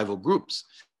two rival groups.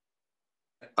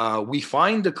 We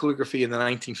find the calligraphy in the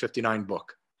 1959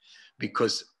 book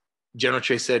because General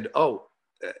Che said, oh,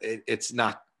 it's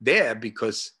not there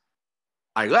because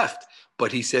I left.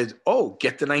 But he said, oh,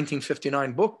 get the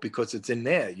 1959 book because it's in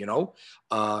there, you know?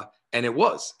 And it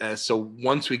was. So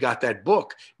once we got that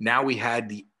book, now we had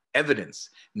the evidence,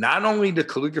 not only the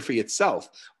calligraphy itself,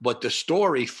 but the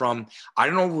story from, I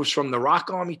don't know if it was from the Rock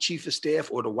Army Chief of Staff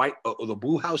or the White or the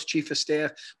Blue House Chief of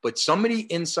Staff, but somebody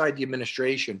inside the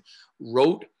administration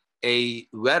wrote a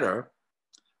letter,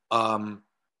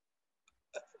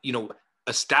 you know,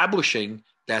 establishing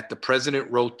that the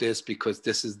president wrote this because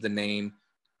this is the name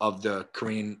of the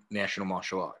Korean national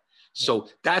martial art. So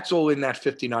that's all in that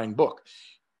 59 book.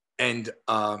 And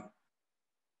that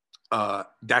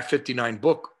 59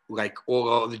 book, like all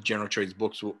other General Che's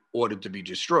books, were ordered to be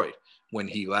destroyed when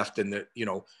he left. And the, you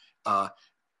know, Park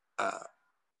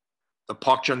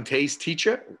Chung-tae's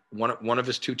teacher, one of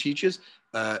his two teachers,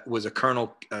 was a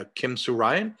Colonel Kim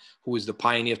Soo-ryan, who was the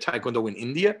pioneer of Tae Kwon Do in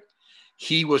India.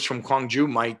 He was from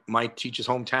Gwangju, my teacher's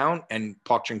hometown, and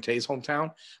Park Chung-tae's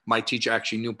hometown. My teacher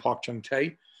actually knew Park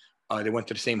Chung-tae. They went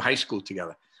to the same high school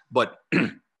together. But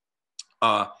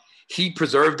he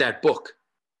preserved that book.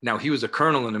 Now, he was a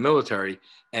colonel in the military,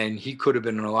 and he could have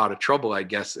been in a lot of trouble, I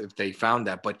guess, if they found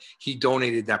that. But he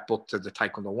donated that book to the Tae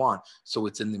Kwon Do Wan, so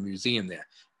it's in the museum there.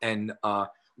 And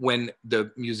when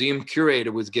the museum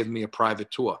curator was giving me a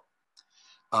private tour,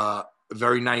 a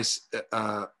very nice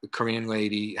Korean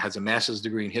lady, has a master's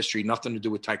degree in history, nothing to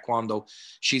do with Taekwondo.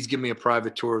 She's giving me a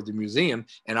private tour of the museum,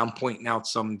 and I'm pointing out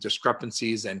some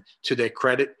discrepancies. And to their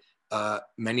credit,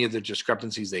 many of the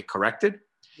discrepancies they corrected.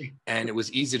 And it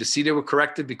was easy to see they were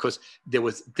corrected because there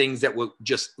was things that were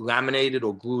just laminated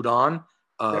or glued on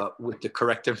with the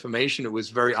correct information. It was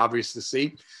very obvious to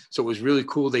see. So it was really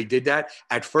cool they did that.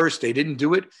 At first, they didn't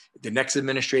do it. The next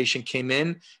administration came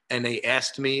in and they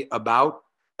asked me about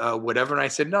whatever. And I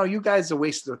said, no, you guys are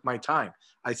wasting my time.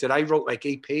 I said, I wrote like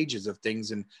 8 pages of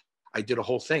things and I did a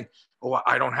whole thing. Oh,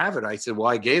 I don't have it. I said, well,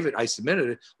 I gave it. I submitted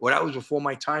it. Well, that was before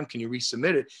my time. Can you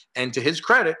resubmit it? And to his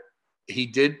credit, he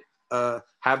did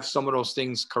have some of those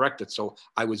things corrected. So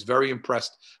I was very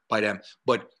impressed by them.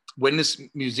 But when this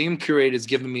museum curator is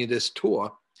giving me this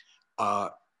tour,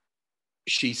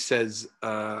 she says,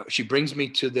 she brings me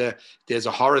to there's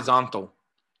a horizontal.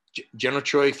 General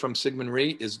Choi from Sigmund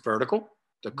Rhee is vertical,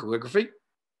 the calligraphy.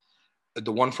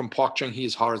 The one from Park Chung-hee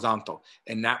is horizontal.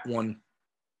 And that one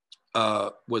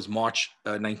was March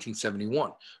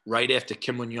 1971, right after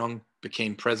Kim Il-sung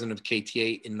became president of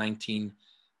KTA in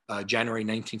January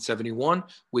 1971.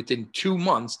 Within 2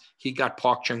 months, he got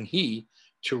Park Chung-hee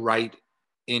to write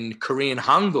in Korean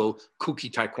Hangul Kuki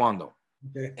Taekwondo.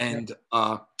 Okay. And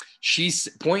she's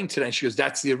pointing to that and she goes,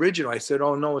 that's the original. I said,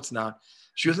 oh, no, it's not.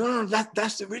 She goes, no,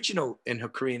 that's the original, in her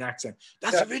Korean accent.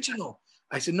 That's original.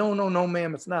 I said, no,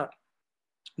 ma'am, it's not.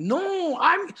 No,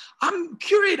 I'm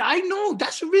curator. I know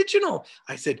that's original.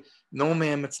 I said, no,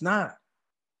 ma'am, it's not.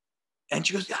 And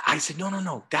she goes, I said,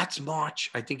 no, that's March,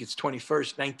 I think it's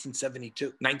 21st,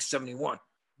 1971.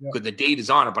 Because the date is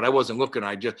on it, but I wasn't looking.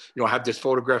 I just, have this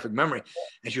photographic memory.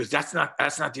 And she goes, that's not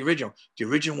the original. The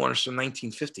original one is from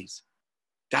 1950s.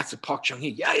 That's a Park Chung-hee.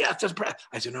 Yeah, that's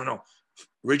I said, no.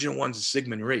 Original one's a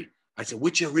Sigmund Rhee. I said,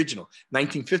 which original?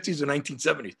 1950s or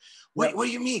 1970s? What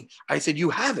do you mean? I said,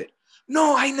 you have it.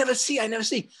 No, I never see. I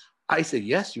said,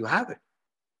 yes, you have it.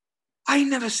 I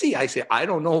never see. I said, I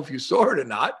don't know if you saw it or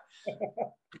not.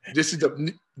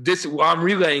 This what I'm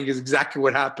relaying is exactly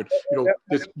what happened.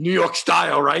 This New York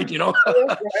style, right?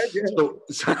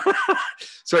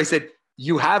 So I said,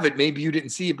 you have it. Maybe you didn't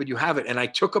see it, but you have it. And I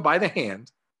took her by the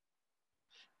hand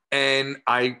and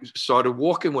I started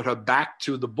walking with her back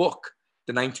to the book,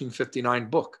 the 1959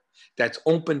 book that's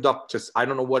opened up to, I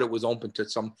don't know what it was open to,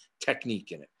 some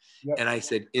technique in it. Yep. And I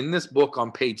said, in this book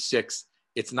on page 6,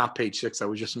 it's not page 6. I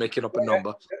was just making up a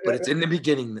number, but it's in the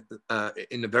beginning,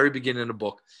 in the very beginning of the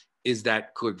book, is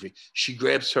that calligraphy. She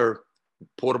grabs her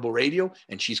portable radio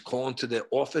and she's calling to the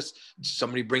office.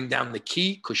 Somebody bring down the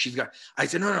key because she's got. I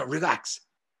said, no, relax.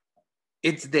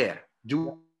 It's there.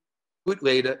 Do it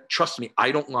later. Trust me,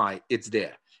 I don't lie. It's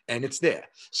there, and it's there.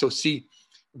 So see,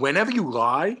 whenever you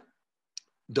lie,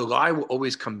 the lie will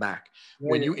always come back.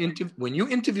 When you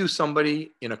interview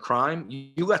somebody in a crime,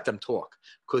 you let them talk,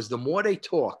 because the more they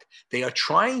talk, they are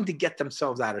trying to get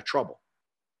themselves out of trouble,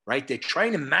 right? They're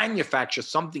trying to manufacture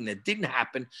something that didn't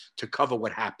happen to cover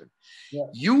what happened. Yeah.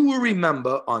 You will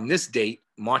remember on this date,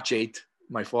 March 8th,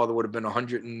 my father would have been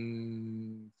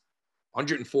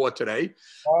 104 today.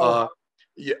 Wow.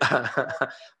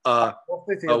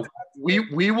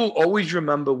 We will always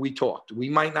remember we talked. We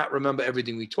might not remember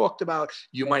everything we talked about.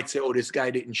 You might say, "Oh, this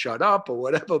guy didn't shut up" or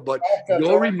whatever, but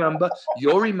you'll remember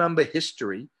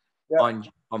history. On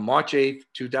March 8th,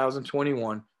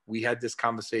 2021, we had this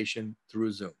conversation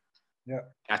through Zoom. Yeah,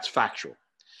 that's factual.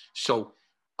 So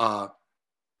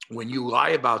when you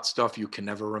lie about stuff, you can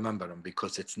never remember them,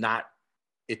 because it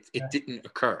didn't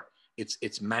occur.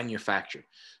 It's manufactured.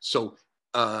 So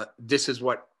this is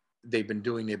what they've been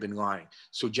doing. They've been lying.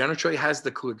 So General Choi has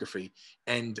the calligraphy,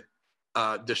 and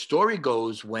the story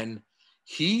goes, when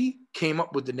he came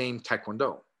up with the name Tae Kwon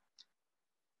Do,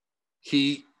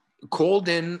 he called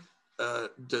in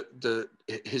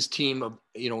his team of,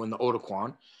 in the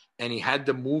Otaquan, and he had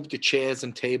to move the chairs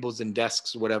and tables and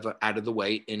desks, whatever, out of the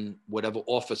way in whatever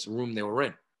office room they were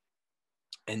in.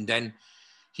 And then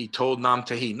he told Nam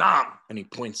Tahi, Nam, and he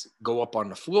points, go up on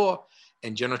the floor,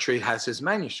 and General Choi has his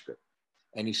manuscript.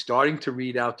 And he's starting to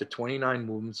read out the 29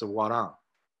 movements of Warang.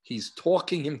 He's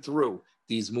talking him through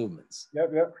these movements.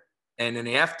 Yep. And then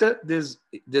after this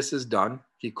is done,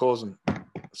 he calls him,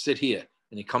 sit here.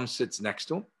 And he comes, sits next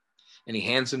to him, and he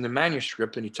hands him the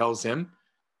manuscript, and he tells him,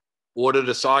 order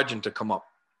the sergeant to come up,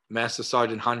 Master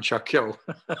Sergeant Han Chak-kyo.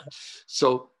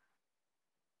 So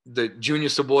the junior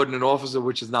subordinate officer,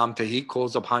 which is Nam Tae,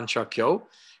 calls up Han Chak-kyo,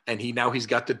 and he's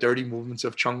got the 30 movements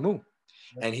of Chung Mu.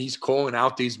 And he's calling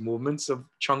out these movements of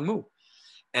Chung Mu.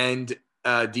 And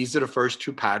these are the first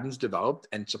two patterns developed,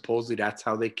 and supposedly that's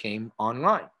how they came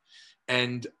online.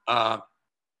 And now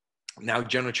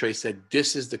General Choi said,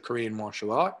 this is the Korean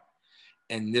martial art,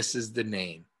 and this is the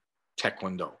name, Tae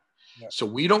Kwon Do. Yeah. So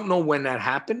we don't know when that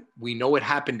happened. We know it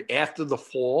happened after the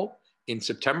fall in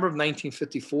September of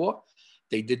 1954.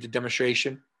 They did the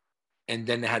demonstration, and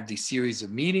then they had these series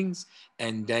of meetings,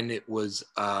 and then it was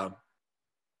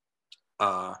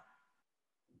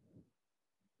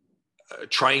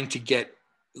trying to get,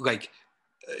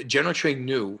 General Choi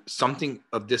knew something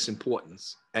of this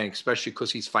importance, and especially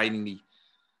because he's fighting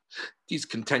these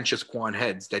contentious Kwan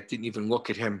heads that didn't even look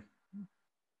at him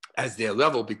as their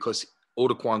level, because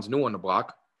Oda Kwan's new on the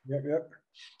block. Yep.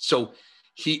 So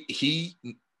he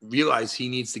realized he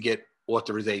needs to get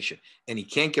authorization, and he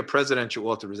can't get presidential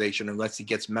authorization unless he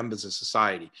gets members of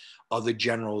society, other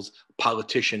generals,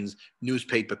 politicians,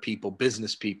 newspaper people,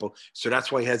 business people. So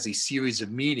that's why he has these series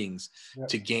of meetings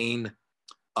to gain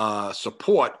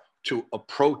support to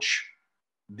approach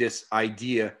this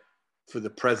idea for the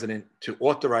president to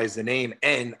authorize the name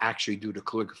and actually do the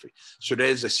calligraphy. So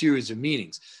there's a series of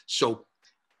meetings. So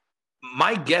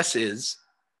my guess is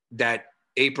that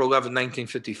April 11,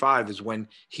 1955 is when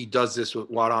he does this with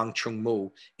Warang Chung Mu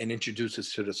and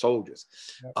introduces to the soldiers.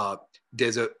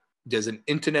 There's an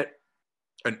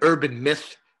urban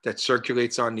myth that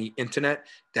circulates on the internet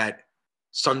that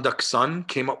Sun Duck Sun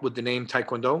came up with the name Tae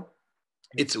Kwon Do.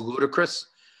 It's ludicrous.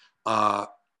 Sun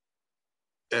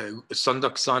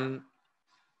Duck Sun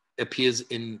appears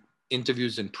in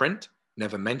interviews in print,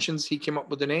 never mentions he came up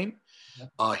with the name.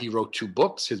 He wrote 2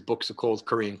 books. His books are called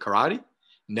Korean Karate.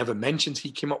 Never mentions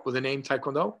he came up with the name Tae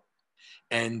Kwon Do.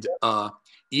 And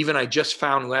even I just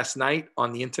found last night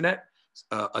on the internet,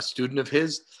 a student of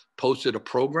his posted a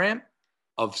program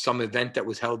of some event that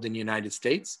was held in the United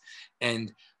States.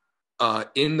 And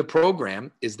in the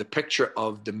program is the picture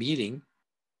of the meeting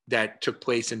that took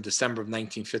place in December of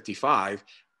 1955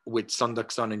 with Sun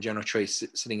Duck Sun and General Choi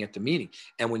sitting at the meeting.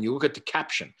 And when you look at the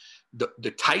caption,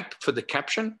 the type for the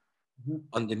caption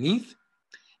underneath,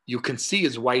 you can see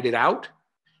is whited out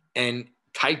and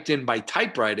typed in by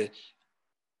typewriter,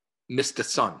 Mr.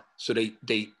 Sun. So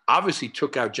they obviously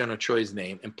took out General Choi's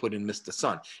name and put in Mr.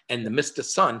 Sun. And the Mr.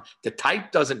 Sun, the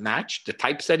type doesn't match, the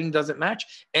typesetting doesn't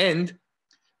match, and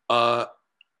MR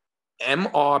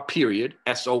period,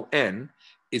 S-O-N,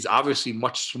 is obviously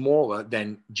much smaller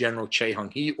than General Chae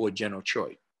Hung-hee or General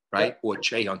Choi, right? Or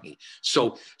Chae Hung-hee.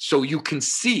 So you can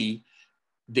see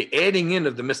the adding in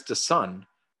of the Mr. Sun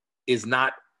is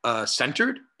not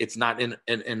centered. It's not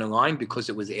in a line because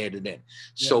it was added in.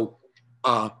 So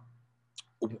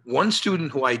one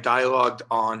student who I dialogued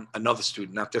on, another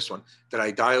student, not this one, that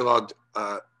I dialogued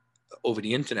over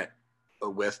the internet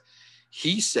with,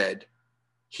 he said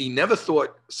he never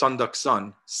thought Sun Duck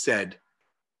Sun said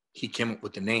he came up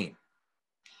with the name.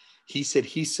 He said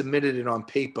he submitted it on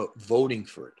paper voting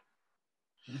for it.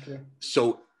 Okay.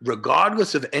 So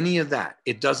regardless of any of that,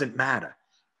 it doesn't matter.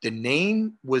 The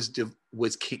name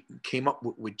came up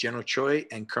with General Choi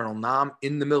and Colonel Nam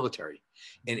in the military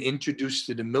and introduced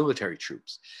to the military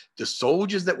troops. The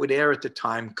soldiers that were there at the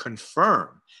time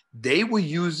confirmed they were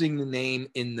using the name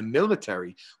in the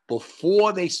military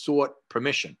before they sought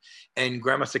permission. And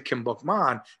Grandmaster Kim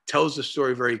Bok-man tells the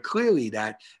story very clearly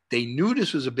that they knew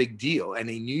this was a big deal and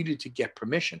they needed to get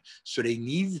permission. So they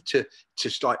needed to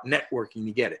start networking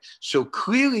to get it. So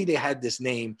clearly they had this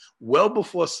name well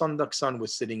before Sun Duc-sun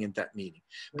was sitting in that meeting.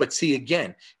 But see,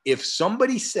 again, if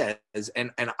somebody says,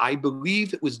 and I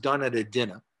believe it was done at a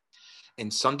dinner,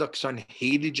 and Sun Duc-sun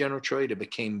hated General Choi, they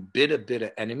became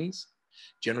bitter enemies.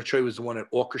 General Choi was the one that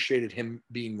orchestrated him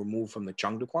being removed from the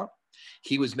Cheongdokwan.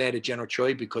 He was mad at General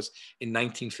Choi because in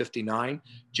 1959,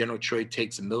 General Choi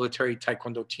takes a military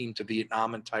taekwondo team to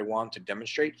Vietnam and Taiwan to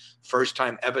demonstrate. First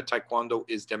time ever taekwondo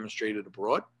is demonstrated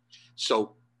abroad.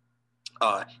 So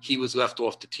he was left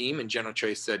off the team, and General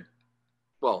Choi said,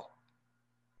 well,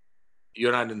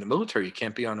 you're not in the military. You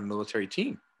can't be on a military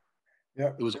team.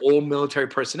 Yeah. It was all military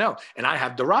personnel. And I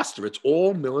have the roster. It's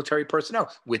all military personnel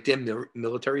with their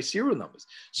military serial numbers.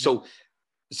 So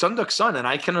Sun Duc-sun, and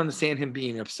I can understand him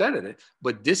being upset at it,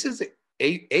 but this is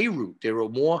a route. There are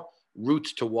more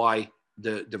routes to why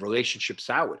the relationship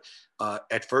soured.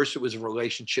 At first, it was a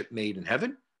relationship made in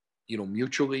heaven,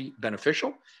 mutually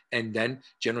beneficial. And then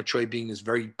General Choi, being this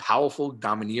very powerful,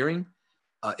 domineering,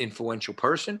 influential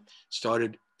person,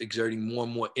 started exerting more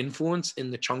and more influence in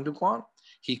the Cheongdokwan.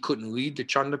 He couldn't lead the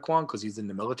Cheongdokwan because he's in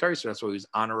the military, so that's why he was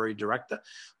honorary director.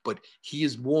 But he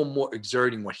is more and more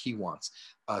exerting what he wants.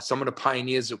 Some of the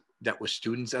pioneers that were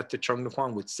students at the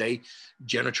Cheongdokwan would say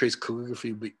General Choi's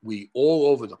calligraphy we all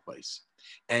over the place.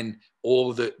 And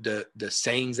all the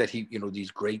sayings that he, these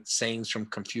great sayings from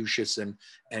Confucius and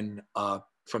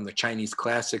from the Chinese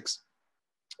classics,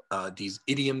 these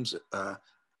idioms,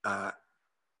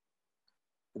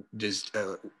 there's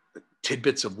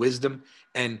tidbits of wisdom.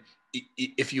 And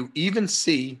if you even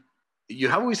see,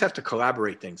 you always have to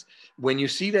collaborate things. When you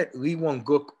see that Lee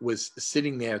Won-guk was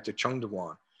sitting there at the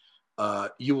Cheongdokwan,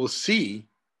 you will see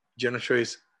General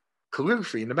Choi's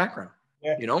calligraphy in the background.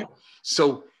 Yeah.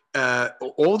 So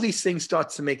all these things start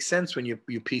to make sense when you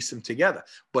piece them together.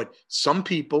 But some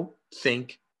people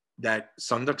think that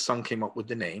Sun Duc-sun came up with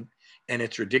the name, and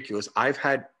it's ridiculous. I've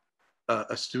had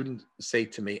a student say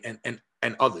to me,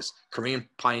 and others, Korean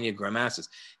pioneer grandmasters,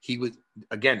 he was,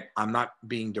 again, I'm not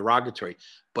being derogatory,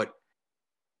 but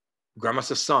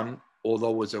Grandmaster Sun,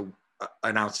 although was an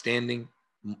outstanding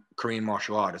Korean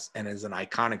martial artist and is an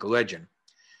iconic legend,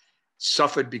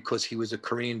 suffered because he was a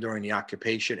Korean during the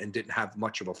occupation and didn't have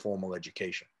much of a formal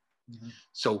education. Mm-hmm.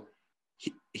 So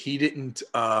he didn't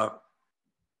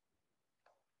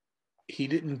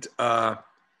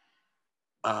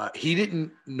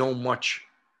know much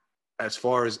as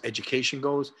far as education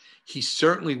goes. He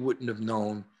certainly wouldn't have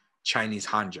known Chinese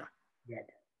Hanja. Yeah.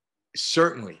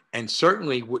 Certainly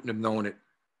wouldn't have known it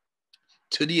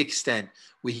to the extent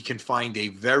where he can find a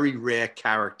very rare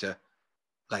character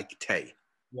like Tae.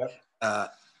 Yep.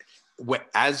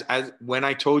 When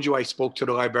I told you I spoke to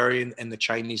the librarian and the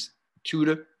Chinese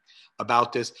tutor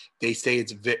about this, they say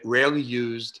it's rarely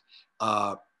used.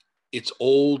 It's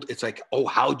old. It's like, oh,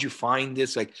 how'd you find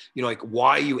this? Like,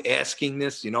 why are you asking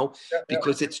this?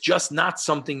 Because it's just not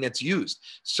something that's used.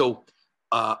 So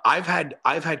I've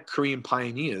had Korean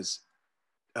pioneers.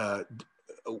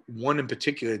 One in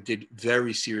particular did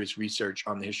very serious research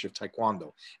on the history of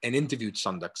Taekwondo and interviewed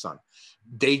Sun Duc-sun.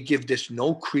 They give this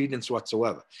no credence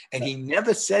whatsoever. And he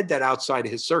never said that outside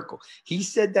of his circle. He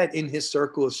said that in his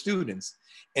circle of students,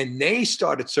 and they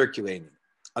started circulating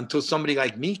until somebody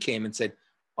like me came and said,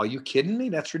 are you kidding me?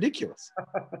 That's ridiculous.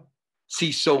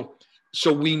 See, so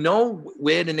we know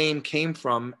where the name came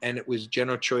from, and it was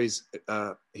General Choi's,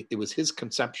 it was his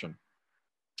conception.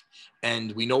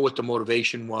 And we know what the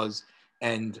motivation was.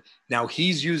 And now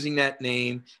he's using that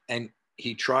name, and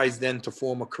he tries then to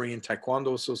form a Korean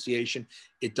Taekwondo Association.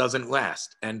 It doesn't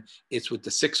last. And it's with the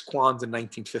Six Kwans in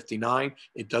 1959.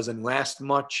 It doesn't last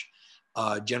much.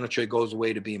 General Choi goes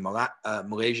away to be in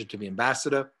Malaysia to be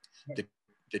ambassador.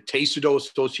 The Tae Do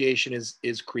Association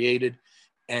is created,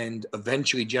 and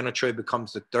eventually General Choi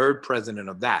becomes the third president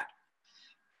of that.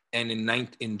 And in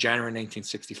January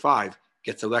 1965,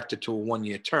 gets elected to a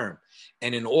one-year term.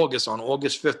 And on August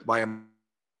 5th, by him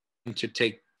to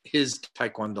take his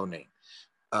Taekwondo name.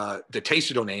 The Tae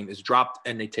Do name is dropped,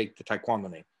 and they take the Taekwondo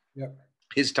name. Yep.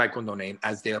 His Taekwondo name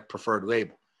as their preferred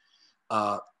label.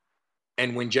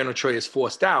 And when General Choi is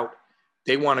forced out,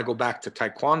 they want to go back to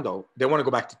Taekwondo. They want to go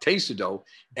back to Tae Do.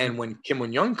 And when Kim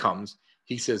Il-sung comes,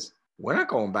 he says, we're not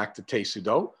going back to Tae Kwon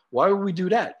Do. Why would we do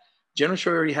that? General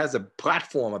Choi already has a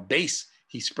platform, a base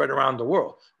he spread around the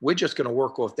world. We're just going to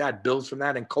work off that, build from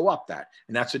that, and co-opt that.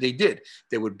 And that's what they did.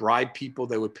 They would bribe people.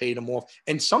 They would pay them off.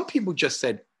 And some people just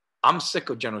said, I'm sick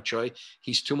of General Choi.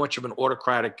 He's too much of an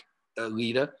autocratic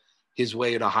leader. His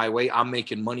way or the highway. I'm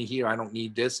making money here. I don't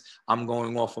need this. I'm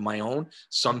going off on my own.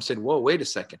 Some said, whoa, wait a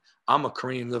second. I'm a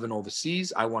Korean living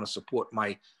overseas. I want to support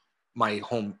my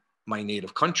home, my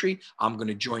native country. I'm going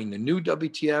to join the new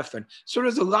WTF. And so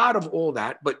there's a lot of all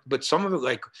that. But some of it,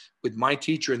 like with my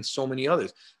teacher and so many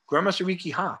others, Grandmaster Riki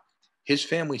Ha, his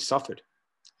family suffered.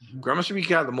 Mm-hmm. Grandmaster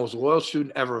Riki Ha, the most loyal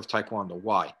student ever of Taekwondo.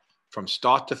 Why? From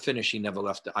start to finish, he never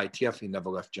left the ITF. He never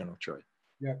left General Choi.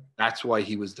 Yeah. That's why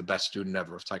he was the best student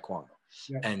ever of Taekwondo.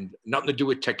 Yeah. And nothing to do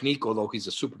with technique, although he's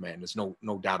a Superman. There's no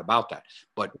doubt about that.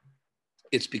 But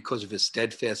it's because of his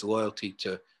steadfast loyalty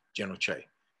to General Choi.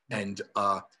 Yeah. And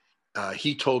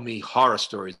he told me horror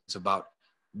stories about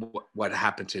what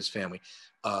happened to his family.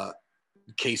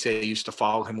 Casey used to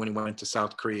follow him when he went to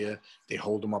South Korea. They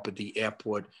hold him up at the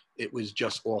airport. It was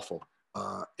just awful.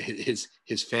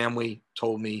 His family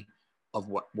told me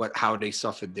of how they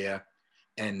suffered there.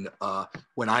 And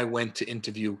when I went to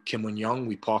interview Kim Won-young,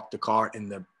 we parked the car in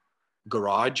the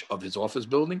garage of his office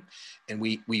building, and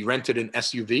we rented an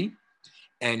SUV,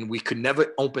 and we could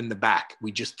never open the back.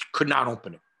 We just could not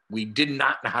open it. We did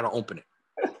not know how to open it.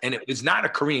 And it was not a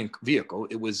Korean vehicle.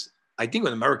 It was, I think,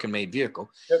 an American-made vehicle,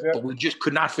 but we just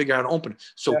could not figure out how to open it.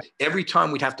 So every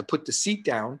time we'd have to put the seat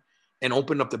down and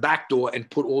open up the back door and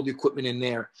put all the equipment in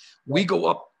there. We go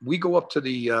up to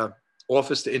the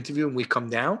office to interview, and we come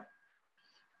down.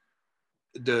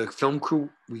 The film crew,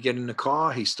 we get in the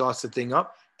car, he starts the thing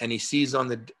up, and he sees on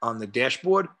the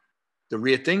dashboard, the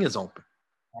rear thing is open.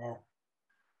 Wow.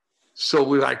 So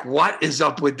we're like, what is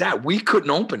up with that? We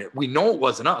couldn't open it. We know it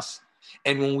wasn't us.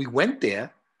 And when we went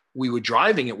there, we were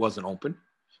driving, it wasn't open.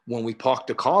 When we parked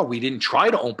the car, we didn't try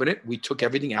to open it. We took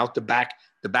everything out the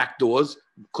back doors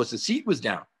because the seat was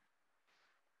down.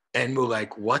 And we're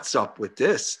like, what's up with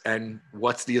this? And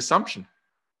what's the assumption?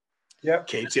 Yep.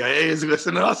 KTIA is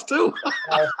listening to us too.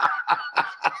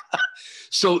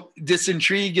 So this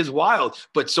intrigue is wild.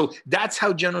 But so that's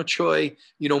how General Choi,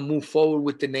 moved forward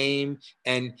with the name,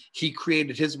 and he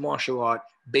created his martial art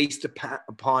based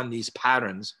upon these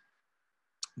patterns.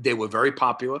 They were very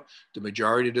popular. The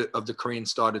majority of the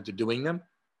Koreans started to doing them.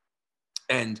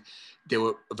 And they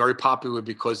were very popular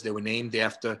because they were named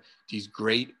after these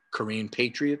great Korean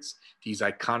patriots, these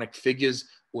iconic figures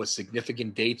or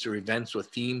significant dates or events or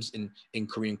themes in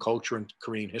Korean culture and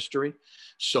Korean history.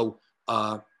 So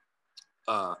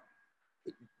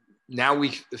now we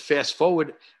fast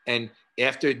forward, and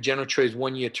after General Choi's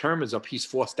 1-year term is up, he's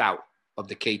forced out of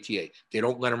the KTA. They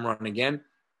don't let him run again.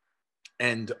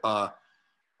 And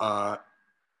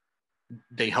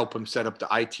they help him set up the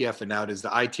ITF, and now there's the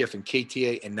ITF and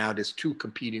KTA, and now there's 2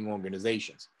 competing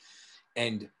organizations.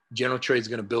 And General Choi is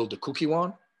going to build the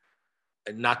Kukiwon.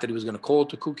 Not that he was going to call it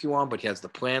the Kukiwon, but he has the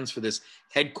plans for this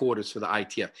headquarters for the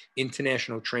ITF,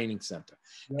 International Training Center.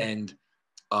 Yeah. And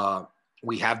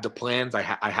we have the plans. I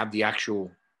have the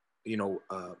actual,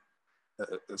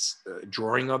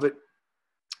 drawing of it.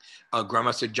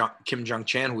 Grandmaster Kim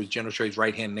Jong-chan, who was General Choi's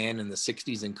right-hand man in the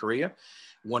 60s in Korea,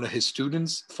 one of his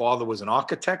students' father was an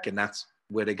architect, and that's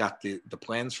where they got the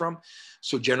plans from.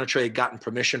 So General Choi had gotten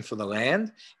permission for the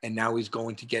land, and now he's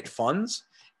going to get funds,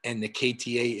 and the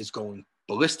KTA is going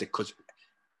ballistic. Because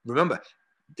remember,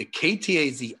 the KTA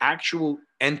is the actual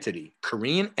entity,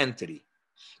 Korean entity,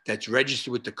 that's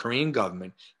registered with the Korean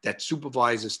government that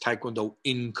supervises Taekwondo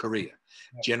in Korea.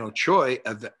 General Choi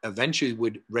eventually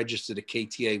would register the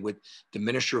KTA with the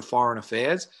Ministry of Foreign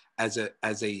Affairs as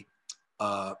a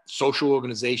social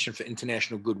organization for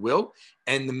international goodwill,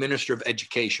 and the Minister of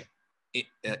Education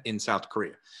in South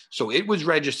Korea. So it was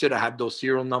registered. I have those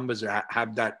serial numbers. I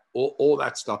have that all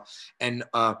that stuff. And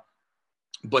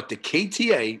but the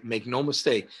KTA, make no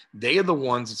mistake, they are the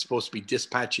ones that's supposed to be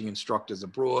dispatching instructors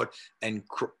abroad and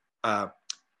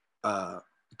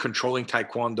controlling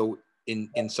Taekwondo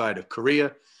inside of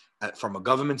Korea from a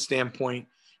government standpoint.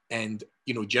 And,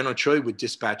 General Choi would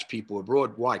dispatch people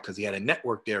abroad. Why? Because he had a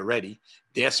network there already.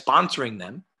 They're sponsoring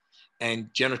them.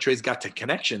 And General Choi's got the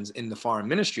connections in the foreign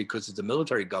ministry because it's a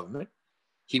military government.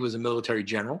 He was a military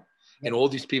general. And all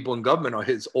these people in government are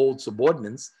his old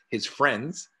subordinates, his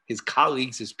friends, his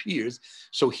colleagues, his peers.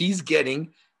 So he's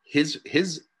getting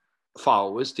his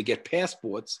followers to get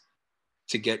passports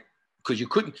to get, because you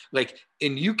couldn't, like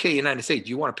in UK, United States,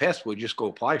 you want a passport, you just go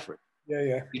apply for it. Yeah,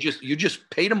 yeah. You just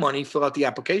pay the money, fill out the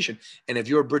application, and if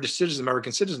you're a British citizen,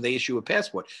 American citizen, they issue a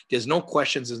passport. There's no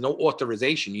questions, there's no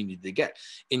authorization you need to get.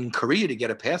 In Korea, to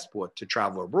get a passport to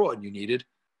travel abroad, you needed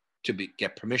to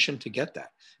get permission to get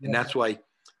that, and that's why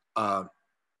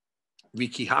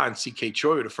Ricky Ha and CK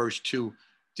Choi are the first two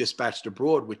dispatched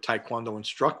abroad with Taekwondo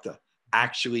instructor,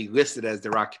 actually listed as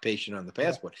their occupation on the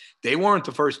passport. They weren't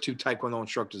the first two Taekwondo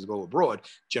instructors to go abroad.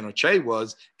 General Che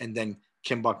was, and then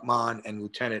Kim Bak-man and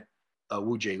Lieutenant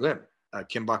Woo Jae Lim.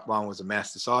 Kim Bak-man was a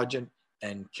master sergeant,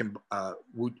 and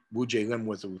Woo Jae Lim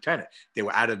was a lieutenant. They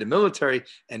were out of the military,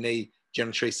 and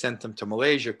General Che sent them to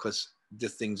Malaysia because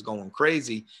this thing's going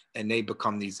crazy, and they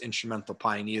become these instrumental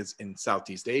pioneers in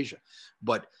Southeast Asia.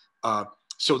 But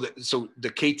so the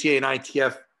KTA and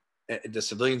ITF, the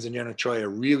civilians and General Choi are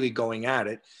really going at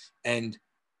it, and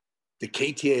the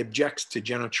KTA objects to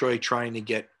General Choi trying to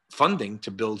get funding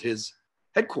to build his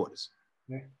headquarters.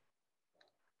 Yeah.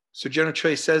 So General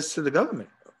Choi says to the government,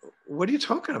 "What are you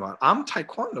talking about? I'm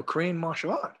Taekwondo, Korean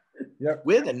martial art. Yep.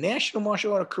 We're the national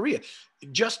martial art of Korea.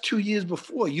 Just 2 years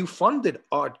before, you funded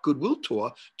our Goodwill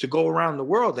tour to go around the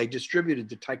world. They distributed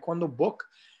the Taekwondo book,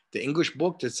 the English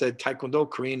book that said Taekwondo,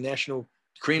 Korean martial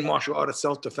art of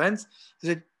self-defense." I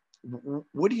said,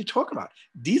 "What are you talking about?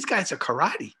 These guys are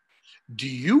karate. Do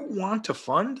you want to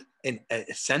fund a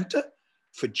center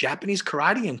for Japanese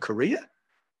karate in Korea?"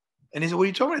 And he said, "What are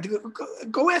you talking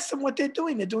about?" Go ask them what they're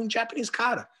doing. They're doing Japanese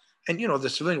kata. And, the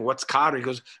civilian, "What's kata?" He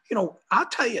goes, "I'll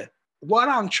tell you.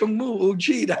 Warang Chungmu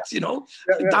Uji." That's,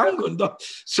 Dangun.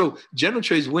 So General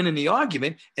Choi is winning the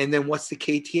argument. And then what's the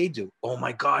KTA do? Oh,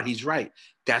 my God, he's right.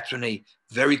 That's when they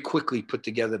very quickly put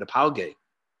together the Palge.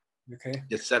 Okay.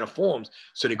 The set of forms.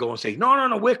 So they go and say,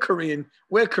 no, we're Korean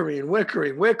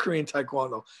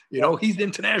Taekwondo. He's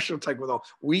international Taekwondo.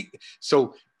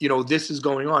 This is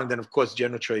going on. Then, of course,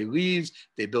 General Choi leaves.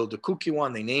 They build the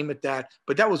Kukiwon. They name it that.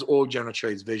 But that was all General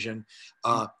Choi's vision.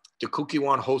 The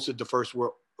Kukiwon hosted the first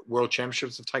World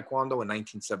Championships of Taekwondo in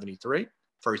 1973.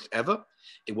 First ever.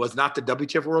 It was not the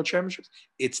WTF World Championships.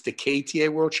 It's the KTA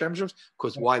World Championships.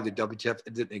 Because why? The WTF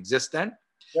didn't exist then.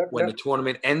 When the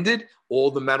tournament ended, all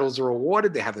the medals are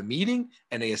awarded. They have a meeting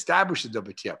and they establish the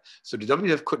WTF. So the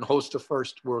WTF couldn't host the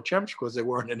first World Championship because they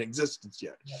weren't in existence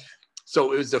yet.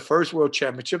 So it was the first World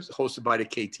Championships hosted by the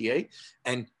KTA,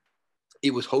 and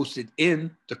it was hosted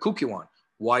in the Kukiwon.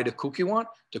 Why the Kukiwon?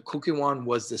 The Kukiwon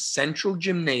was the central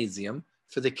gymnasium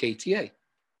for the KTA.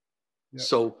 Yep.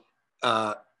 So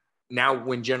now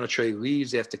when General Choi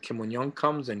leaves after Kim Il-young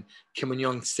comes, and Kim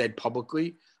Il-young said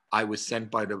publicly, "I was sent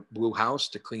by the Blue House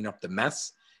to clean up the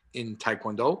mess in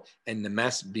Taekwondo," and the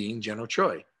mess being General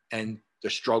Choi and the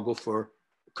struggle for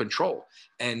control.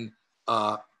 And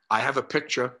I have a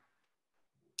picture.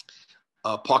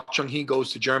 Park Chung-hee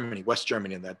goes to Germany, West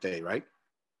Germany in that day, right?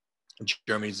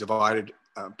 Germany's divided,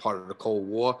 part of the Cold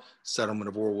War, settlement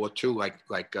of World War II,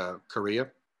 like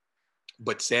Korea.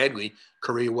 But sadly,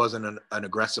 Korea wasn't an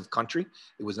aggressive country.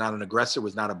 It was not an aggressor. It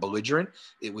was not a belligerent.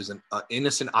 It was an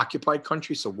innocent occupied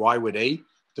country. So why were they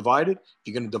divided? If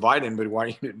you're going to divide anybody, why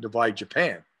don't you divide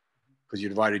Japan? Because you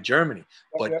divided Germany.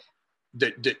 But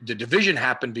the division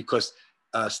happened because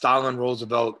Stalin,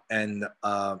 Roosevelt, and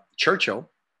Churchill,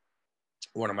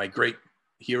 one of my great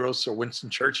heroes, Sir Winston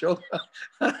Churchill,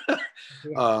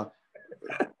 I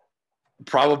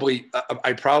probably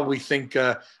think,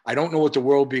 I don't know what the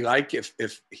world would be like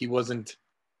if he wasn't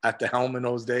at the helm in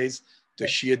those days, the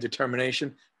sheer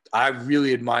determination. I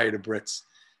really admire the Brits.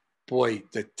 Boy,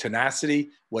 the tenacity,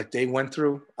 what they went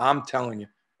through, I'm telling you,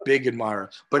 big admirer.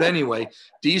 But anyway,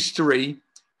 these three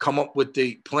come up with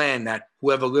the plan that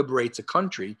whoever liberates a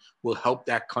country will help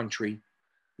that country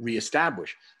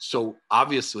reestablish. So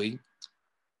obviously,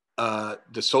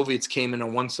 the Soviets came in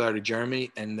on one side of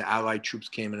Germany and the Allied troops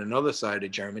came in another side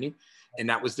of Germany. And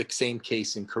that was the same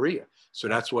case in Korea. So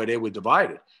that's why they were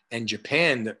divided. And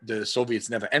Japan, the Soviets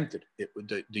never entered.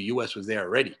 The US was there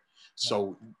already.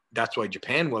 So that's why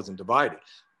Japan wasn't divided.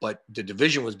 But the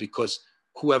division was because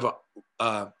whoever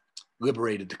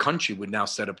liberated the country would now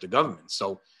set up the government.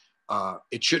 So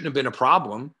it shouldn't have been a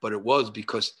problem, but it was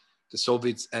because the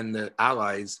Soviets and the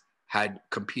Allies had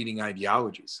competing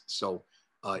ideologies. So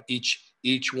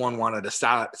each one wanted a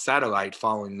satellite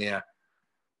following their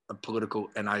political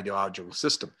and ideological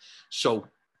system. So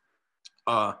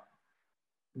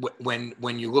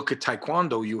when you look at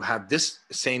Taekwondo, you have this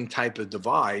same type of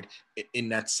divide in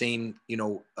that same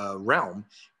realm.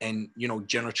 And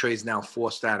General Choi is now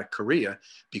forced out of Korea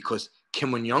because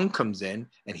Kim Il-young comes in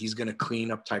and he's going to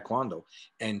clean up Taekwondo.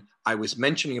 And I was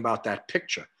mentioning about that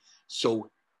picture.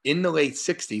 So in the late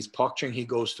 60s, Park Chung-hee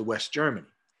goes to West Germany.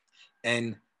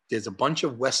 And there's a bunch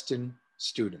of Western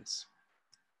students.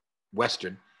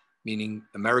 Western, meaning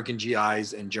American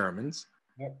GIs and Germans,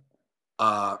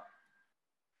 Yep.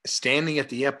 Standing at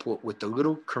the airport with the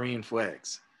little Korean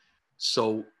flags.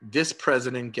 So this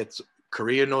president gets,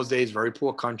 Korea in those days, very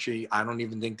poor country. I don't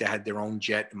even think they had their own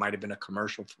jet. It might have been a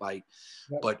commercial flight.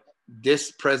 Yep. But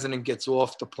this president gets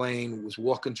off the plane, was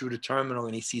walking through the terminal,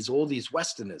 and he sees all these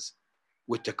Westerners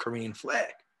with the Korean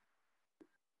flag.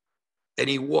 And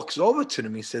he walks over to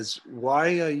them. He says,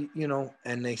 why are you,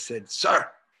 and they said, sir,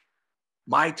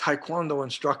 my Taekwondo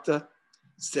instructor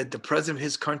said the president of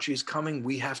his country is coming.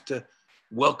 We have to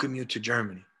welcome you to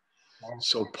Germany.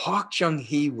 So Park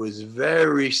Chung-hee was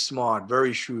very smart,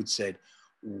 very shrewd, said,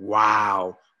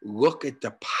 wow, look at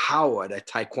the power that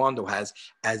Taekwondo has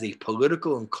as a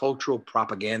political and cultural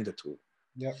propaganda tool.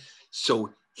 Yep.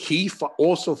 So he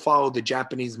also followed the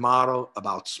Japanese model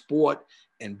about sport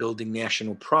and building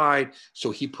national pride.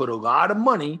 So he put a lot of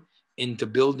money into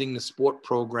building the sport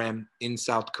program in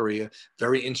South Korea,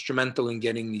 very instrumental in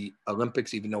getting the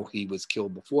Olympics, even though he was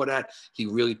killed before that. He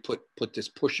really put this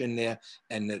push in there,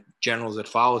 and the generals that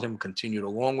followed him continued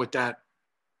along with that.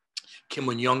 Kim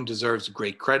Il-sung deserves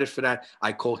great credit for that.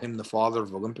 I call him the father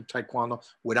of Olympic Taekwondo.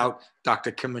 Without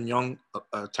Dr. Kim Il-sung,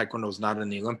 Taekwondo is not in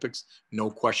the Olympics, no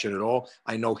question at all.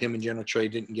 I know him and General Choi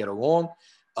didn't get along,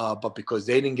 but because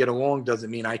they didn't get along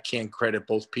doesn't mean I can't credit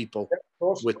both people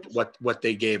with what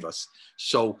they gave us.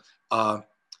 So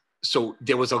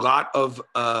there was a lot of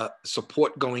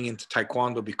support going into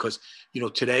Taekwondo because,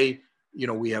 today,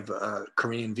 we have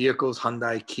Korean vehicles,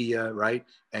 Hyundai, Kia, right?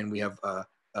 And we have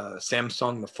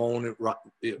Samsung, the phone,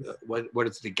 what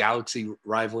is the Galaxy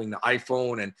rivaling the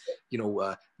iPhone, and,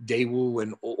 Daewoo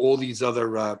and all these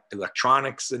other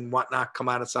electronics and whatnot come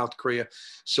out of South Korea.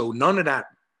 So none of that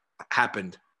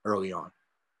happened early on.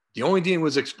 The only thing that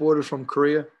was exported from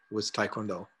Korea was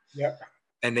Taekwondo. Yeah.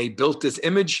 And they built this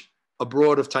image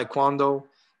abroad of Taekwondo.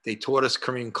 They taught us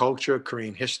Korean culture,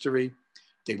 Korean history.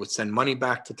 They would send money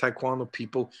back to Taekwondo.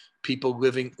 People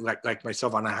living like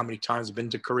myself, I don't know how many times I've been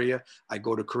to Korea. I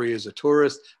go to Korea as a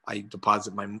tourist. I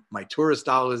deposit my tourist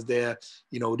dollars there.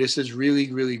 This is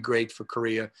really, really great for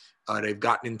Korea. They've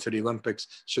gotten into the Olympics.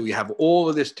 So you have all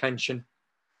of this tension.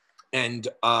 And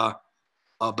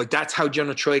but that's how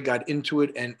General Choi got into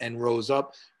it and rose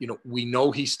up. We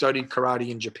know he studied karate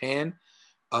in Japan.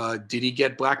 Did he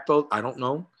get black belt? I don't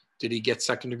know. Did he get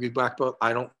second degree black belt?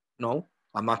 I don't know.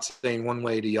 I'm not saying one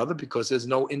way or the other because there's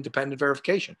no independent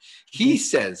verification. He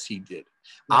says he did.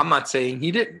 Yeah. I'm not saying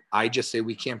he didn't. I just say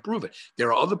we can't prove it. There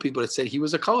are other people that said he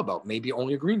was a color belt, maybe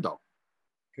only a green belt.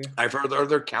 Okay. I've heard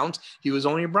other accounts he was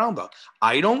only a brown belt.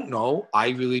 I don't know.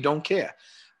 I really don't care.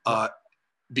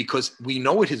 Because we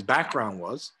know what his background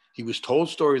was. He was told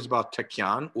stories about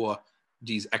Taekyon or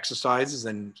these exercises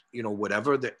and,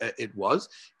 whatever it was.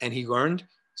 And he learned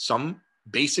some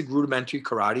basic rudimentary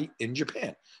karate in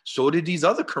Japan. So did these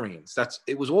other Koreans.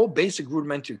 It was all basic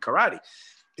rudimentary karate.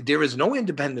 There is no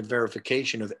independent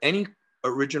verification of any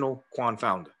original Kwon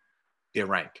founder, their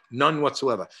rank, none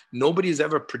whatsoever. Nobody has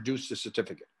ever produced a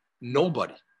certificate.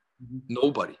 Nobody.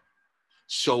 Nobody.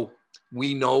 So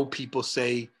we know people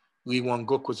say Lee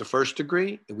Won-guk was a first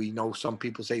degree. We know some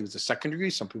people say he was a second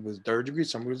degree, some people was a third degree,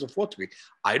 some people was a fourth degree.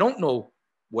 I don't know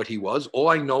what he was. All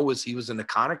I know is he was an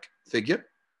iconic figure,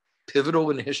 pivotal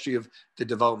in the history of the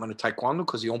development of Taekwondo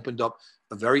because he opened up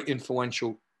a very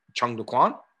influential Chungdo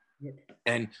Kwon. Yep.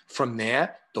 And from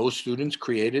there, those students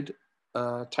created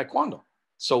Taekwondo.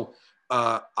 So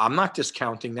I'm not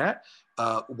discounting that.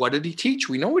 What did he teach?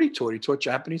 We know what he taught. He taught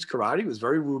Japanese karate. It was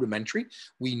very rudimentary.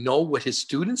 We know what his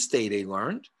students say they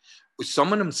learned.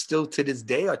 Some of them still to this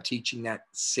day are teaching that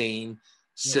same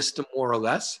system more or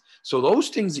less. So those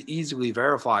things are easily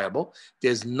verifiable.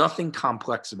 There's nothing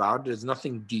complex about it. There's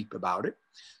nothing deep about it.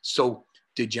 So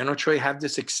did General Choi have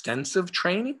this extensive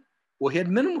training? Well, he had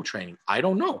minimal training. I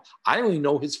don't know. I only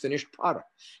know his finished product.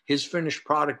 His finished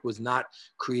product was not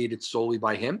created solely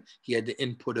by him. He had the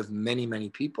input of many, many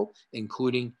people,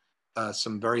 including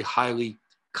some very highly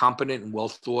competent and well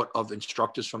thought of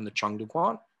instructors from the Chungdo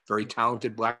Kwon, very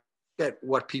talented black, at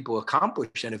what people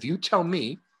accomplish. And if you tell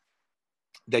me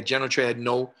that General Choi had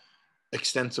no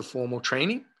extensive formal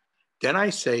training, then I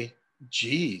say,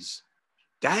 geez,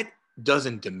 that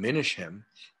doesn't diminish him.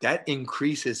 That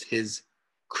increases his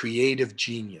creative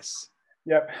genius.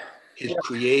 Yep. His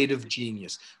creative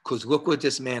genius. Because look what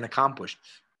this man accomplished.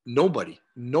 Nobody,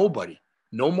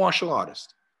 no martial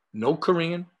artist, no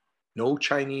Korean, no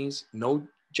Chinese, no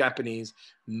Japanese,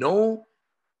 no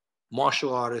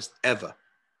martial artist ever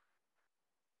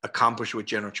accomplished what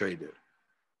General Choi did.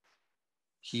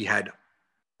 He had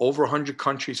over 100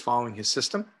 countries following his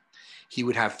system. He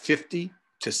would have 50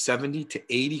 to 70 to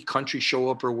 80 countries show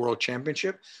up at a world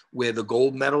championship, where the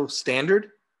gold medal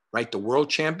standard, right, the world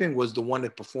champion was the one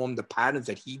that performed the patterns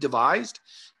that he devised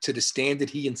to the standard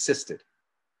he insisted.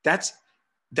 That's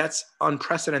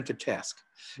unprecedented task.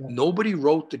 Yeah. Nobody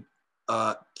wrote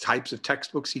the types of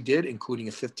textbooks he did, including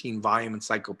a 15-volume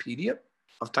encyclopedia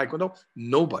of Taekwondo.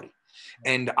 Nobody.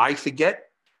 And I forget,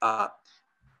 I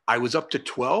was up to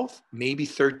 12, maybe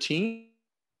 13.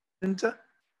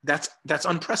 That's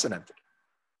unprecedented.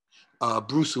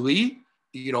 Bruce Lee,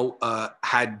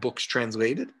 had books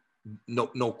translated,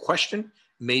 no question.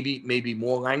 Maybe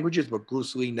more languages, but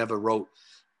Bruce Lee never wrote,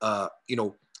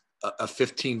 a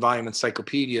 15-volume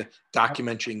encyclopedia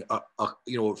documenting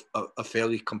a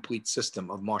fairly complete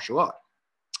system of martial art.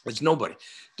 It's nobody.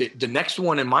 The next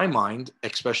one in my mind,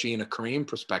 especially in a Korean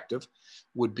perspective,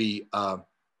 would be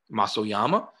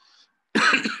Masoyama.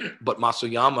 But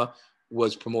Masoyama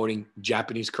was promoting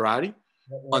Japanese karate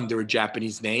under a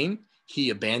Japanese name. He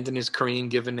abandoned his Korean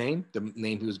given name, the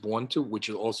name he was born to,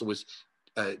 which also was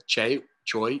Choi,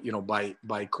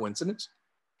 by coincidence.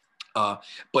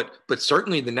 But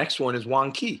certainly the next one is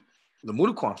Wang Ki, the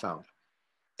Mudokan founder.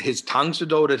 His Tang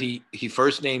Sudo that he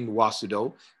first named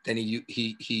Wasudo, then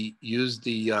he used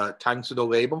the Tang Sudo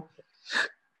label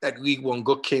that Lee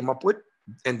Won-guk came up with,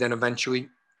 and then eventually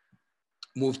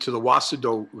moved to the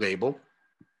Wasudo label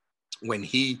when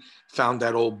he found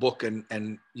that old book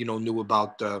and knew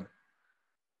about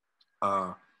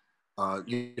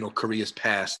Korea's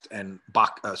past and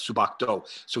Subakdo.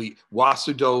 So he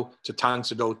Wasudo to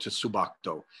Tangsudo to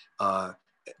Subakdo,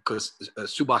 because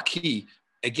Subaki,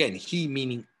 again, he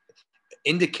meaning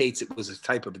indicates it was a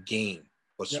type of a game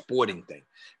or sporting thing,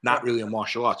 not really a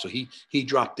martial art. So he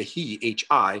dropped the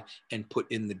HI and put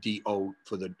in the DO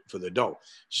for the do.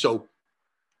 So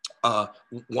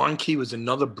Wang Ki was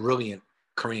another brilliant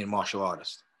Korean martial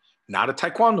artist. Not a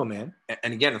Taekwondo man,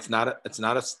 and again, it's not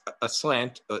a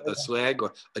slant, a slag,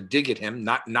 or a dig at him.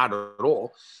 Not at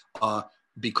all,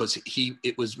 because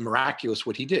it was miraculous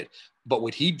what he did. But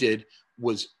what he did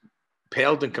was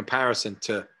paled in comparison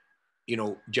to,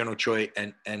 General Choi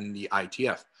and the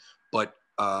ITF. But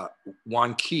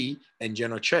Wang Ki and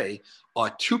General Choi are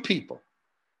two people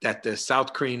that the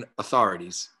South Korean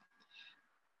authorities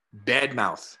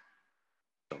badmouth.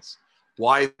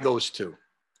 Why those two?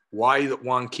 Why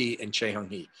Wang Ki and Chae Hung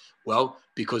Hee? Well,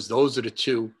 because those are the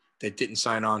two that didn't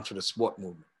sign on for the sport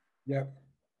movement. Yeah.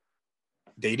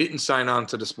 They didn't sign on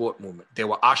to the sport movement. They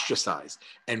were ostracized.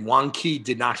 And Wang Ki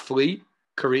did not flee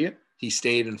Korea. He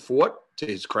stayed and fought, to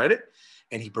his credit,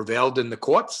 and he prevailed in the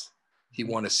courts. He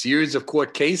won a series of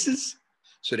court cases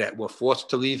so that were forced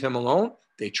to leave him alone.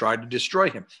 They tried to destroy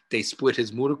him. They split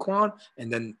his Mudokan,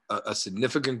 and then a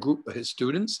significant group of his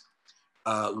students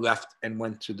left and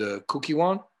went to the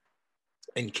Kukiwon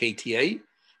and KTA,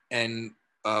 and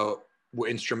were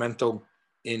instrumental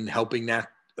in helping that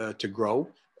to grow.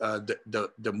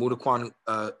 The Mudokan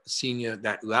senior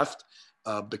that left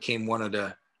became one of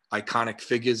the iconic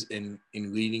figures in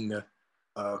leading the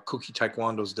Kuki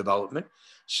Taekwondo's development.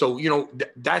 So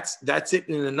that's it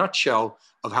in a nutshell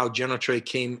of how General Choi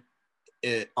came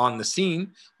on the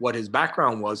scene, what his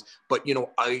background was. But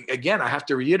I have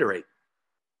to reiterate,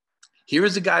 here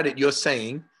is a guy that you're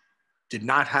saying did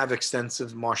not have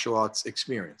extensive martial arts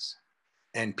experience,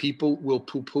 and people will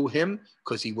poo-poo him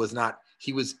because he was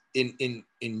in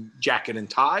jacket and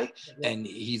tie, and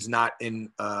he's not in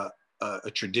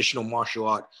a traditional martial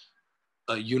art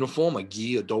uniform, a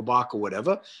gi, a dobak, or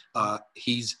whatever.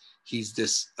 He's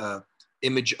this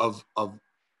image of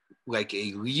like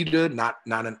a leader, not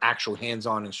an actual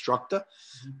hands-on instructor,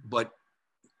 but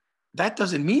that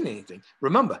doesn't mean anything.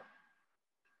 Remember,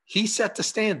 he set the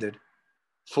standard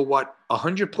for what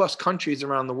 100 plus countries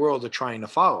around the world are trying to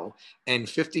follow, and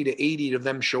 50 to 80 of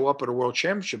them show up at a world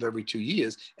championship every 2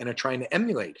 years and are trying to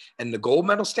emulate. And the gold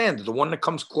medal standard, the one that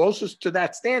comes closest to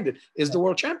that standard, is the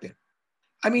world champion.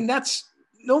 I mean,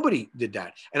 nobody did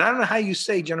that. And I don't know how you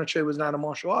say General Choi was not a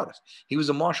martial artist. He was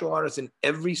a martial artist in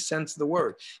every sense of the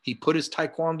word. He put his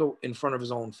Taekwondo in front of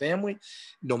his own family,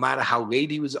 no matter how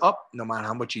late he was up, no matter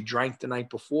how much he drank the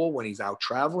night before when he's out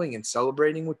traveling and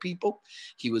celebrating with people.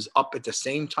 He was up at the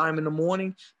same time in the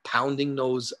morning, pounding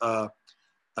those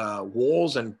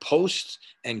walls and posts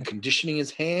and conditioning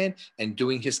his hand and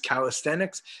doing his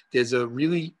calisthenics. There's a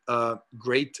really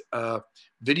great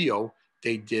video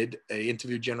they did. They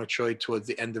interviewed General Choi towards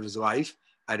the end of his life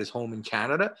at his home in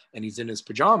Canada, and he's in his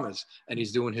pajamas and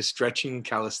he's doing his stretching and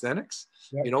calisthenics,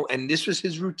 and this was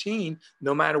his routine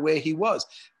no matter where he was.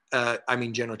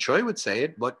 General Choi would say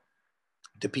it, but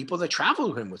the people that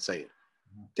traveled with him would say it.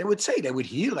 they would say, they would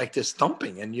hear like this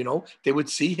thumping, and they would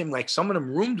see him, like some of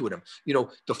them roomed with him.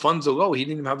 The funds are low. He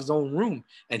didn't even have his own room,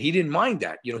 and he didn't mind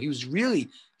that. He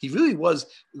really was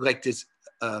like this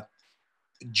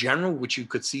general, which you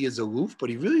could see as aloof, but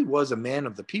he really was a man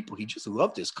of the people. He just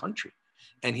loved his country,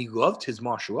 and he loved his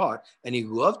martial art, and he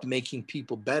loved making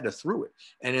people better through it.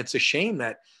 And it's a shame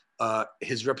that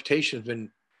his reputation has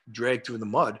been dragged through the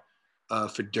mud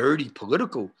for dirty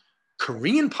political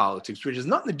Korean politics, which has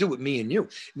nothing to do with me and you.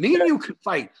 Me and you can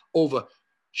fight over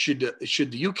should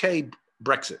the UK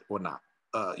Brexit or not.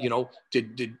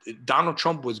 Did Donald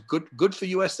Trump was good for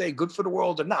USA, good for the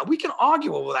world or not? We can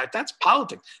argue over that. That's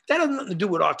politics. That has nothing to do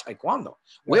with our Taekwondo.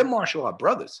 We're martial art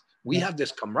brothers. We have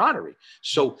this camaraderie.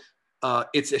 So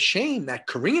it's a shame that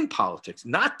Korean politics,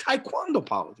 not Taekwondo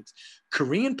politics,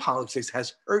 Korean politics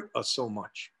has hurt us so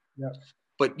much. Yeah.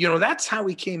 But that's how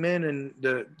we came in, and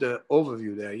the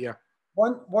overview there. Yeah.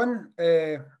 One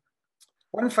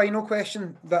final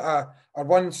question or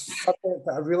one subject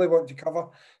that I really want to cover,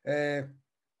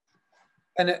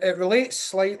 and it relates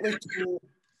slightly to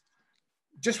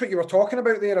just what you were talking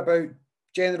about there about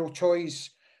General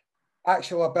Choi's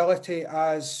actual ability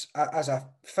as a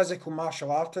physical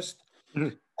martial artist.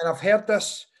 Mm-hmm. And I've heard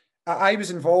this. I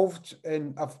was involved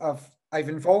in. I've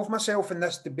involved myself in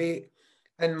this debate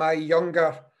in my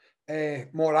younger,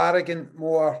 more arrogant,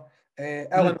 more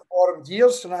ill-informed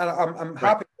years, and I'm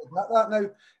happy to admit that now,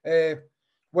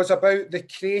 was about the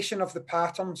creation of the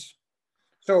patterns.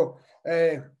 So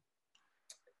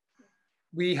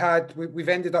we've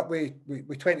ended up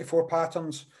with 24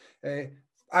 patterns.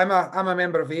 I'm a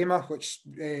member of AMA, which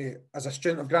as a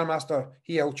student of Grandmaster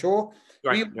Hiel Cho,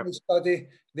 we study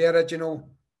the original.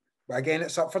 Again,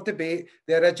 it's up for debate.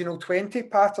 The original 20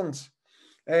 patterns,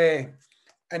 and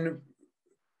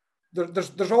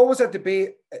there's always a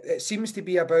debate. It seems to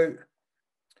be about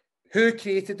who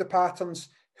created the patterns,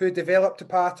 who developed the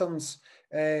patterns,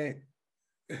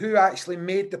 who actually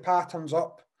made the patterns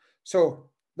up. So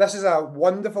this is a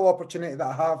wonderful opportunity that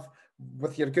I have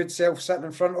with your good self sitting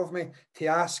in front of me to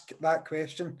ask that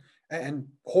question and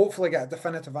hopefully get a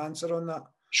definitive answer on that.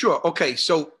 Sure. Okay.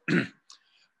 So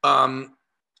I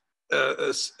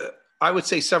would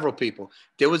say several people.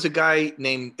 There was a guy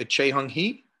named Chae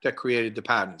Hung-hee that created the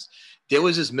patterns. There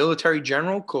was this military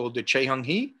general called the Chae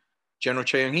Hung-hee, General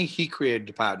Chae Hung-hee. He created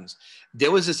the patterns.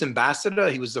 There was this ambassador.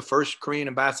 He was the first Korean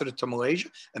ambassador to Malaysia,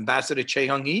 Ambassador Chae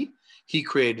Hung-hee. He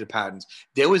created the patterns.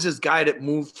 There was this guy that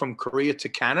moved from Korea to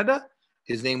Canada.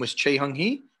 His name was Chae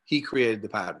Hung-hee. He created the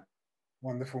pattern.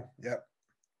 Wonderful.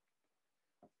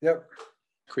 Yep.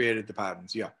 Created the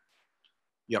patterns. Yeah.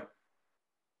 Yep.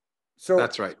 So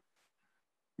that's right.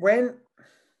 When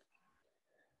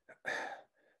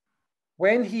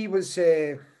he was,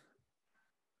 is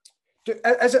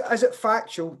it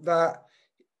factual that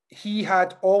he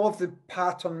had all of the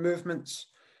pattern movements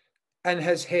in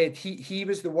his head? He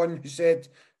was the one who said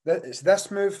that it's this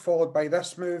move followed by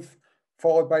this move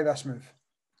followed by this move.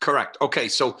 Correct. Okay,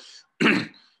 so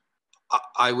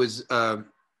I was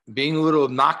being a little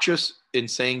obnoxious in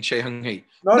saying Chae Hung-hee.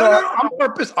 No,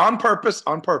 on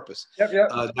purpose. Yep.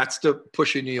 That's the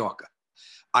pushy New Yorker.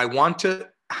 I want to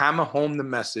hammer home the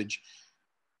message.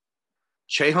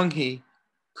 Chae Hung-hee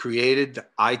created the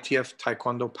ITF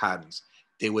Taekwondo patterns.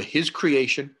 They were his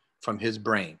creation from his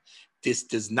brain. This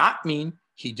does not mean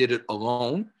he did it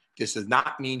alone. This does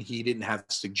not mean he didn't have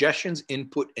suggestions,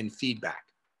 input, and feedback.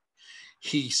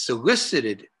 He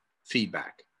solicited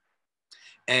feedback.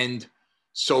 And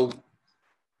so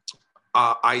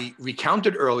I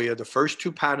recounted earlier the first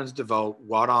two patterns developed,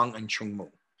 Hwarang and Chungmu.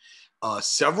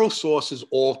 Several sources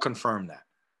all confirm that.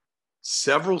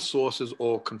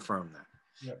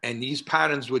 Yep. And these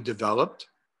patterns were developed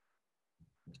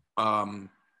after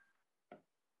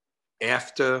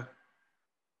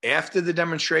the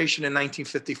demonstration in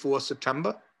 1954,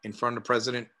 September, in front of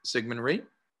President Syngman Rhee.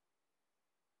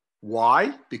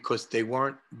 Why? Because they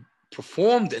weren't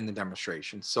performed in the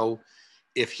demonstration. So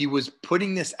if he was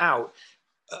putting this out,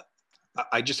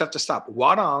 I just have to stop.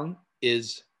 Hwarang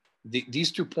is,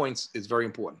 these 2 points is very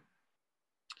important.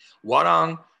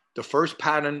 Hwarang, the first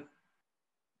pattern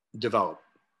developed.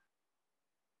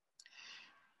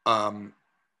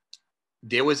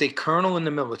 There was a colonel in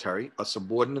the military, a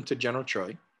subordinate to General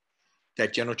Choi,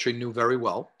 that General Choi knew very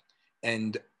well.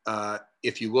 And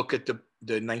if you look at the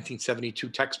 1972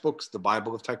 textbooks, the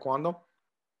Bible of Taekwondo,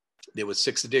 there was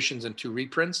 6 editions and 2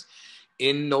 reprints.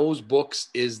 In those books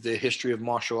is the history of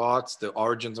martial arts, the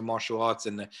origins of martial arts,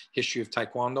 and the history of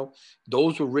Taekwondo.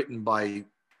 Those were written by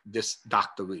this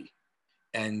Dr. Lee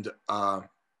and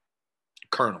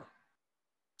Colonel.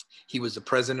 He was the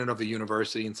president of a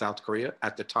university in South Korea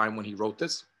at the time when he wrote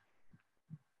this.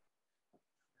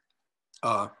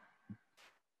 Uh,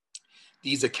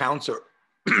 these accounts are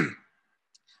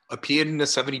appeared in the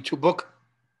 72 book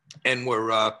and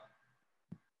were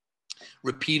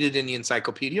repeated in the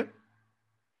encyclopedia.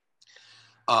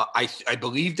 I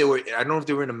believe they were, I don't know if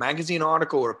they were in a magazine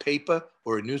article or a paper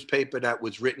or a newspaper that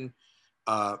was written,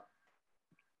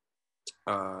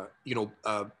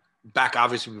 back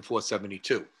obviously before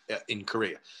 72 in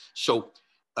Korea. So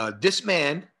this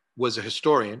man was a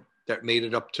historian that made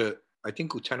it up to, I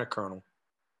think, lieutenant colonel.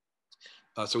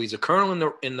 So he's a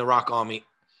colonel in the ROK Army,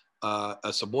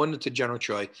 a subordinate to General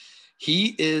Choi.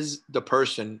 He is the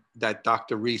person that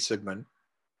Dr. Ri Sigmund,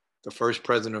 the first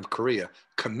president of Korea,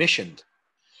 commissioned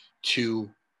to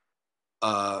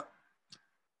not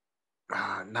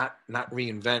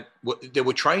reinvent. They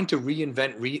were trying to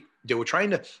reinvent. They were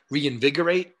trying to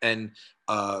reinvigorate and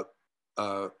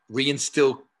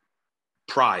reinstill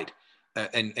pride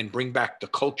and bring back the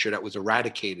culture that was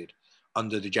eradicated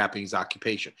under the Japanese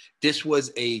occupation. This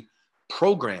was a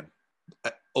program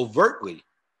overtly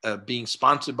being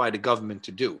sponsored by the government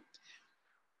to do.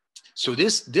 So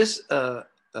this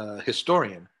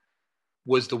historian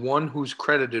was the one who's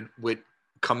credited with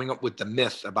coming up with the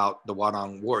myth about the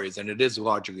Hwarang warriors, and it is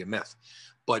largely a myth.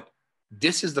 But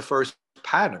this is the first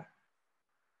pattern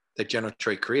that General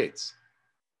Choi creates.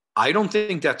 I don't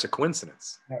think that's a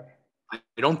coincidence. No.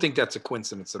 I don't think that's a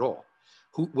coincidence at all.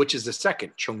 Which is the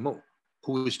second, Chung Mu.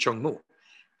 Who is Chung Mu?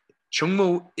 Chung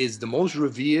Mu is the most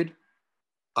revered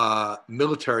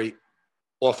military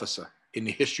officer in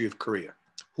the history of Korea.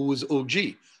 Who is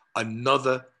Ulji?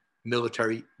 Another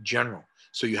military general.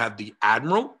 So you have the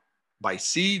admiral by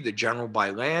sea, the general by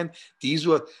land. These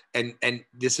were, and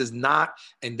this is not,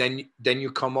 and then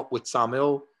you come up with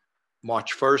Samil,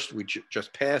 March 1st, which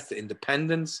just passed, the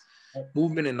independence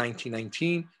movement in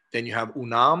 1919. Then you have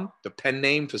Unam, the pen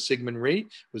name for Sigmund Rhee,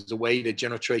 was the way that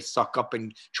General Choi sucked up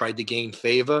and tried to gain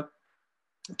favor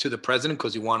to the president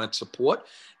because he wanted support.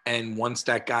 And once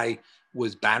that guy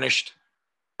was banished,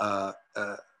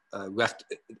 left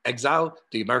exile,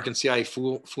 the American CIA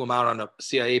flew him out on a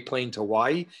CIA plane to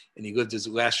Hawaii, and he lived his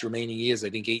last remaining years, I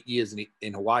think 8 years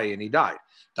in Hawaii, and he died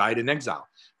in exile.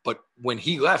 But when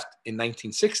he left in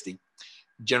 1960,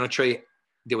 General Choi,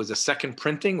 there was a second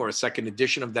printing or a second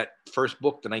edition of that first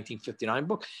book, the 1959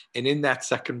 book. And in that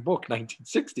second book,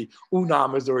 1960,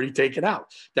 Unam is already taken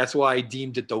out. That's why I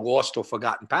deemed it the lost or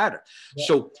forgotten pattern. Yeah.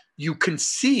 So you can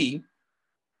see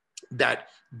that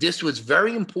this was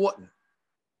very important.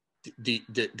 The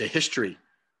history,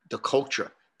 the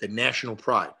culture, the national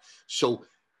pride. So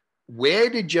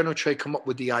where did General Choi come up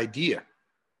with the idea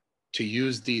to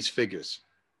use these figures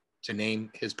to name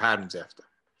his patterns after?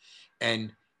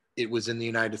 And it was in the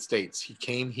United States. He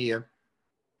came here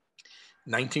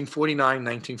 1949,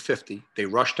 1950. They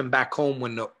rushed him back home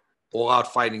when the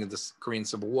all-out fighting of the Korean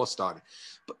Civil War started.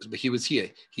 But he was here.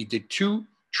 He did 2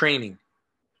 training,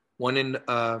 one in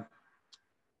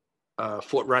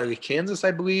Fort Riley, Kansas,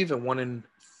 I believe, and one in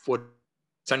Fort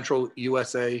Central,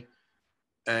 USA,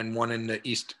 and one in the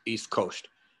East Coast.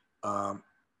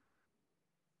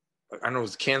 I don't know, it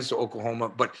was Kansas or Oklahoma,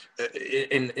 but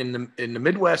in the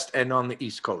Midwest and on the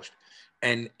East Coast.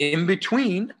 And in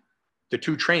between the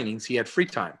 2 trainings, he had free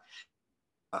time.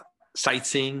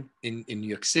 Sightseeing in New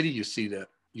York City, you see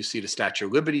the Statue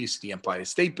of Liberty, you see the Empire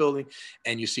State Building,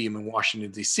 and you see him in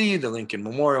Washington, D.C., the Lincoln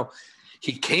Memorial.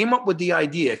 He came up with the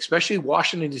idea, especially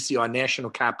Washington, D.C., our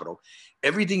national capital.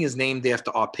 Everything is named after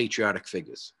our patriotic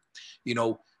figures. You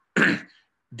know,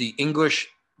 the English,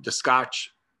 the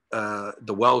Scotch,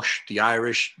 the Welsh, the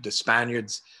Irish, the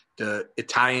Spaniards, the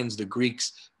Italians, the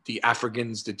Greeks, the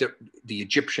Africans, the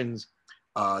Egyptians,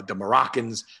 the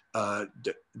Moroccans,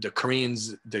 the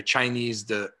Koreans, the Chinese,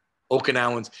 the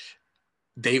Okinawans.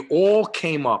 They all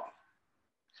came up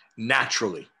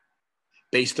naturally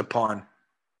based upon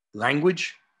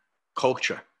language,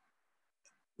 culture,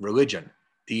 religion,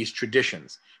 these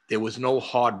traditions. There was no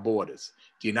hard borders.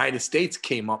 The United States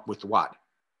came up with what?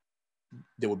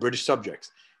 They were British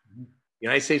subjects. The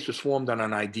United States was formed on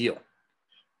an ideal.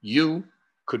 You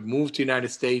could move to the United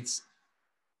States,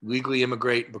 legally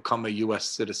immigrate, become a U.S.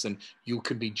 citizen. You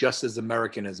could be just as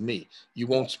American as me. You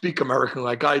won't speak American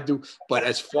like I do, but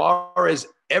as far as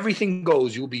everything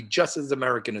goes, you'll be just as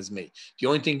American as me. The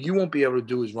only thing you won't be able to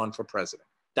do is run for president.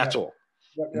 That's all.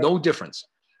 No difference.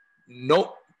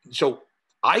 No. So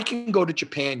I can go to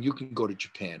Japan. You can go to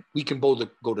Japan. We can both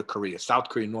go to Korea, South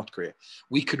Korea, North Korea.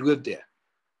 We could live there.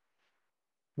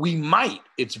 We might.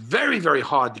 It's very, very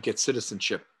hard to get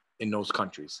citizenship in those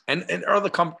countries and other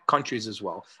countries as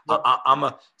well. I'm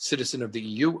a citizen of the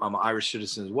EU. I'm an Irish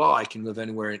citizen as well. I can live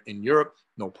anywhere in Europe,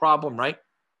 no problem, right?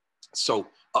 So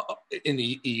in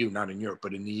the EU, not in Europe,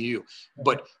 but in the EU.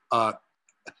 But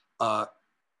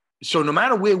so no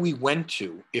matter where we went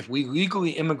to, if we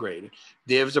legally immigrated,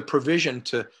 there's a provision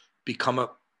to become a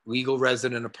legal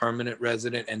resident, a permanent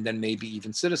resident, and then maybe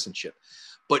even citizenship.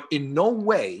 But in no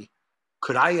way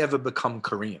could I ever become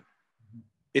Korean.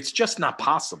 It's just not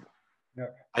possible. Yeah.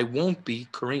 I won't be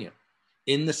Korean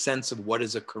in the sense of what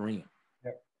is a Korean,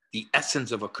 the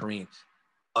essence of a Korean,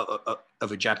 of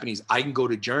a Japanese. I can go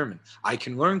to German. I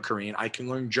can learn Korean. I can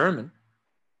learn German.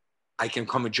 I can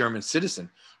become a German citizen.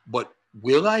 But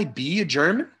will I be a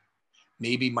German?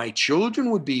 Maybe my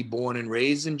children would be born and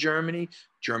raised in Germany,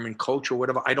 German culture,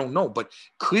 whatever. I don't know. But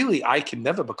clearly, I can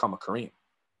never become a Korean.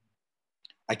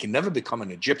 I can never become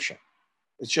an Egyptian.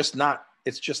 It's just not.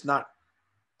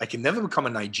 I can never become a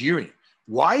Nigerian.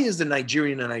 Why is the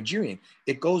Nigerian a Nigerian?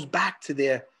 It goes back to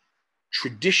their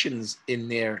traditions in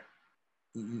their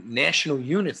national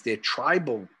units, their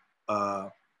tribal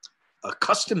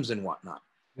customs and whatnot,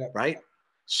 right?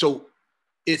 So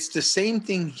it's the same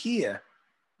thing here.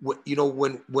 You know,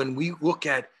 when we look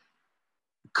at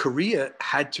Korea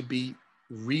had to be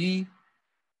reborn,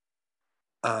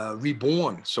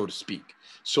 so to speak.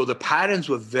 So the patterns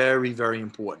were very, very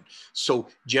important. So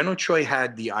General Choi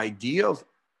had the idea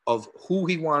of who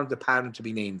he wanted the pattern to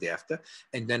be named after,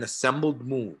 and then assembled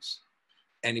moves,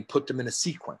 and he put them in a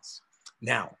sequence.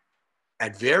 Now,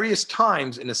 at various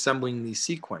times in assembling these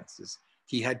sequences,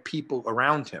 he had people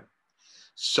around him.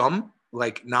 Some,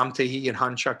 like Nam Tae-hee and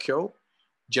Han Cha-kyo,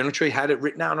 General Choi had it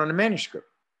written out on a manuscript.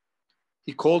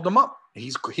 He called them up.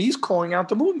 He's calling out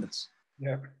the movements.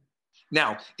 Yeah.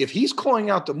 Now, if he's calling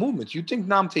out the movements, you think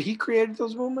Nam Tae-hee created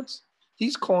those movements?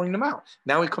 He's calling them out.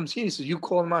 Now he comes here, he says, you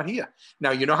call them out here.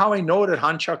 Now, you know how I know that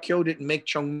Han Cha-kyo didn't make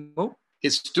Chung-mu?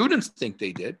 His students think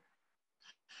they did.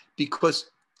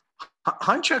 Because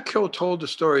Han Cha-kyo told the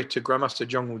story to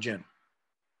Grandmaster Jung Woo-jin.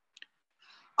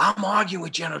 I'm arguing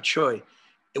with General Choi.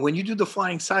 When you do the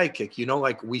flying side kick, you know,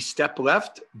 like we step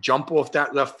left, jump off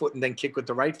that left foot, and then kick with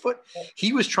the right foot.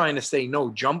 He was trying to say,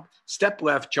 no, step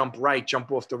left, jump right,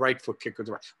 jump off the right foot, kick with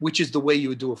the right, which is the way you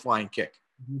would do a flying kick.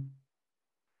 Mm-hmm.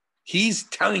 He's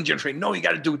telling General Choi, no, you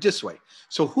got to do it this way.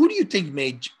 So who do you think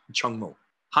made Chung-mu?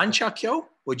 Han Cha-kyo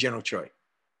or General Choi?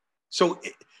 So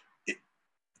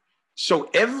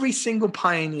every single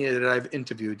pioneer that I've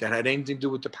interviewed that had anything to do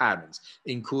with the patterns,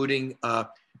 including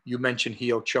you mentioned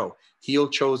Heo Cho.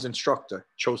 Heo Cho's instructor,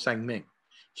 Cho Sang-ming.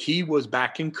 He was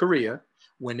back in Korea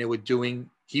when they were doing,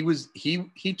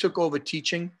 he took over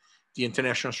teaching the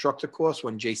international instructor course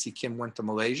when J.C. Kim went to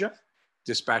Malaysia,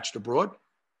 dispatched abroad.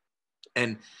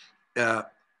 And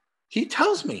he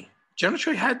tells me, General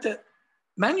Choi had the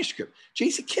manuscript.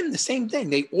 J.C. Kim, the same thing.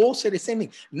 They all say the same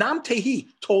thing. Nam Tae-hee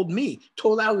told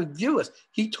Alex Gillis,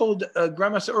 he told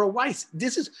Grandmaster Earl Weiss.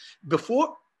 This is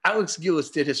before Alex Gillis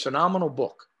did his phenomenal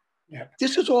book. Yeah.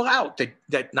 This was all out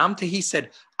that Nam Tae-hee said,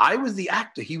 I was the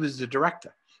actor, he was the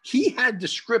director. He had the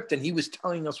script and he was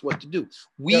telling us what to do.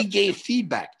 We gave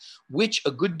feedback, which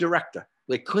a good director,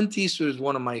 like Clint Eastwood is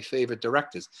one of my favorite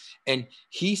directors. And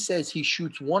he says he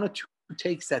shoots 1 or 2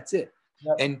 takes, that's it.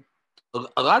 Yep. And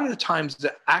a lot of the times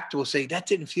the actor will say, that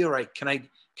didn't feel right. Can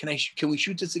we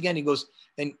shoot this again? He goes,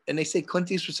 and they say, Clint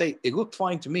Eastwood say, it looked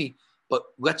fine to me, but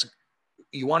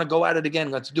you want to go at it again?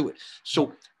 Let's do it.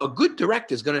 So a good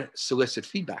director is going to solicit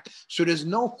feedback. So there's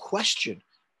no question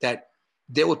that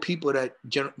there were people that,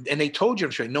 and they told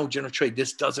General Choi, no, General Choi,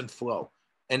 this doesn't flow.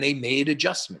 And they made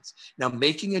adjustments. Now,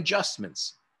 making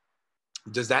adjustments,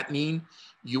 does that mean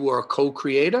you are a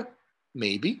co-creator?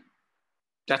 Maybe.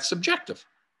 That's subjective.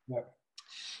 Yeah.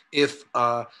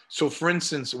 So for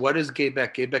instance, what is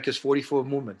Gaebaek? Gaebaek is 44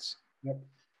 movements. Yep.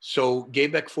 So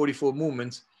Gaebaek 44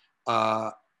 movements,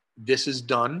 this is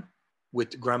done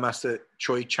with Grandmaster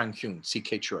Choi Chang-kyun,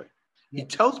 CK Choi. He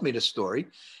tells me the story.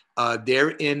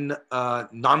 They're in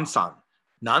Namsan.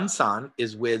 Namsan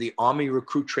is where the Army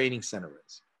Recruit Training Center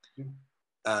is.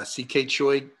 CK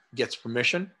Choi gets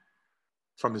permission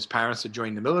from his parents to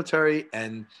join the military,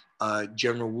 and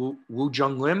General Woo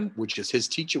Jung Lim, which is his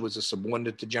teacher, was a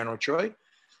subordinate to General Choi.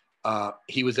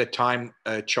 He was at time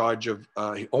charge of,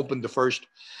 he opened the first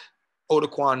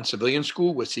Otakwan civilian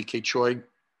school where CK Choi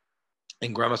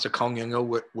and Grandmaster Kong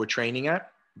Young-il were training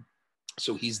at.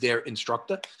 So he's their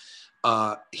instructor.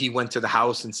 He went to the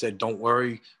house and said, don't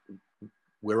worry,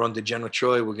 we're under General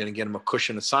Choi. We're going to get him a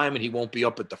cushion assignment. He won't be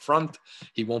up at the front.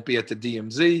 He won't be at the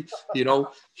DMZ. You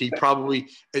know, he probably,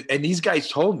 and these guys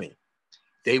told me,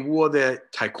 they wore their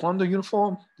Tae Kwon Do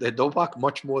uniform, their dobak,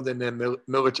 much more than their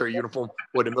military uniform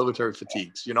or the military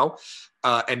fatigues, you know?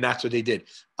 And that's what they did.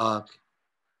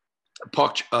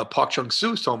 Park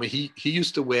Chung-soo told me he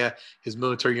used to wear his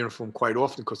military uniform quite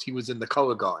often because he was in the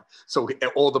color guard. So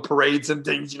all the parades and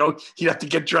things, he'd have to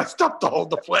get dressed up to hold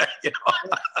the flag.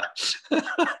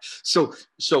 So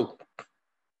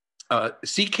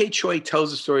C.K. Choi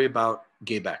tells a story about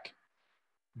Gaebaek.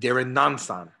 They're in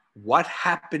Nansan. What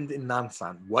happened in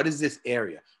Nansan? What is this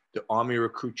area? The Army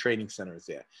Recruit Training Center is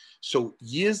there. So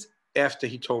years after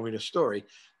he told me the story,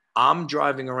 I'm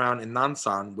driving around in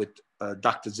Nansan with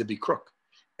Dr. Zibby Crook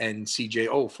and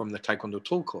CJO from the Tae Kwon Do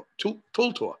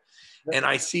Tool Tour. And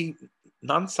I see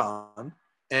Nansan,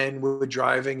 and we're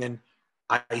driving, and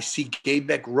I see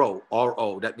Gaebaek Road,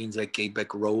 R-O. That means like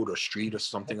Gaebaek Road or street or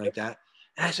something like that.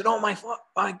 And I said, oh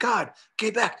my God,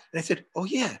 Gaebaek. And I said, oh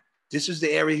yeah, this is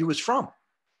the area he was from.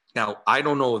 Now, I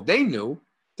don't know if they knew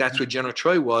that's where General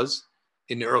Choi was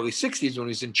in the early 60s when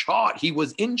he was in charge. He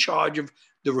was in charge of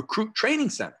the Recruit Training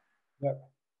Center. Yeah.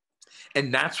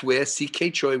 And that's where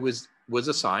C.K. Choi was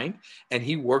assigned, and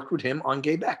he worked with him on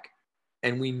Gaebaek.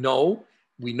 And we know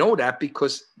that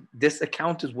because this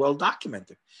account is well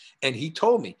documented. And he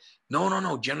told me,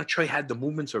 no, General Choi had the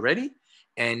movements already,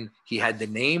 and he had the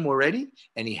name already,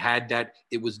 and he had that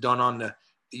it was done on the,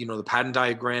 the pattern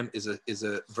diagram is a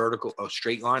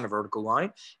straight line, a vertical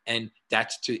line, and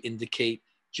that's to indicate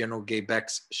General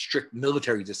Gaebaek's strict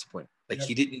military discipline. Like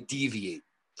he didn't deviate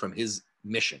from his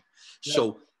mission. Yep.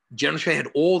 So General Choi had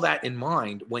all that in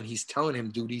mind when he's telling him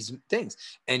do these things.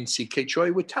 And C.K.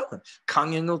 Choi would tell him.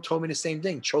 Kang Young-il told me the same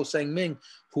thing. Cho Sang-ming,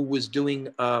 who was doing,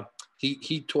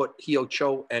 he taught Heo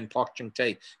Cho and Park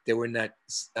Chung-tae. They were in that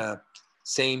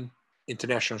same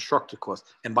international instructor course.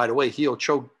 And by the way, Heo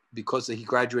Cho, because he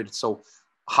graduated so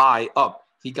high up,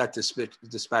 he got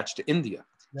dispatched to India.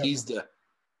 Yep. He's the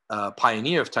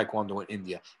pioneer of Taekwondo in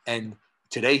India. And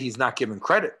today he's not given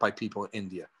credit by people in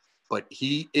India. But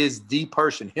he is the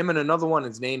person. Him and another one,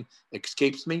 his name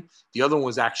escapes me. The other one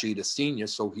was actually the senior,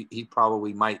 so he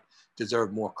probably might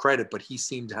deserve more credit, but he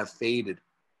seemed to have faded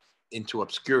into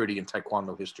obscurity in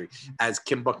Taekwondo history. As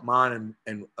Kim Buk-man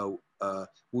and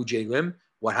Woo Jae Lim,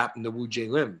 what happened to Woo Jae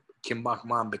Lim? Kim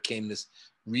Buk-man became this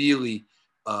really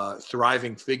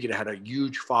thriving figure that had a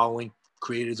huge following,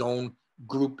 created his own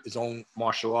group, his own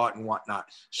martial art and whatnot.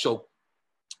 So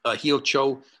Heo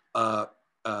Cho,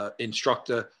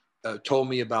 instructor, told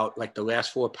me about like the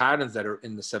last 4 patterns that are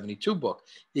in the 72 book.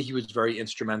 He was very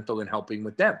instrumental in helping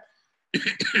with them.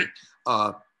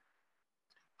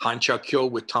 Han Cha-kyo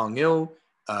with Tong-il,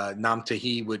 Nam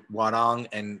Tae-hee with Warang,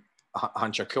 and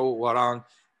Han Cha-kyo with Warang,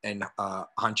 and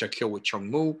Han Cha-kyo with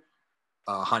Chung-mu,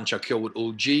 Han Cha-kyo with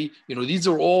Ul-ji. These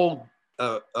are all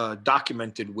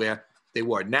documented where they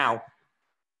were. Now,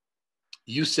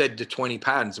 you said the 20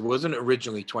 patterns. It wasn't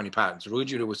originally 20 patterns.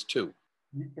 Originally, there was 2.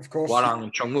 Of course. Warang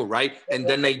and Chung-mu, right? And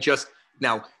then they just,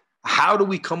 now, how do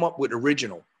we come up with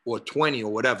original or 20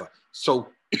 or whatever? So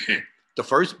the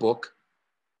first book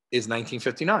is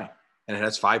 1959, and it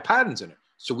has 5 patterns in it.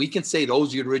 So we can say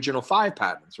those are the original 5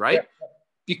 patterns, right? Yeah.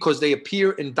 Because they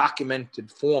appear in documented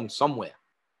form somewhere.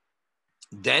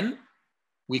 Then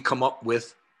we come up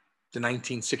with the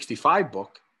 1965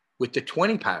 book with the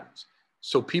 20 patterns.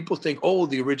 So people think, oh,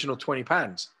 the original 20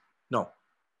 patterns. No.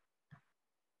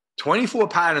 24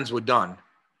 patterns were done.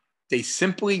 They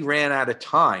simply ran out of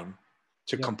time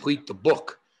to complete the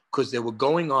book because they were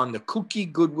going on the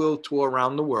Kooky Goodwill tour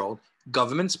around the world,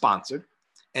 government sponsored,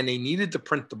 and they needed to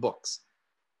print the books.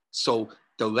 So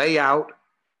the layout,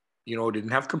 didn't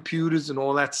have computers and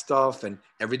all that stuff, and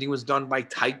everything was done by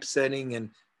typesetting and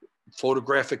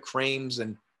photographic frames,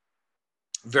 and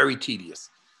very tedious.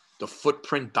 The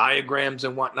footprint diagrams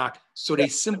and whatnot. So they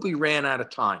simply ran out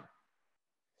of time.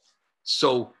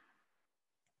 So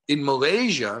in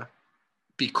Malaysia,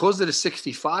 because of the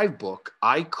 65 book,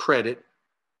 I credit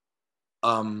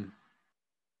Grandmaster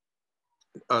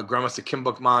Kim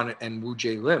Buk-man and Woo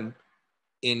Jae Lim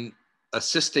in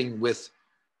assisting with,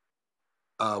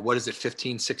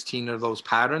 15, 16 of those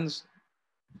patterns?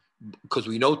 Because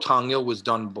we know Tong-il was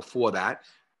done before that.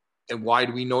 And why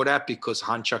do we know that? Because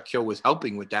Han Cha-kyo was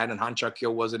helping with that, and Han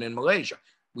Cha-kyo wasn't in Malaysia.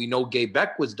 We know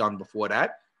Gaebaek was done before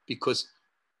that because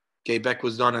Gaebaek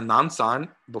was done in Nansan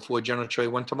before General Choi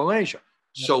went to Malaysia.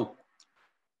 Yeah. So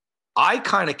I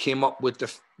kind of came up with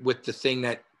the thing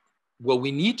that, well,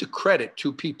 we need to credit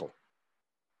 2 people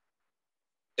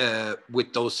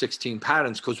with those 16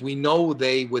 patterns because we know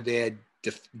they were there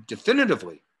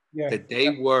definitively, that they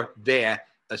were there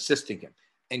assisting him.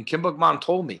 And Kim Buk-man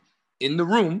told me in the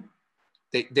room,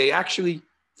 they actually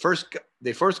first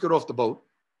got off the boat,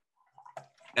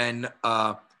 and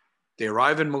they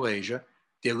arrive in Malaysia.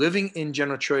 They're living in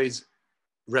General Choi's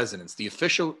residence, the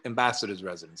official ambassador's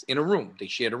residence, in a room. They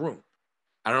shared a room.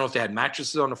 I don't know if they had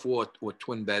mattresses on the floor or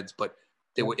twin beds, but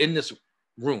they were in this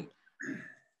room.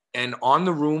 And on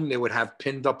the room, they would have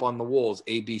pinned up on the walls,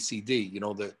 A, B, C, D, you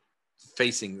know, the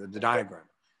facing the diagram.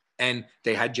 And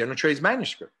they had General Tre's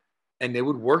manuscript. And they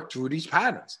would work through these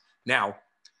patterns. Now,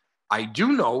 I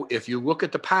do know if you look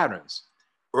at the patterns,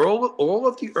 all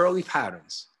of the early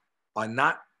patterns are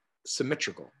not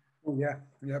symmetrical. Oh, yeah,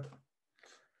 yep.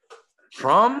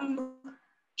 From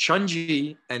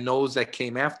Chunji and those that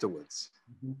came afterwards,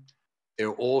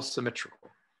 they're all symmetrical.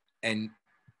 And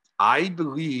I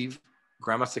believe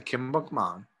Grandmaster Kim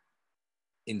Bok-man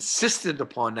insisted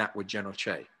upon that with General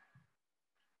Che.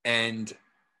 And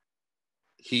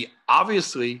he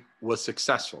obviously was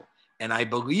successful. And I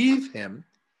believe him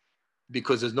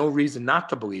because there's no reason not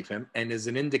to believe him. And there's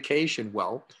an indication,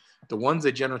 well, the ones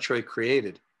that General Choi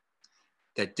created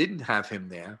that didn't have him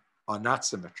there are not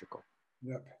symmetrical.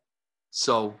 Yep.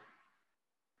 So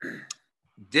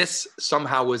this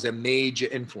somehow was a major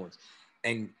influence.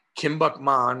 And Kim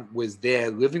Bok-man was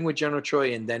there living with General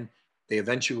Choi, and then they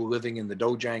eventually were living in the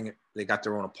dojang. They got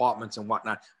their own apartments and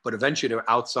whatnot. But eventually they were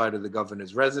outside of the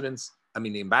governor's residence,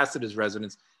 the ambassador's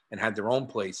residence, and had their own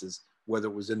places, whether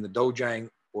it was in the dojang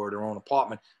or their own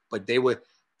apartment. But they were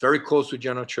very close with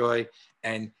General Choi,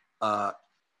 and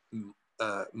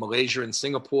Malaysia and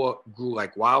Singapore grew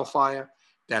like wildfire.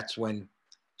 That's when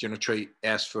General Choi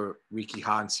asked for Riki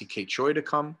Ha and CK Choi to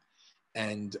come.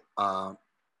 And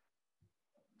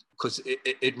because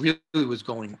it really was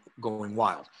going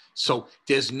wild. So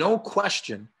there's no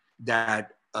question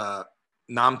that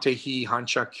Nam Tae-hee, Han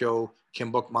Cha-kyo,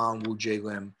 Kim Bok-man, Woo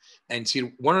Jae-lim, and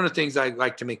see, one of the things I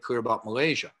like to make clear about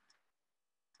Malaysia,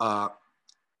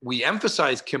 we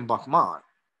emphasize Kim Bok-man,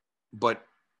 but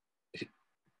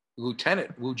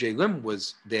Lieutenant Woo Jae-lim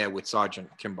was there with Sergeant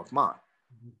Kim Bok-man.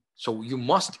 So you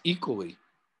must equally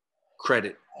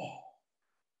credit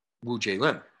Woo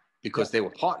Jae-lim because they were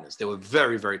partners. They were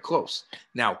very, very close.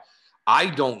 Now, I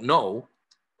don't know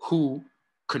who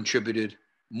contributed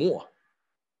more.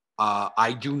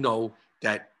 I do know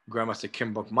that Grandmaster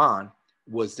Kim Bok-man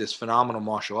was this phenomenal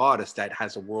martial artist that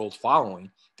has a world following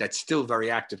that's still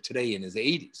very active today in his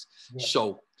 80s. Yeah.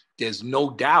 So there's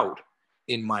no doubt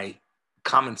in my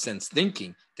common sense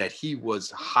thinking that he was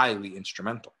highly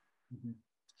instrumental.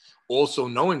 Also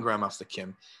knowing Grandmaster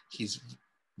Kim, he's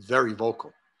very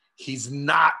vocal. He's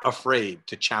not afraid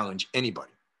to challenge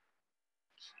anybody,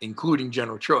 including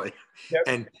General Choi. Yep.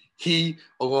 And he,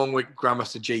 along with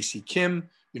Grandmaster J.C. Kim,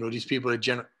 these people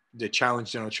that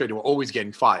challenged General Choi, they were always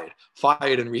getting fired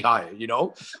and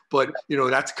rehired, But,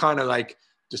 that's kind of like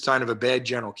the sign of a bad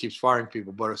general keeps firing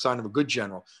people, but a sign of a good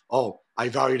general, I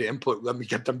value the input, let me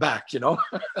get them back,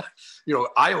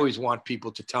 I always want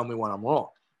people to tell me when I'm wrong,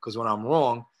 because when I'm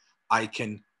wrong, I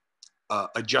can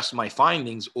adjust my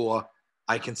findings, or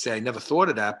I can say, I never thought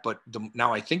of that, but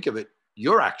now I think of it,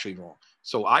 you're actually wrong.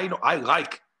 So I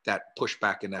like that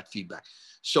pushback and that feedback.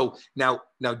 So now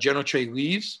General Choi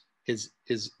leaves, his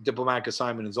diplomatic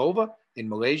assignment is over in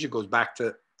Malaysia, goes back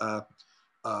to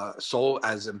Seoul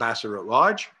as ambassador at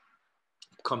large,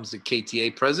 becomes the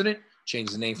KTA president,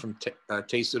 changes the name from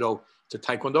Tae Do to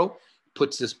Tae Kwon Do,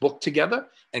 puts this book together.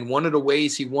 And one of the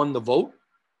ways he won the vote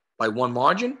by one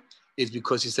margin is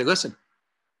because he said, listen,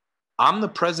 I'm the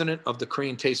president of the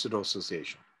Korean Tae Do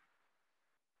Association.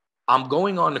 I'm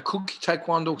going on the Kuki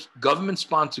Taekwondo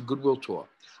government-sponsored Goodwill Tour.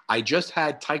 I just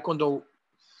had Taekwondo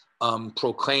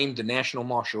proclaimed the national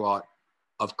martial art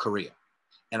of Korea.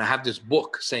 And I have this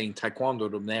book saying Taekwondo,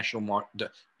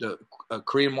 the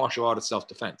Korean martial art of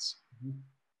self-defense.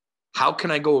 How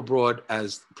can I go abroad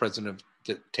as president of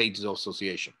the Tae Do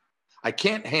Association? I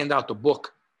can't hand out the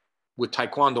book with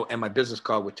Taekwondo and my business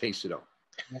card with Tae Do.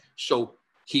 So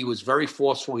he was very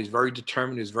forceful. He's very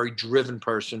determined. He's a very driven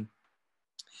person.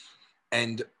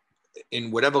 And in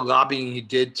whatever lobbying he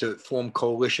did to form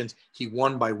coalitions, he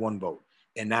won by one vote.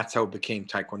 And that's how it became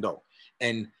Taekwondo.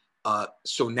 And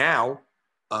so now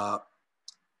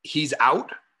he's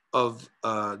out of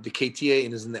the KTA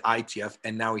and is in the ITF.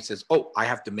 And now he says, I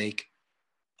have to make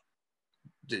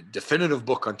the definitive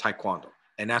book on Taekwondo.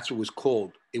 And that's what it was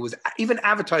called. It was even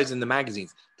advertised in the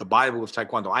magazines, the Bible of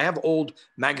Taekwondo. I have old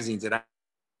magazines that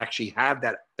actually have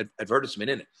that advertisement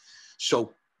in it.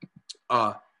 So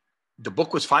the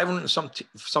book was 500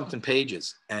 something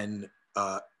pages. And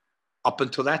up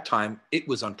until that time, it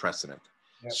was unprecedented,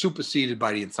 superseded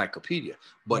by the encyclopedia.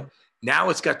 But now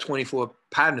it's got 24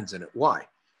 patterns in it. Why?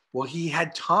 Well, he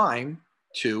had time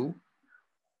to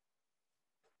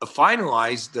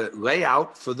finalize the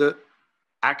layout for the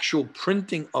actual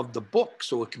printing of the book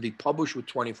so it could be published with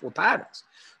 24 patterns.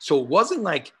 So it wasn't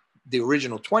like the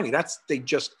original 20. They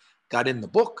just got in the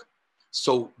book.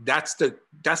 So that's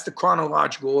the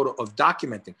chronological order of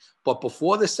documenting. But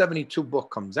before the 72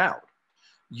 book comes out,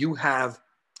 you have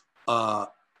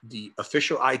the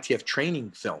official ITF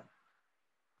training film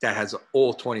that has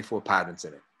all 24 patterns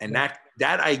in it. And that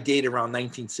I date around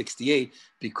 1968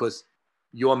 because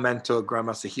your mentor,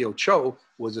 Grandmaster Hio Cho,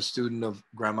 was a student of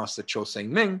Grandmaster Cho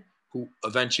Sang-ming, who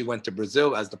eventually went to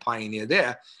Brazil as the pioneer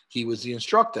there. He was the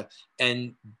instructor.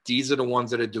 And these are the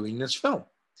ones that are doing this film.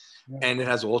 And it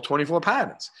has all 24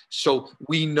 patterns. So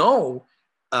we know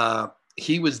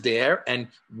he was there. And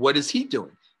what is he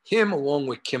doing? Him, along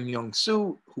with Kim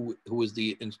Young-soo, who was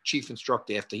the chief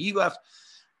instructor after he left,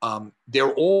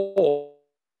 they're all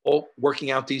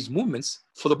working out these movements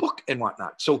for the book and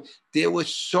whatnot. So there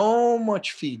was so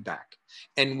much feedback.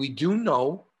 And we do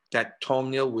know that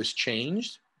Tongil was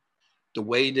changed. The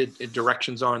way the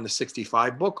directions are in the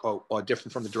 65 book are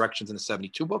different from the directions in the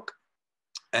 72 book.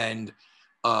 And,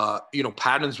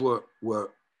 patterns were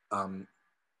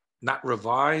not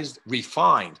revised,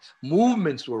 refined.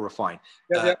 Movements were refined.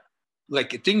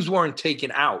 Like things weren't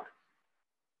taken out.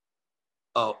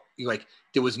 Like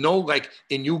there was no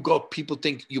in Yugo, people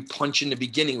think you punch in the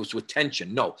beginning, it was with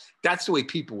tension. No, that's the way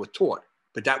people were taught,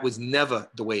 but that was never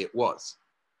the way it was.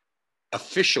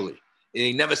 Officially,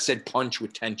 they never said punch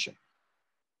with tension.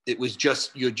 It was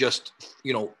just, you're just,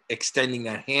 extending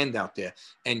that hand out there.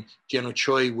 And General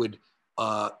Choi would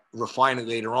refine it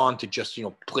later on to just,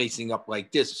 placing up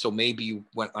like this. So maybe you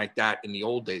went like that in the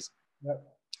old days. Yep.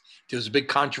 There was a big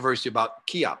controversy about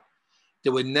Kiap.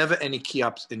 There were never any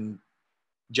Kiaps in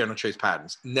General Choi's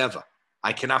patterns. Never.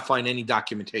 I cannot find any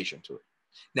documentation to it.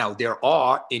 Now, there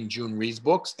are in Jun Ri's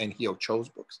books and Hio Cho's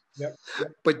books. Yep.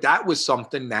 Yep. But that was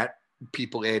something that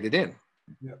people added in.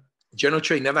 Yep. General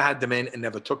Choi never had them in and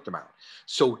never took them out.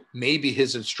 So maybe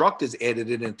his instructors added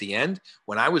it at the end.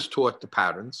 When I was taught the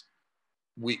patterns,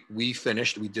 we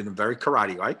finished, we did them very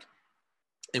karate-like,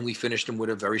 and we finished them with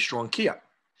a very strong Kiap.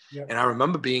 Yep. And I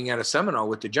remember being at a seminar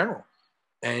with the general,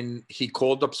 and he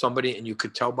called up somebody, and you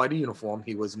could tell by the uniform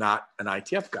he was not an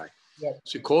ITF guy. Yep.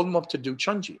 So he called him up to do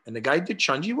Chunji. And the guy did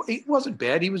Chunji. It wasn't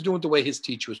bad. He was doing it the way his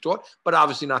teacher was taught, but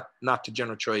obviously not to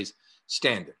General Choi's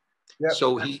standard. Yep.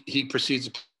 So he proceeds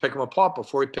to pick him apart.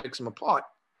 Before he picks him apart,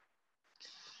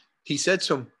 he said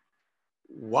to him,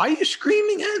 "Why are you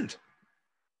screaming end?"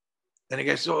 And the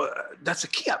guy said, "Oh, that's a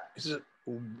Kiap." He said,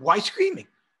 "Why screaming?"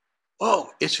 "Oh,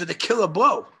 it's for the killer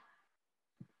blow."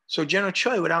 So General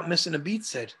Choi, without missing a beat,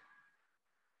 said,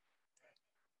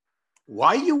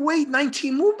 "Why you wait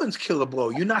 19 movements, killer blow?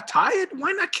 You're not tired?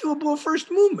 Why not killer blow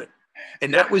first movement?"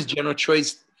 And that was General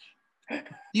Choi's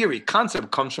theory.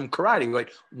 Concept comes from karate, right?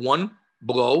 One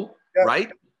blow, right?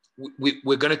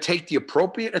 We're going to take the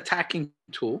appropriate attacking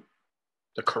tool,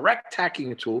 the correct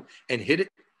attacking tool, and hit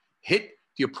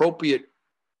the appropriate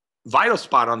vital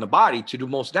spot on the body to do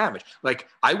most damage. Like,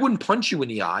 I wouldn't punch you in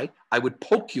the eye. I would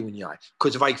poke you in the eye.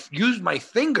 Because if I used my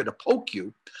finger to poke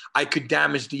you, I could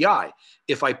damage the eye.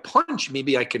 If I punch,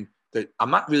 maybe I can, I'm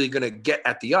not really going to get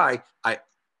at the eye.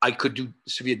 I could do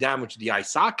severe damage to the eye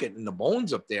socket and the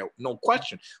bones up there, no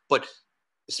question. But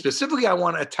specifically, I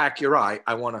want to attack your eye.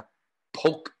 I want to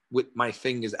poke with my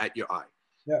fingers at your eye.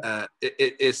 Yeah.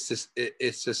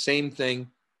 It's the same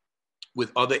thing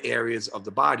with other areas of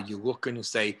the body. You're looking to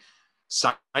say,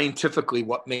 scientifically,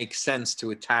 what makes sense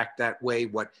to attack that way?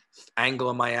 What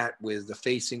angle am I at? Where's the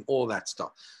facing? All that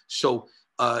stuff. So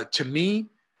to me,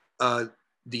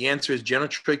 the answer is General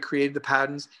Choi created the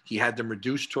patterns. He had them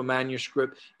reduced to a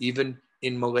manuscript. Even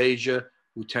in Malaysia,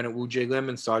 Lieutenant Wu Jae Lim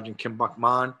and Sergeant Kim Bak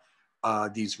Man,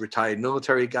 these retired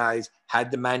military guys, had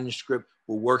the manuscript,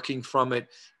 were working from it.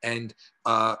 And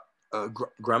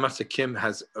Grandmaster Kim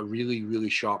has a really, really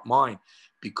sharp mind,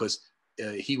 because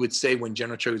he would say when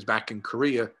General Choi was back in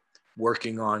Korea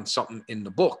working on something in the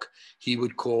book, he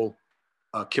would call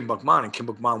Kim Bak Man, and Kim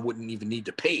Bak Man wouldn't even need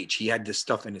the page. He had this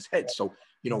stuff in his head. So,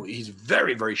 he's a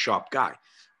very, very sharp guy.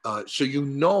 So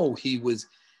he was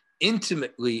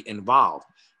intimately involved.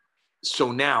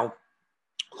 So now,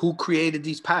 who created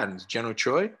these patterns? General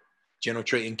Choi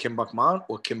and Kim Bak Man,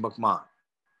 or Kim Bak Man?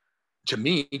 To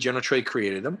me, General Choi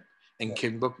created them, and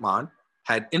Kim Bak Man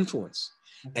had influence.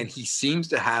 Mm-hmm. And he seems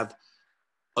to have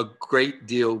a great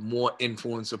deal more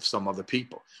influence of some other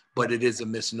people. But it is a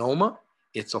misnomer.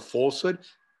 It's a falsehood.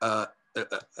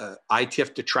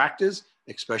 ITF detractors,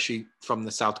 especially from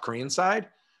the South Korean side,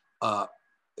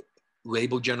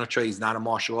 label General Choi, he's not a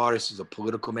martial artist, he's a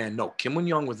political man. No, Kim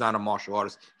Won-young was not a martial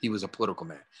artist, he was a political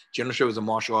man. General Choi was a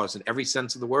martial artist in every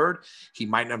sense of the word. He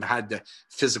might not have had the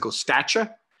physical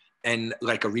stature, and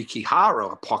like a Riki Ha or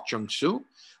a Park Jung-soo,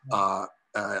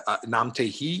 Nam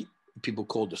Tae-hee, people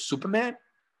called the Superman.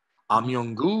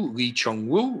 Young-gu, Lee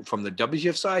Chung-woo from the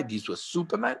WGF side. These were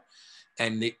supermen.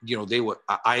 And they were,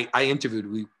 I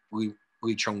interviewed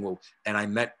Lee Chung-woo, and I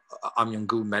met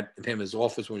Young-gu, met him in his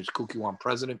office when he was Kukiwon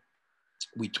president.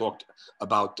 We talked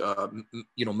about,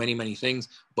 many, many things,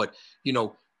 but,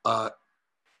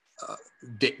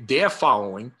 their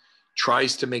following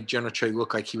tries to make General Choi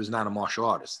look like he was not a martial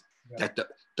artist. Yeah. That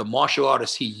the martial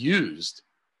artists he used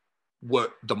were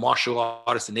the martial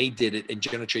artists, and they did it, and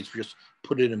General Choi just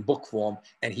put it in book form,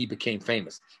 and he became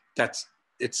famous.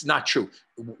 It's not true.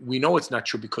 We know it's not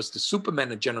true because the supermen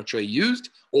that General Choi used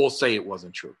all say it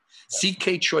wasn't true. Yeah.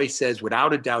 C.K. Choi says,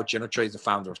 without a doubt, General Choi is the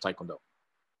founder of Tae Kwon Do.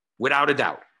 Without a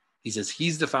doubt. He says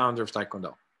he's the founder of Tae Kwon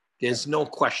Do. There's no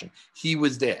question. He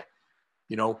was there.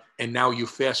 And now you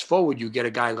fast forward, you get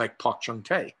a guy like Park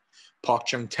Chung-tae. Park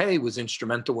Chung-tae was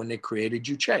instrumental when they created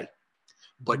Juche.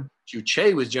 But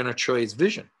Juche was General Choi's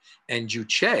vision. And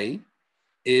Juche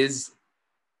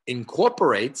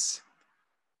incorporates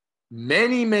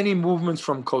many, many movements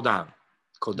from Kodang.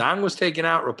 Kodang was taken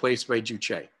out, replaced by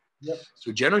Juche. Yep.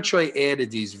 So General Choi added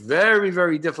these very,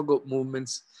 very difficult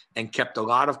movements and kept a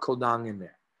lot of Kodang in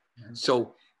there. Mm-hmm.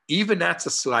 So even that's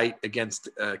a slight against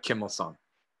Kim Il-sung.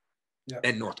 Yep.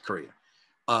 And North Korea.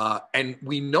 And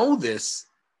we know this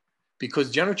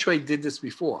because General Choi did this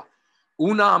before.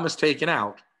 Unam is taken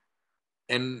out,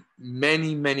 and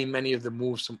many, many, many of the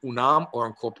moves from Unam are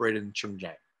incorporated in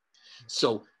Chungjae.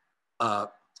 So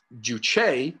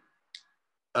Juche,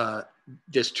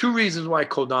 there's two reasons why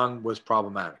Kodang was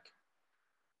problematic.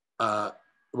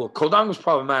 Kodang was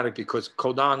problematic because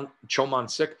Kodang,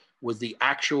 Choman-sik, was the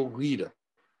actual leader,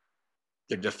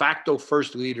 the de facto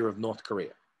first leader of North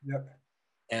Korea. Yep.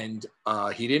 And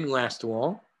he didn't last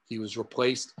long. He was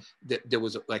replaced. There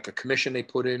was a commission they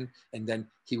put in, and then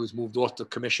he was moved off the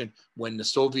commission. When the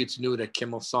Soviets knew that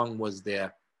Kim Il-sung was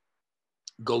their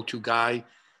go-to guy,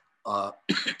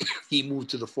 he moved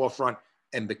to the forefront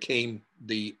and became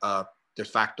the de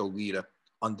facto leader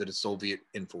under the Soviet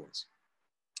influence.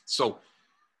 So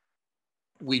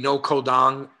we know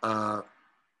Kodang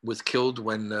was killed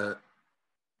when the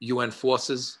UN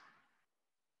forces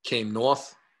came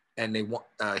north, and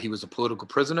he was a political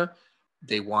prisoner.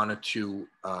 They wanted to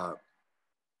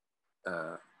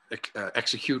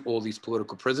execute all these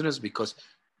political prisoners because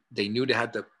they knew they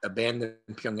had to abandon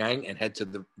Pyongyang and head to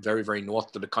the very, very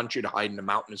north of the country to hide in the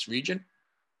mountainous region.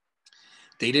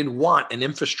 They didn't want an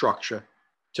infrastructure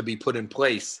to be put in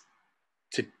place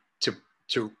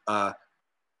to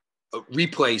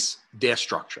replace their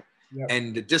structure. Yep.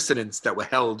 And the dissidents that were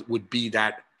held would be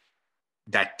that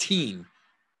team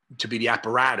to be the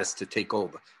apparatus to take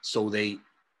over. So they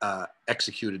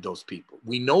executed those people.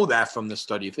 We know that from the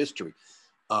study of history.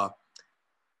 A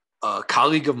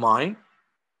colleague of mine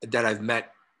that I've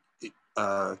met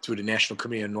through the National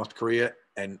Committee in North Korea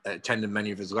and attended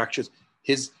many of his lectures,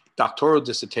 his doctoral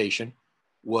dissertation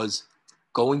was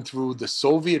going through the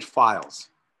Soviet files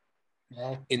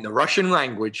in the Russian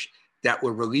language that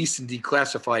were released and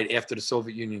declassified after the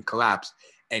Soviet Union collapsed.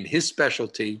 And his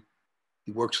specialty,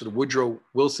 he works for the Woodrow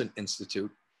Wilson Institute.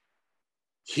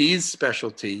 His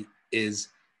specialty is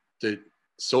the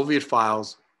Soviet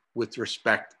files with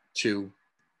respect to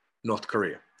North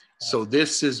Korea. So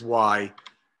this is why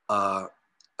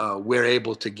we're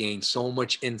able to gain so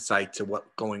much insight to what's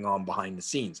going on behind the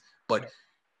scenes. But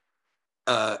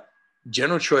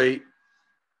General Choi,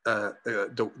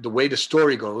 the way the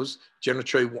story goes, General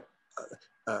Choi,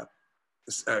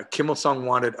 Kim Il-sung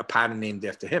wanted a pattern named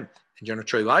after him. And General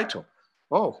Choi lied to him.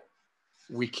 Oh,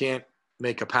 we can't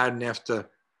make a pattern after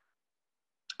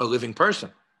a living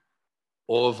person.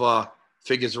 All of our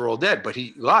figures are all dead. But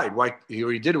he lied. Why? He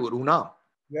already did it with Unam.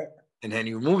 Yeah. And then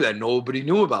he removed that. Nobody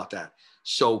knew about that.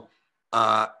 So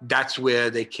that's where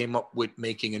they came up with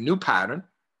making a new pattern,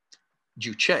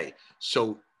 Juche.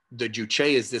 So the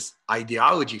Juche is this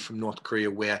ideology from North Korea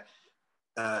where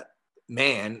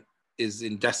man is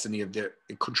in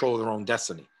control of their own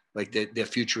destiny. Like their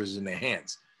future is in their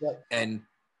hands. Yeah. And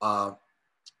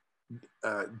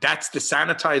that's the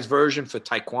sanitized version for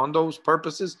Taekwondo's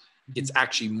purposes. Mm-hmm. It's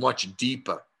actually much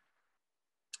deeper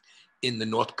in the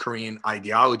North Korean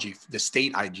ideology, the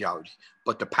state ideology.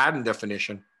 But the pattern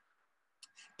definition,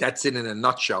 that's it in a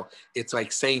nutshell. It's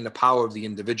like saying the power of the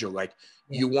individual. Like,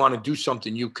 you want to do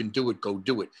something, you can do it, go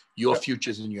do it. Your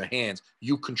future's in your hands.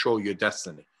 You control your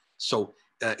destiny. So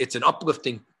it's an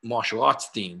uplifting martial arts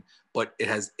theme, but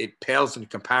it pales in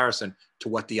comparison to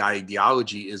what the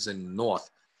ideology is in the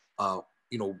North.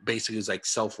 Basically it's like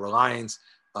self-reliance.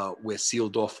 We're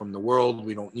sealed off from the world.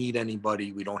 We don't need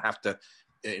anybody. We don't have to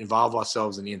involve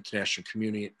ourselves in the international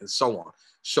community and so on.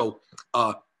 So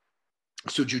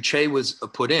So Juche was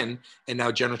put in, and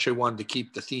now General Choi wanted to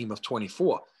keep the theme of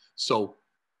 24. So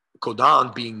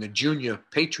Kodan, being the junior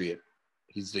patriot,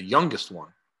 he's the youngest one.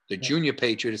 The junior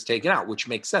patriot is taken out, which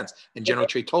makes sense. And General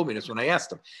Choi told me this when I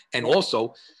asked him. And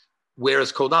also, where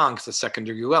is Kodan? It's a second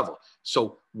degree level.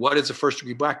 So what is a first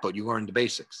degree black belt? You learn the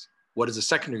basics. What is a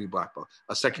second degree black belt?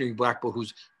 A second degree black belt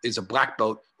is a black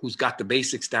belt who's got the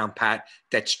basics down pat,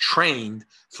 that's trained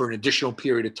for an additional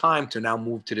period of time to now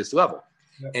move to this level.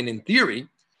 Yeah. And in theory,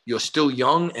 you're still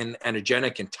young and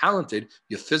energetic and talented.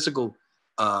 Your physical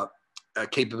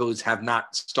capabilities have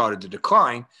not started to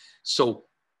decline. So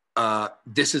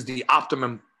this is the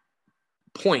optimum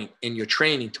point in your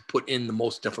training to put in the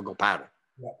most difficult pattern.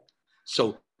 Yeah.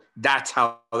 So that's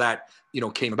how that,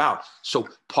 came about. So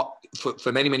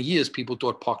for many, many years, people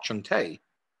thought Park Chung-tae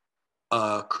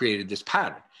created this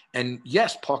pattern. And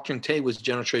yes, Park Chung-tae was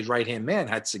General Choi's right-hand man,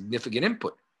 had significant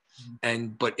input.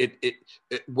 But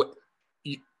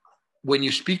when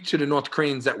you speak to the North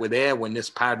Koreans that were there when this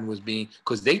pattern was being,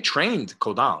 because they trained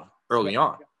Kodang early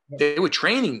on. They were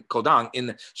training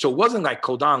Kodang so it wasn't like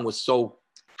Kodang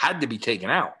had to be taken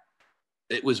out.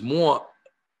 It was more,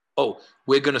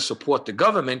 we're going to support the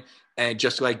government. And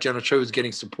just like General Choi was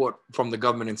getting support from the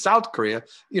government in South Korea,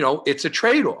 it's a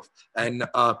trade-off. And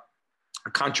a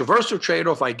controversial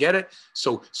trade-off, I get it.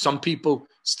 So some people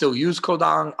still use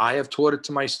Kodang. I have taught it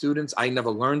to my students. I never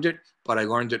learned it, but I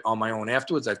learned it on my own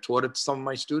afterwards. I've taught it to some of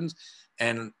my students.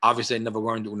 And obviously I never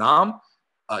learned Unam.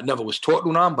 Never was taught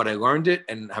Unam, but I learned it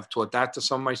and have taught that to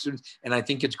some of my students. And I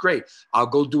think it's great. I'll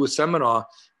go do a seminar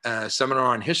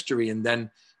on history, and then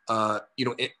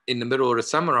in the middle of the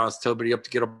seminar, I'll tell everybody up to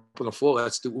get up on the floor.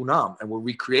 Let's do Unam, and we'll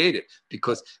recreate it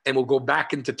and we'll go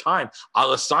back into time.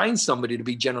 I'll assign somebody to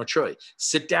be General Choi.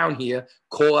 Sit down here,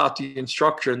 call out the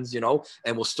instructions, and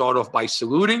we'll start off by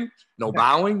saluting,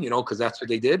 bowing, because that's what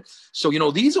they did. So,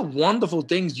 these are wonderful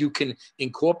things you can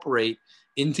incorporate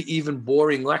into even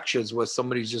boring lectures where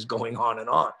somebody's just going on and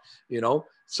on,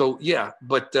 So yeah,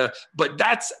 but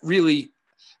that's really.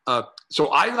 So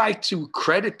I like to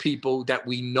credit people that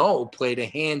we know played a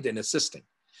hand in assisting.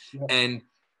 Yeah. And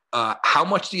how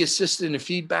much the assistance and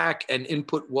feedback and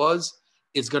input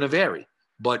is going to vary.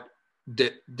 But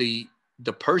the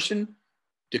person,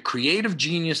 the creative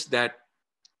genius that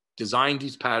designed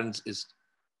these patterns is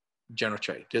General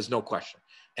Choi. There's no question.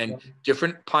 And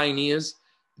different pioneers,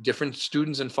 different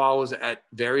students and followers at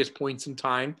various points in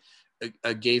time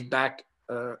gave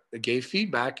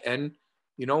feedback, and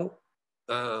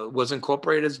was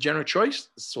incorporated as General Choice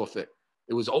saw fit.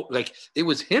 It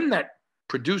was him that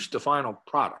produced the final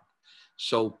product.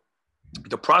 So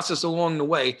the process along the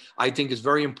way, I think, is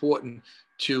very important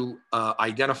to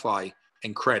identify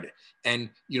and credit. And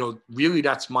really,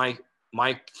 that's my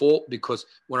fault, because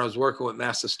when I was working with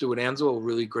Master Stuart Ansel, a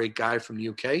really great guy from the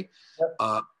UK,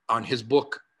 on his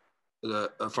book,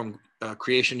 From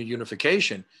Creation to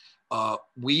Unification,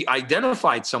 we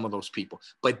identified some of those people,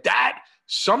 but that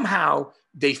somehow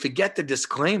they forget the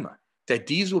disclaimer that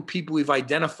these were people we've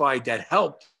identified that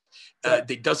helped.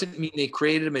 That doesn't mean they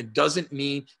created them. It doesn't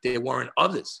mean there weren't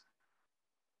others.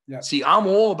 Yeah. See, I'm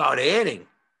all about adding,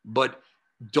 but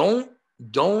don't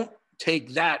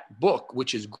take that book,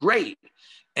 which is great,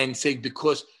 and say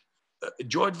because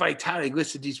George Vitale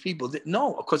listed these people.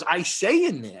 No, because I say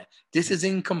in there, this is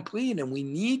incomplete, and we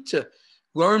need to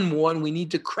learn more, and we need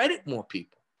to credit more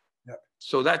people. Yeah.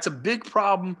 So that's a big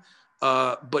problem,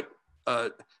 but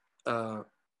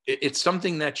it's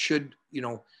something that should,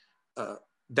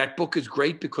 that book is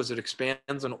great because it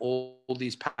expands on all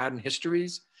these pattern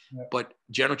histories. Yeah. But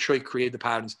General Choi created the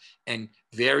patterns, and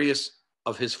various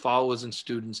of his followers and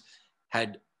students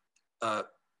had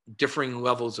differing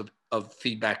levels of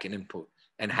feedback and input,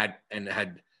 and had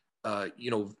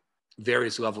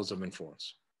various levels of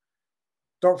influence.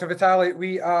 Dr. Vitale,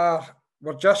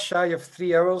 we're just shy of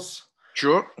 3 hours.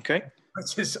 Sure. Okay.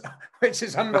 Which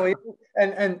is unbelievable.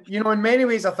 and in many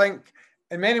ways I think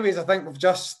we've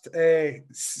just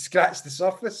scratched the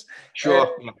surface.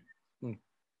 Sure.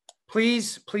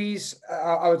 Please,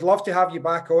 I would love to have you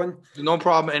back on. No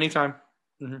problem. Anytime.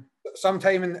 Mm-hmm.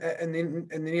 Sometime in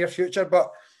the near future.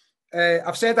 But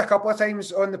I've said a couple of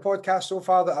times on the podcast so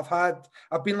far that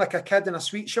I've been like a kid in a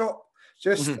sweet shop,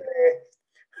 just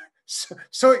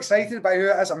so excited by who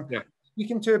it is I'm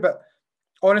speaking to. But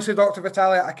honestly, Dr.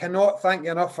 Vitale, I cannot thank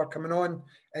you enough for coming on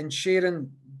and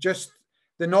sharing just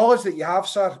the knowledge that you have,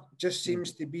 sir. Just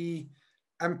seems to be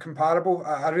incomparable.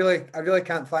 I really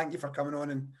can't thank you for coming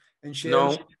on and sharing.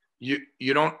 No,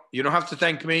 you don't have to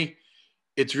thank me.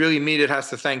 It's really me that has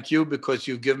to thank you, because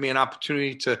you give me an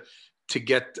opportunity to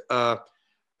get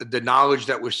the knowledge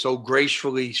that was so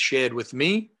gracefully shared with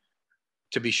me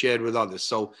to be shared with others.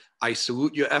 So I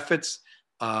salute your efforts.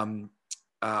 I'm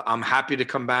happy to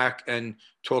come back and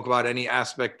talk about any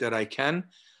aspect that I can.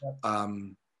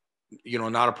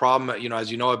 Not a problem.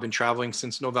 As you know, I've been traveling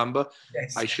since November.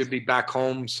 Yes. I should be back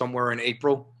home somewhere in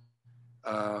April.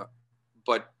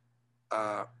 But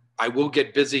I will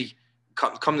get busy.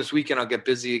 Come this weekend, I'll get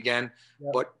busy again.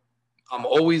 But I'm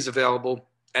always available.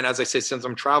 And as I said, since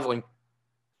I'm traveling,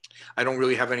 I don't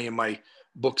really have any of my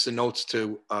books and notes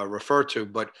to refer to,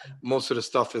 but most of the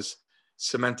stuff is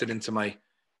cemented into my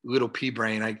little pea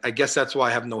brain. I guess that's why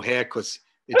I have no hair, because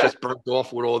it just burnt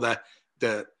off with all that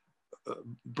the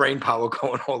brain power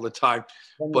going all the time.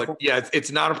 But yeah,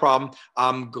 it's not a problem.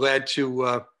 I'm glad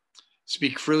to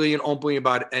speak freely and openly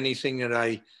about anything that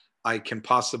I can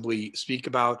possibly speak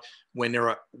about. When there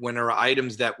are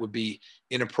items that would be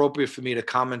inappropriate for me to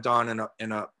comment on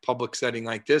in a public setting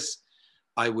like this,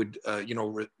 I would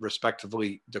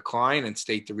respectively decline and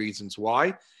state the reasons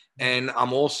why. And I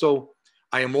am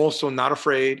also not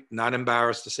afraid, not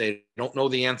embarrassed to say I don't know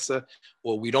the answer,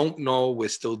 or we don't know, we're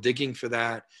still digging for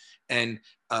that. And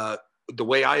the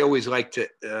way I always like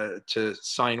to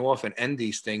sign off and end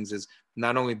these things is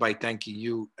not only by thanking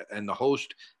you and the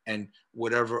host and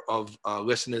whatever of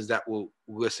listeners that will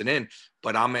listen in,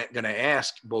 but I'm going to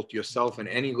ask both yourself and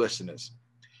any listeners,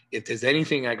 if there's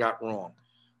anything I got wrong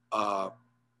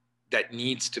that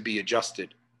needs to be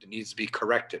adjusted, that needs to be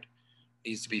corrected,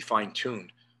 needs to be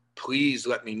fine-tuned, please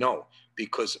let me know,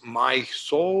 because my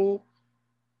sole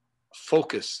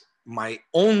focus, my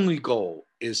only goal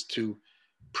is to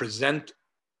present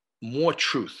more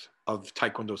truth of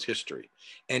Taekwondo's history.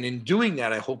 And in doing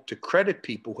that, I hope to credit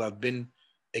people who have been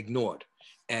ignored.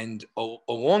 And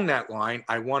along that line,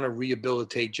 I want to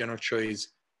rehabilitate General Choi's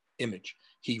image.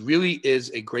 He really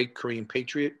is a great Korean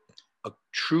patriot, a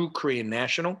true Korean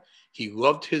national. He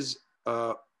loved his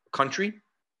country.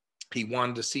 He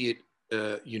wanted to see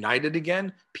it united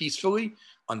again, peacefully,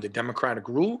 under democratic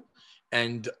rule.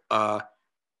 And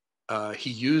he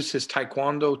used his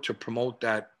Taekwondo to promote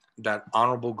that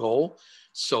honorable goal.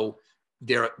 So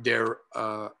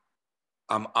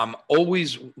I'm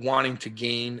always wanting to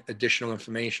gain additional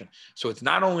information. So it's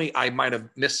not only I might have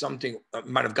missed something,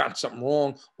 might have gotten something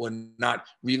wrong, or not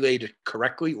relayed it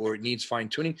correctly, or it needs fine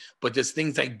tuning, but there's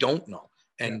things I don't know.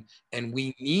 And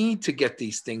we need to get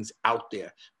these things out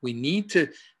there. We need to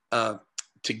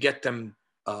get them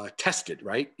tested,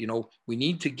 right? We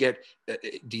need to get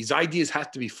these ideas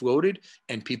have to be floated,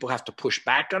 and people have to push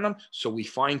back on them. So we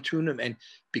fine tune them, and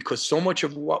because so much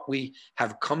of what we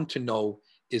have come to know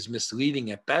is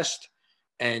misleading at best,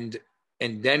 and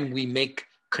then we make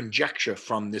conjecture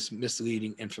from this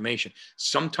misleading information.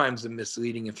 Sometimes the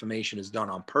misleading information is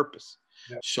done on purpose.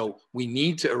 So we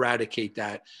need to eradicate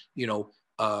that.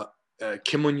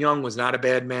 Kim Un-young was not a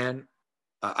bad man.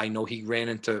 I know he ran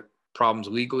into problems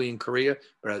legally in Korea,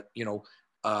 but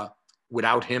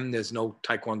without him, there's no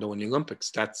Taekwondo in the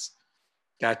Olympics. That's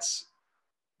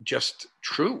just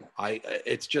true.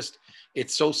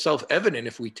 It's so self-evident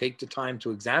if we take the time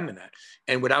to examine that.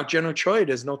 And without General Choi,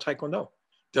 there's no Taekwondo.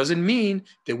 Doesn't mean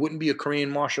there wouldn't be a Korean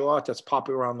martial art that's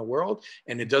popular around the world,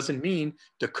 and it doesn't mean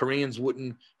the Koreans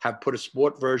wouldn't have put a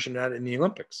sport version of that in the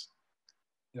Olympics.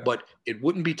 But it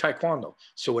wouldn't be Taekwondo.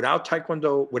 So without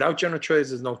Taekwondo, without General Choi,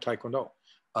 there's no Taekwondo.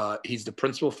 He's the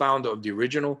principal founder of the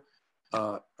original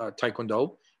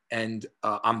Taekwondo. And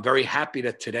I'm very happy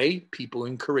that today people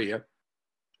in Korea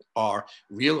are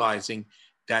realizing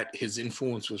that his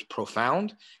influence was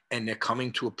profound, and they're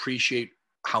coming to appreciate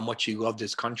how much he loved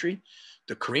his country.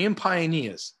 The Korean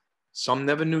pioneers, some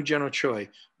never knew General Choi,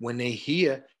 when they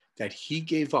hear that he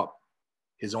gave up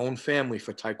his own family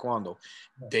for Taekwondo,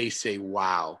 they say,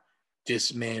 wow,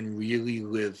 this man really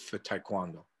lived for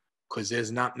Taekwondo, because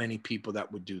there's not many people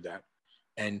that would do that.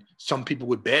 And some people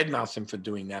would badmouth him for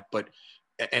doing that,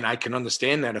 and I can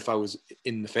understand that if I was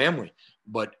in the family,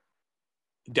 but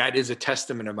that is a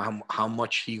testament of how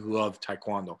much he loved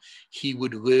Taekwondo. He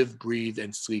would live, breathe,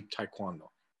 and sleep Taekwondo.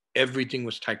 Everything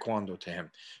was Taekwondo to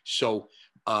him. So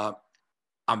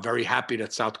I'm very happy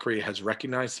that South Korea has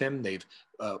recognized him. They've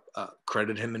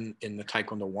credited him in the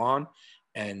Taekwondo Won,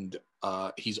 and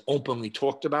he's openly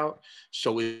talked about.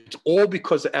 So it's all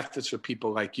because of efforts for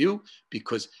people like you,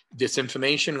 because this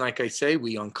information, like I say,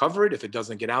 we uncover it. If it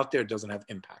doesn't get out there, it doesn't have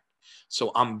impact.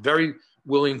 So I'm very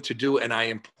willing to do, and I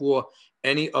implore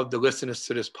any of the listeners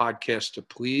to this podcast to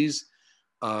please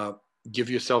give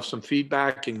yourself some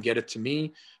feedback and get it to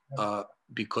me,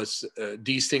 because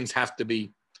these things have to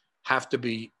be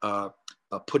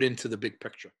put into the big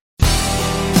picture.